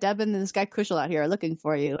this guy Devin and this guy Kushal out here are looking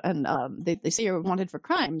for you, and they say you're wanted for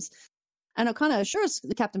crimes." And Okona assures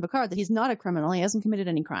the Captain Picard that he's not a criminal. He hasn't committed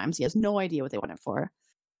any crimes. He has no idea what they want him for.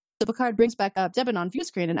 So Picard brings back up Devin on view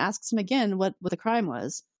screen and asks him again what the crime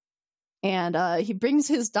was. And he brings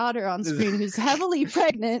his daughter on screen, who's heavily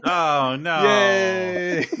pregnant. Oh, no.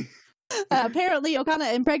 Yay! Apparently,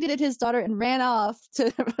 Okona impregnated his daughter and ran off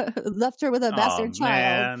left her with a bastard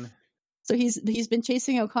child. Man. So he's been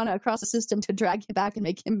chasing Okona across the system to drag him back and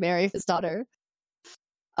make him marry his daughter.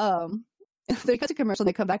 They cut to commercial and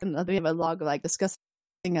they come back and they have a log of like discussing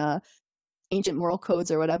ancient moral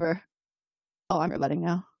codes or whatever. Oh, I'm rebutting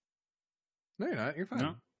now. No, you're not. You're fine.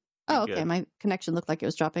 No. Oh, okay. Good. My connection looked like it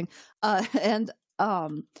was dropping. And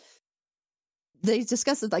they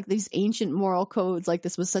discussed like these ancient moral codes, like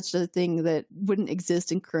this was such a thing that wouldn't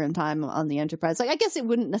exist in current time on the Enterprise. Like, I guess it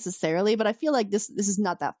wouldn't necessarily, but I feel like this is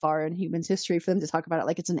not that far in humans' history for them to talk about it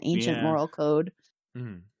like it's an ancient moral code.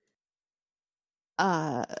 Mm-hmm.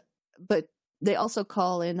 But they also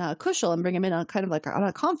call in Kushal and bring him in on kind of like on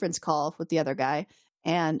a conference call with the other guy.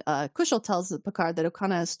 And Kushal tells Picard that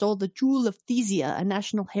Okona stole the Jewel of Thesia, a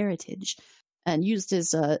national heritage, and used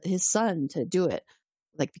his son to do it.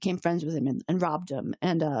 Like became friends with him and robbed him.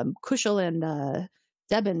 And Kushal and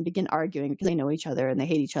Devin begin arguing because they know each other and they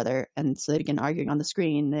hate each other. And so they begin arguing on the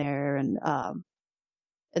screen there. And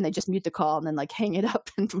they just mute the call and then like hang it up,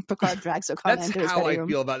 and Picard drags Okona into his That's how I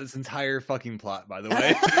feel about this entire fucking plot, by the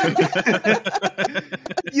way.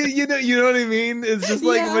 you know what I mean? It's just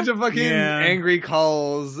like a bunch of fucking angry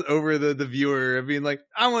calls over the viewer of being like,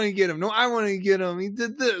 I want to get him. No, I want to get him. He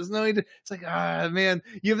did this. No, he did. It's like, man,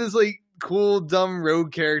 you have this like cool, dumb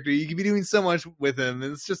rogue character. You could be doing so much with him.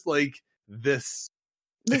 And it's just like this.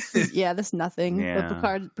 This is nothing. Yeah.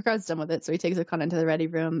 But Picard's done with it. So he takes Okona into the ready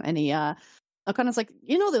room and he, Okona's like,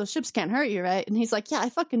 those ships can't hurt you, right? And he's like, yeah, I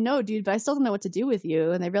fucking know, dude, but I still don't know what to do with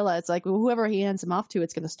you. And they realize, like, whoever he hands him off to,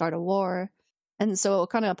 it's going to start a war. And so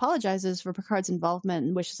Okona apologizes for Picard's involvement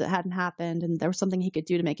and wishes it hadn't happened, and there was something he could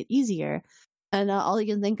do to make it easier. And all he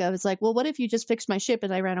can think of is like, well, what if you just fixed my ship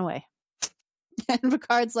and I ran away? And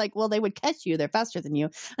Picard's like, well, they would catch you. They're faster than you.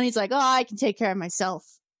 And he's like, oh, I can take care of myself.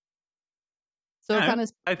 So Yeah,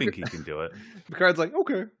 Okona's, I think he can do it. Picard's like,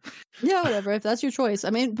 okay. yeah, whatever. If that's your choice. I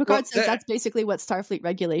mean, Picard says that's basically what Starfleet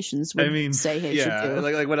regulations would say he should do.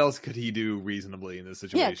 Like what else could he do reasonably in this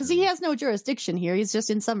situation? Yeah, because he has no jurisdiction here. He's just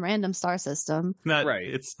in some random star system.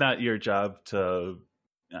 It's not your job to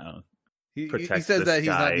protect he says this that he's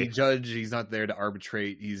guy. not the judge. He's not there to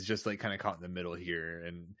arbitrate. He's just like kind of caught in the middle here,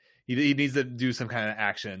 and he needs to do some kind of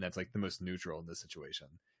action that's like the most neutral in this situation.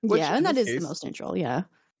 Yeah, and that is the most neutral. Yeah.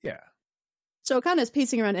 Yeah. So Okona's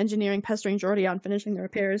pacing around engineering, pestering Geordi on finishing the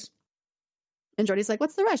repairs. And Geordi's like,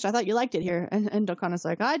 "What's the rush? I thought you liked it here." And Okona's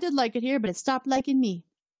like, "I did like it here, but it stopped liking me.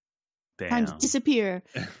 Damn. Time to disappear."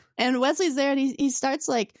 And Wesley's there, and he starts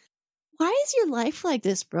like, "Why is your life like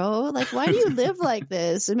this, bro? Like, why do you live like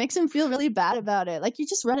this?" It makes him feel really bad about it. Like, you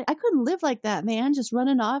just run. I couldn't live like that, man. Just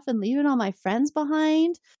running off and leaving all my friends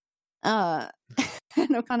behind. And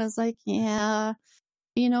Okona's like, "Yeah,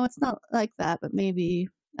 it's not like that, but maybe."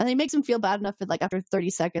 And he makes him feel bad enough that, like, after 30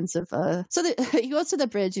 seconds of he goes to the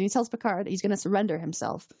bridge and he tells Picard he's going to surrender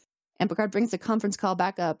himself. And Picard brings the conference call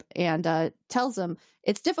back up and tells him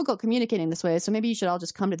it's difficult communicating this way, so maybe you should all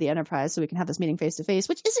just come to the Enterprise so we can have this meeting face to face,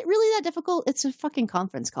 which isn't really that difficult. It's a fucking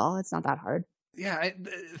conference call. It's not that hard. Yeah,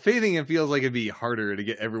 faithing it feels like it'd be harder to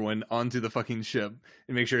get everyone onto the fucking ship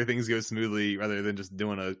and make sure things go smoothly rather than just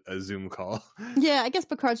doing a Zoom call. Yeah, I guess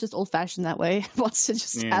Picard's just old-fashioned that way. He wants to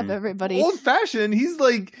just have everybody... Old-fashioned? He's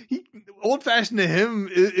like... old-fashioned to him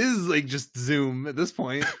is like just Zoom at this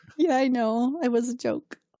point. Yeah, I know. It was a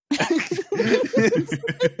joke.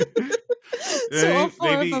 So all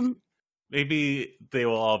four of them... Maybe they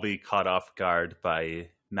will all be caught off guard by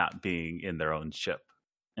not being in their own ship.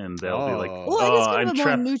 And they'll be like, I'm trapped.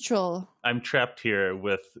 More neutral. I'm trapped here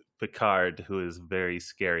with Picard, who is a very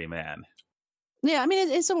scary man. Yeah, I mean,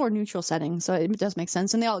 it's a more neutral setting, so it does make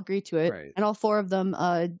sense. And they all agree to it. Right. And all four of them,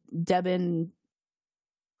 Devin,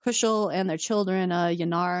 Kushal, and their children,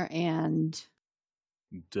 Yanar, and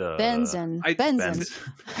Benzin. Benzin.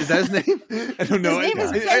 Is that his name? I don't know.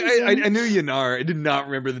 I knew Yanar. I did not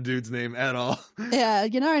remember the dude's name at all. Yeah,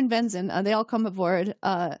 Yanar and Benzin, they all come aboard.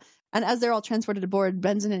 And as they're all transported aboard,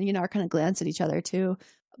 Benzin and Yanar kind of glance at each other too.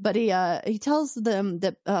 But he tells them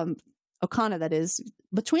that Okona, that is,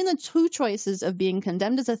 between the two choices of being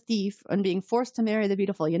condemned as a thief and being forced to marry the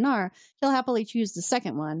beautiful Yanar, he'll happily choose the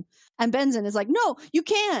second one. And Benzin is like, "No, you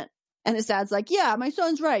can't." And his dad's like, "Yeah, my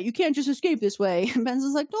son's right. You can't just escape this way." And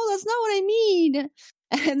Benzin's like, "No, that's not what I mean."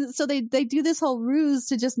 And so they do this whole ruse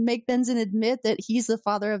to just make Benzin admit that he's the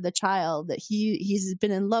father of the child, that he's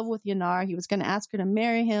been in love with Yanar. He was going to ask her to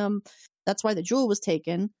marry him. That's why the jewel was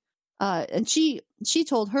taken. And she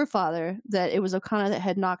told her father that it was Okona that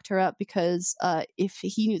had knocked her up because if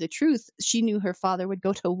he knew the truth, she knew her father would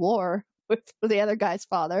go to war with the other guy's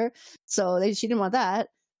father. So she didn't want that.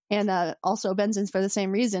 And also Benzin's, for the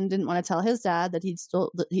same reason, didn't want to tell his dad that he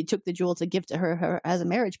took the jewel to give to her as a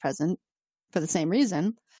marriage present. For the same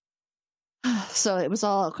reason. So it was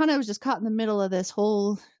all kind of was just caught in the middle of this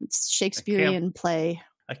whole Shakespearean play.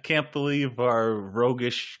 I can't believe our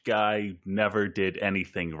roguish guy never did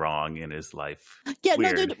anything wrong in his life. Yeah,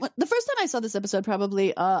 weird. No, dude, the first time I saw this episode,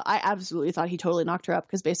 probably, I absolutely thought he totally knocked her up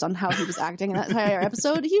because based on how he was acting in that entire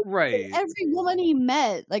episode, every woman he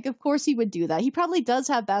met, like, of course he would do that. He probably does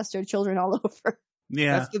have bastard children all over.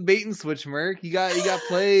 Yeah, that's the bait and switch, Merc. You got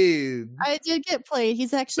played. I did get played.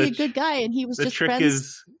 He's actually a good guy, and he was just friends. The trick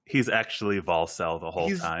is he's actually Volcel the whole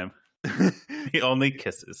time. He only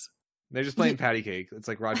kisses. They're just playing patty cake. It's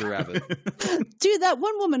like Roger Rabbit. Dude, that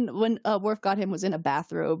one woman when Worf got him was in a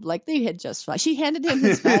bathrobe. Like they had just fucked. She handed him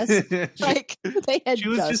his vest. Like they had. She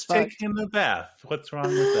was just taking a bath. What's wrong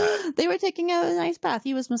with that? They were taking a nice bath.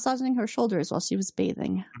 He was massaging her shoulders while she was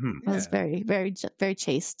bathing. It was very, very, very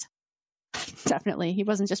chaste. Definitely, he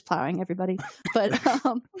wasn't just plowing everybody, but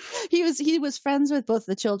he was friends with both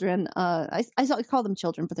the children. I call them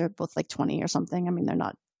children, but they're both like 20 or something. I mean,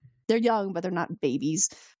 they're young, but they're not babies.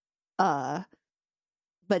 But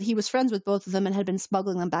he was friends with both of them and had been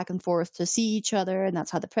smuggling them back and forth to see each other, and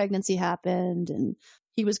that's how the pregnancy happened. And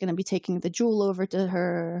he was going to be taking the jewel over to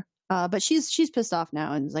her, but she's pissed off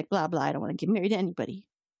now and is like, blah blah. I don't want to get married to anybody.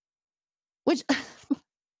 Which.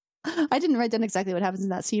 I didn't write down exactly what happens in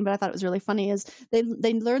that scene, but I thought it was really funny is they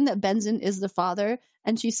learn that Benzin is the father,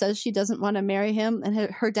 and she says she doesn't want to marry him, and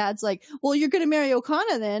her dad's like, "Well, you're going to marry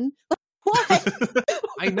Okona then." What?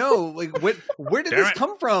 I know. Like, where did this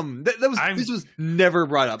come from? This was never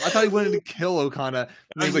brought up. I thought he wanted to kill Okona.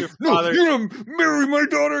 And he's like, "No, you're going to marry my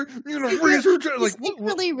daughter. You're going to raise her child." Like, he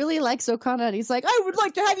really, really likes Okona, and he's like, "I would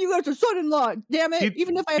like to have you as a son-in-law. Damn it!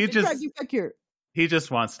 Even if I have to drag you back here." He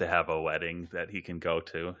just wants to have a wedding that he can go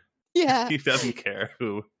to. Yeah. He doesn't care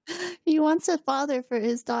who. He wants a father for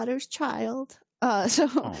his daughter's child.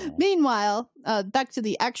 Meanwhile, back to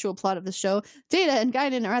the actual plot of the show, Data and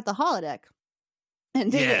Guinan are at the holodeck.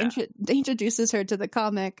 And Data introduces her to the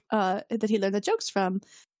comic that he learned the jokes from.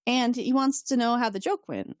 And he wants to know how the joke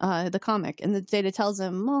went, the comic. And the Data tells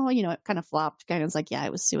him, oh, it kind of flopped. Guinan's like, yeah,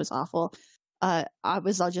 it was awful. I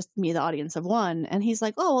was just me, the audience of one. And he's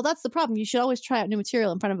like, oh, well, that's the problem. You should always try out new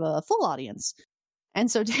material in front of a full audience. And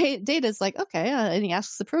so Data's like, okay. And he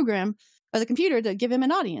asks the program or the computer to give him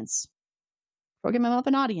an audience. Program him up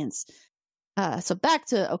an audience. So back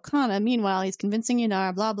to Okona. Meanwhile, he's convincing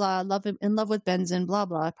Yunar, blah, blah, in love with Benzin, blah,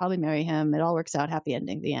 blah, probably marry him. It all works out. Happy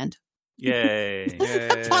ending. The end. Yay.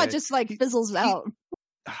 The plot just fizzles out.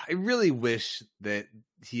 I really wish that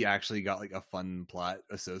he actually got a fun plot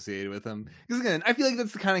associated with him. Because again, I feel like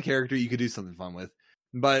that's the kind of character you could do something fun with.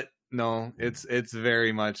 But no, it's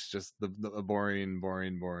very much just the boring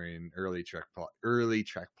early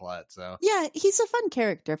Trek plot. So yeah, he's a fun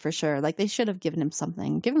character for sure. They should have given him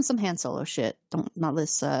something. Give him some Han Solo shit. Not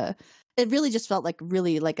this. It really just felt like a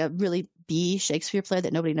really B Shakespeare play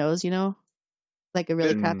that nobody knows. Like a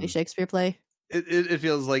really crappy Shakespeare play. It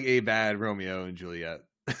feels like a bad Romeo and Juliet.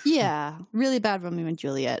 Yeah, really bad Romeo and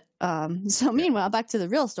Juliet. So meanwhile, back to the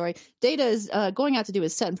real story. Data is going out to do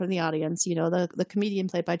his set in front of the audience. The comedian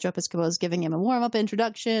played by Joe Piscopo is giving him a warm-up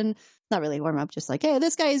introduction. Not really a warm-up, just like, hey,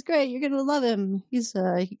 this guy is great. You're going to love him. He's,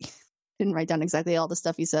 he didn't write down exactly all the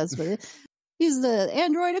stuff he says, but he's the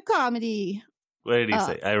android of comedy. What did he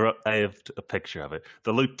say? I have a picture of it.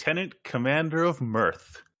 The Lieutenant Commander of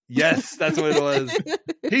Mirth. Yes, that's what it was.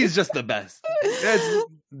 He's just the best. It's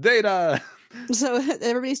Data. So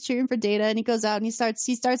everybody's cheering for Data, and he goes out and he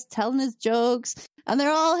starts telling his jokes, and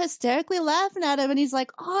they're all hysterically laughing at him, and he's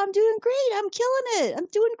like, oh, I'm doing great, I'm killing it, I'm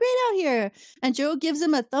doing great out here. And Joe gives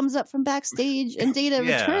him a thumbs up from backstage, and Data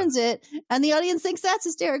returns it, and the audience thinks that's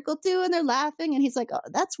hysterical too, and they're laughing, and he's like, oh,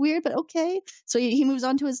 that's weird, but okay. So he moves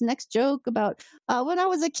on to his next joke about when I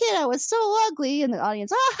was a kid I was so ugly, and the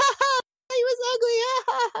audience, ah ha ha, he was ugly, ah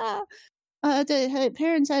ha ha.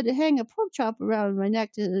 Parents had to hang a pork chop around my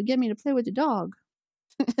neck to get me to play with the dog.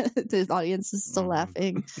 The audience is still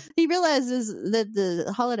laughing. He realizes that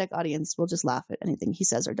the holodeck audience will just laugh at anything he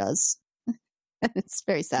says or does. It's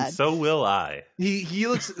very sad. And so will I. He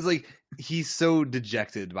looks like he's so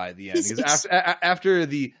dejected by the end. Because after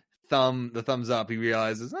the thumbs up, he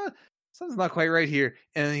realizes something's not quite right here,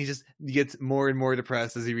 and then he just gets more and more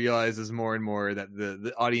depressed as he realizes more and more that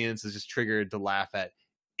the audience is just triggered to laugh at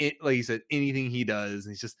it, like you said, anything he does,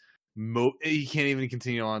 and he's just he can't even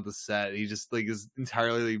continue on the set. He just is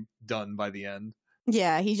entirely done by the end.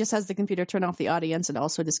 Yeah, he just has the computer turn off the audience and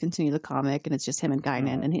also discontinue the comic, and it's just him and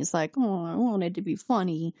Guinan, and he's like, oh, I want it to be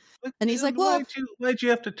funny. And he's like, well, why'd you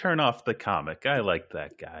have to turn off the comic? I like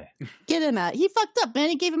that guy. Get him out. He fucked up, man.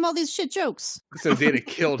 He gave him all these shit jokes. So Data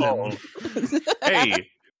killed him. Hey,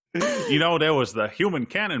 there was the human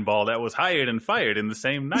cannonball that was hired and fired in the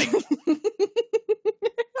same night.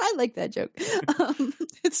 I like that joke.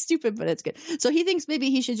 It's stupid, but it's good. So he thinks maybe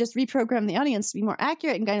he should just reprogram the audience to be more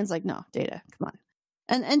accurate. And Guinan's like, no, Data, come on.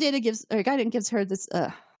 And Guinan gives her this.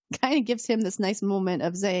 Guinan gives him this nice moment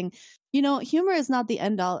of saying, humor is not the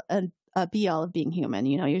end all and be all of being human.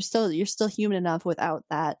 You're still human enough without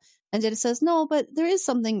that. And Data says, no, but there is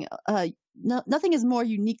something. Nothing is more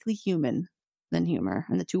uniquely human than humor.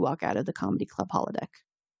 And the two walk out of the comedy club holodeck.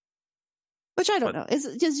 Which I don't know.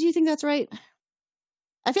 Do you think that's right?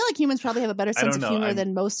 I feel like humans probably have a better sense of humor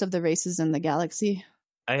than most of the races in the galaxy.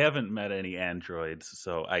 I haven't met any androids,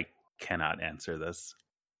 so I cannot answer this.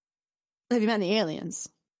 Have you met any aliens?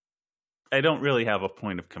 I don't really have a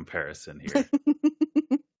point of comparison here.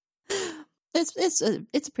 It's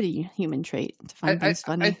a pretty human trait to find things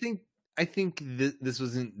funny. I think this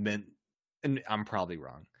wasn't meant, and I'm probably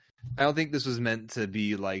wrong. I don't think this was meant to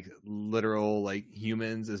be literal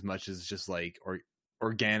humans as much as just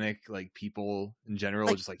organic people in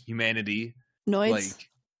general, just humanity. Noids.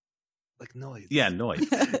 Like noise. Yeah, noise.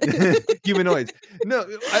 Humanoids. No,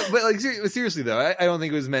 but seriously though, I don't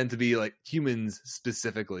think it was meant to be humans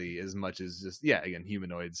specifically as much as just again,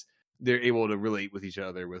 humanoids. They're able to relate with each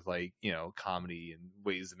other with comedy and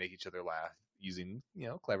ways to make each other laugh using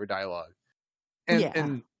clever dialogue.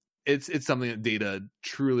 And it's something that Data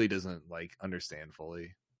truly doesn't understand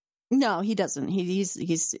fully. No, he doesn't.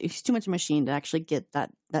 He's too much a machine to actually get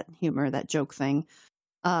that humor, that joke thing.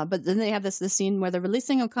 But then they have this scene where they're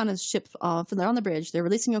releasing Okona's ship off, and they're on the bridge. They're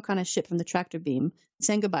releasing Okona's ship from the tractor beam,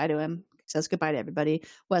 saying goodbye to him. Says goodbye to everybody.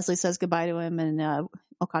 Wesley says goodbye to him, and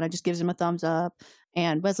Okona just gives him a thumbs up.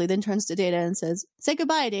 And Wesley then turns to Data and says, "Say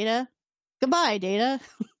goodbye, Data. Goodbye, Data."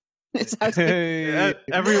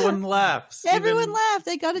 Everyone laughs. Everyone laughed.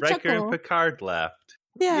 They got a Riker chuckle. and Picard laughed.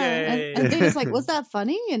 Yeah, and Data's like, was that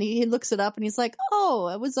funny? And he looks it up and he's like, oh,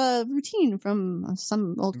 it was a routine from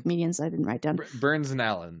some old comedians I didn't write down. Burns and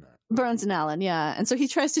Allen. Burns and Allen, yeah. And so he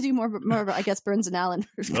tries to do more of, I guess, Burns and Allen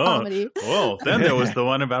comedy. Oh, then there was the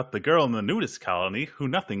one about the girl in the nudist colony who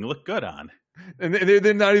nothing looked good on. And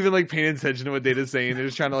they're not even like paying attention to what Data's saying. They're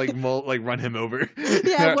just trying to like run him over.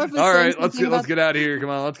 Yeah, Worf is all right, let's about... get out of here. Come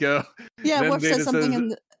on, let's go. Yeah, Worf says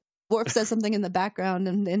something Worf says something in the background,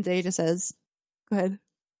 and Data says, "Go ahead."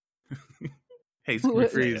 Hey,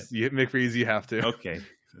 McFreeze, you have to. Okay,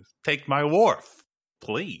 take my Worf,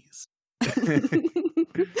 please.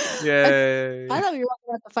 Yay! I thought we were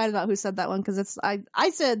about to fight about who said that one because I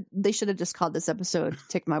said they should have just called this episode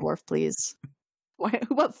 "Take My Worf, Please."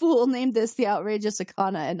 What fool named this "The Outrageous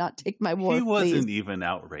Okona" and not "Take My Worf"? He wasn't please? Even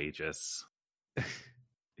outrageous.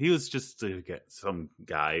 He was just some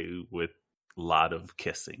guy with a lot of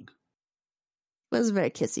kissing. He was a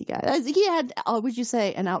very kissy guy. He had, would you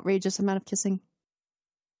say, an outrageous amount of kissing?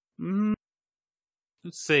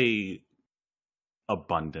 Let's say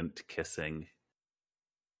abundant kissing.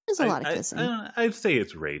 There's a lot of kissing. I'd say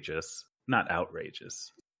it's rageous, not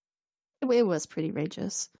outrageous. It was pretty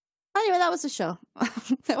rageous. Anyway, that was the show.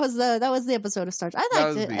 that was the episode of Star Trek. I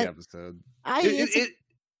liked it. That was the episode.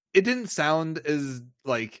 It didn't sound as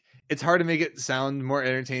like, it's hard to make it sound more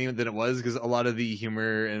entertaining than it was because a lot of the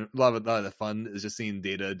humor and a lot of the fun is just seeing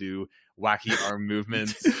Data do wacky arm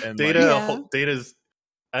movements. And Data's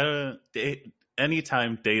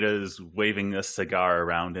anytime Data is waving a cigar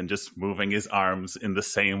around and just moving his arms in the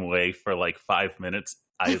same way for like 5 minutes,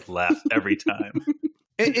 I laugh every time.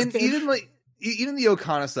 and even the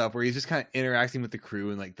Okona stuff where he's just kind of interacting with the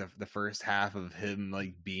crew and like the first half of him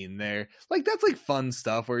like being there, like that's like fun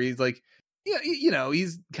stuff where he's like, yeah,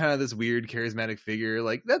 he's kind of this weird charismatic figure.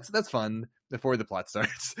 Like that's fun before the plot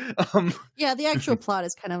starts. Yeah, the actual plot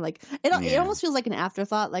is kind of like it almost feels like an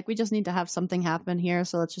afterthought. Like we just need to have something happen here,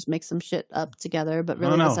 so let's just make some shit up together. But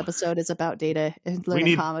really, this episode is about Data and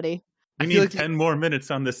learning comedy. We need like 10 more minutes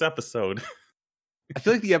on this episode. I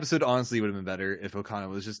feel like the episode honestly would have been better if Okona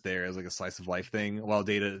was just there as like a slice of life thing while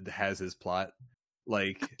Data has his plot.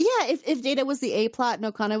 Like, yeah, if Data was the A plot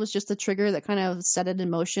and Okona was just the trigger that kind of set it in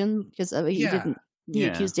motion because he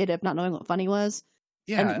accused Data of not knowing what funny was.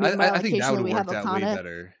 Yeah, I think that would have worked out way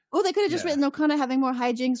better. Oh, they could have just written Okona having more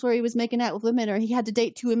hijinks where he was making out with women or he had to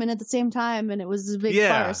date 2 women at the same time and it was a big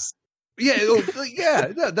farce. Yeah,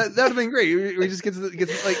 that would have been great. We just gets like,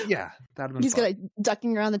 that would have been. He's fun. Like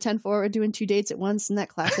ducking around the 10 forward, doing 2 dates at once in that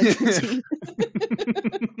classic routine.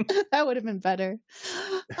 That would have been better.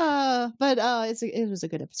 But it was a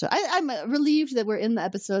good episode. I'm relieved that we're in the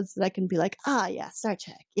episodes that I can be like, Star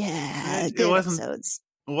Trek, good episodes.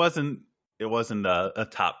 It wasn't a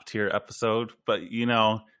top tier episode, but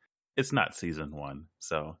it's not season 1,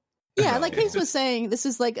 so. Yeah, like Hayes was saying, this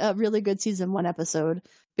is like a really good season 1 episode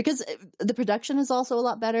because the production is also a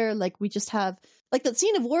lot better. Like we just have like that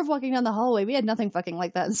scene of Worf walking down the hallway. We had nothing fucking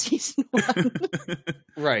like that in season 1.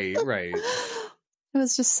 Right. It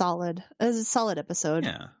was just solid. It was a solid episode.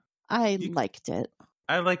 Yeah, I liked it.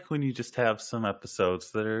 I like when you just have some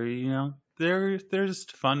episodes that are they're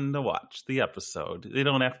just fun to watch. The episode, they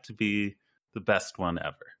don't have to be the best one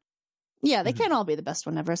ever. Yeah, they can't all be the best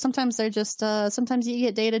one ever. Sometimes they're just, sometimes you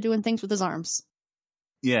get Data doing things with his arms.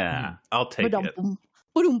 Yeah, I'll take it.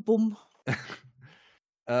 Boom.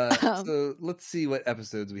 So let's see what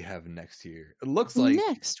episodes we have next year. It looks like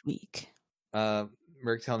next week.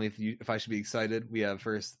 Merc, tell me if I should be excited. We have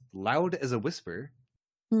first Loud as a Whisper.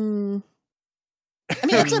 I mean,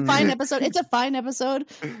 it's a fine episode. It's a fine episode.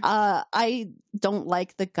 I don't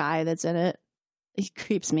like the guy that's in it. He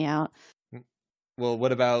creeps me out. Well,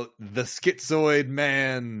 what about the Schizoid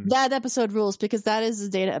Man? That episode rules because that is a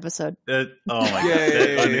Data episode. Oh my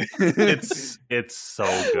god, it's so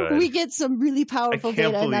good. We get some really powerful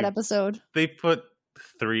Data in that episode. They put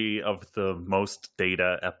 3 of the most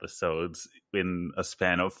Data episodes in a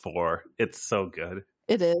span of 4. It's so good.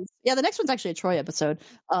 It is. Yeah, the next one's actually a Troy episode.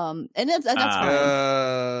 And that's fine.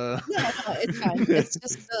 No, it's fine. It's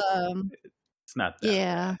just it's not that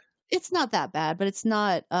bad. It's not that bad, but it's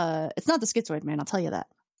not the Schizoid Man, I'll tell you that.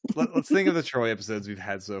 Let's think of the Troy episodes we've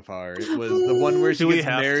had so far. It was the one where she gets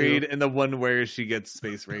married and the one where she gets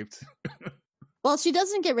space raped. Well, she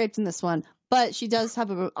doesn't get raped in this one, but she does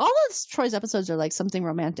have all of Troy's episodes are like something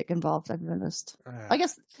romantic involved, I've noticed. I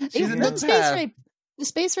guess the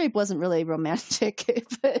space rape wasn't really romantic.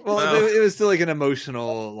 But... Well, it was still like an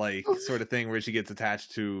emotional like sort of thing where she gets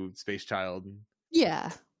attached to Space Child. Yeah,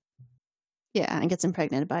 and gets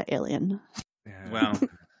impregnated by an alien. Yeah. Well,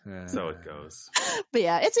 so it goes. But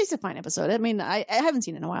yeah, it's a fine episode. I mean, I haven't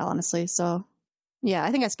seen it in a while, honestly, so Yeah,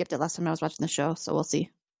 I think I skipped it last time I was watching the show, so we'll see.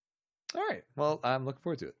 All right. Well, I'm looking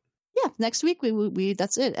forward to it. Yeah, next week we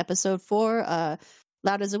that's it. Episode 4,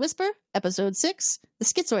 Loud as a Whisper. Episode 6, The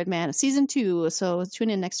Schizoid Man, Season 2. So tune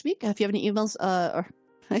in next week. If you have any emails or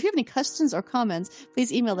if you have any questions or comments,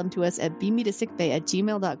 please email them to us at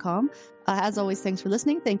beammetosickbay@gmail.com. As always, thanks for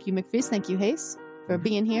listening. Thank you, McFreeze. Thank you, Hayes, for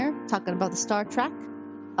being here, talking about the Star Trek.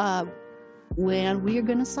 When we are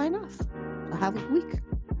going to sign off. So have a good week.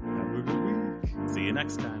 See you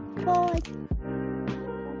next time. Bye.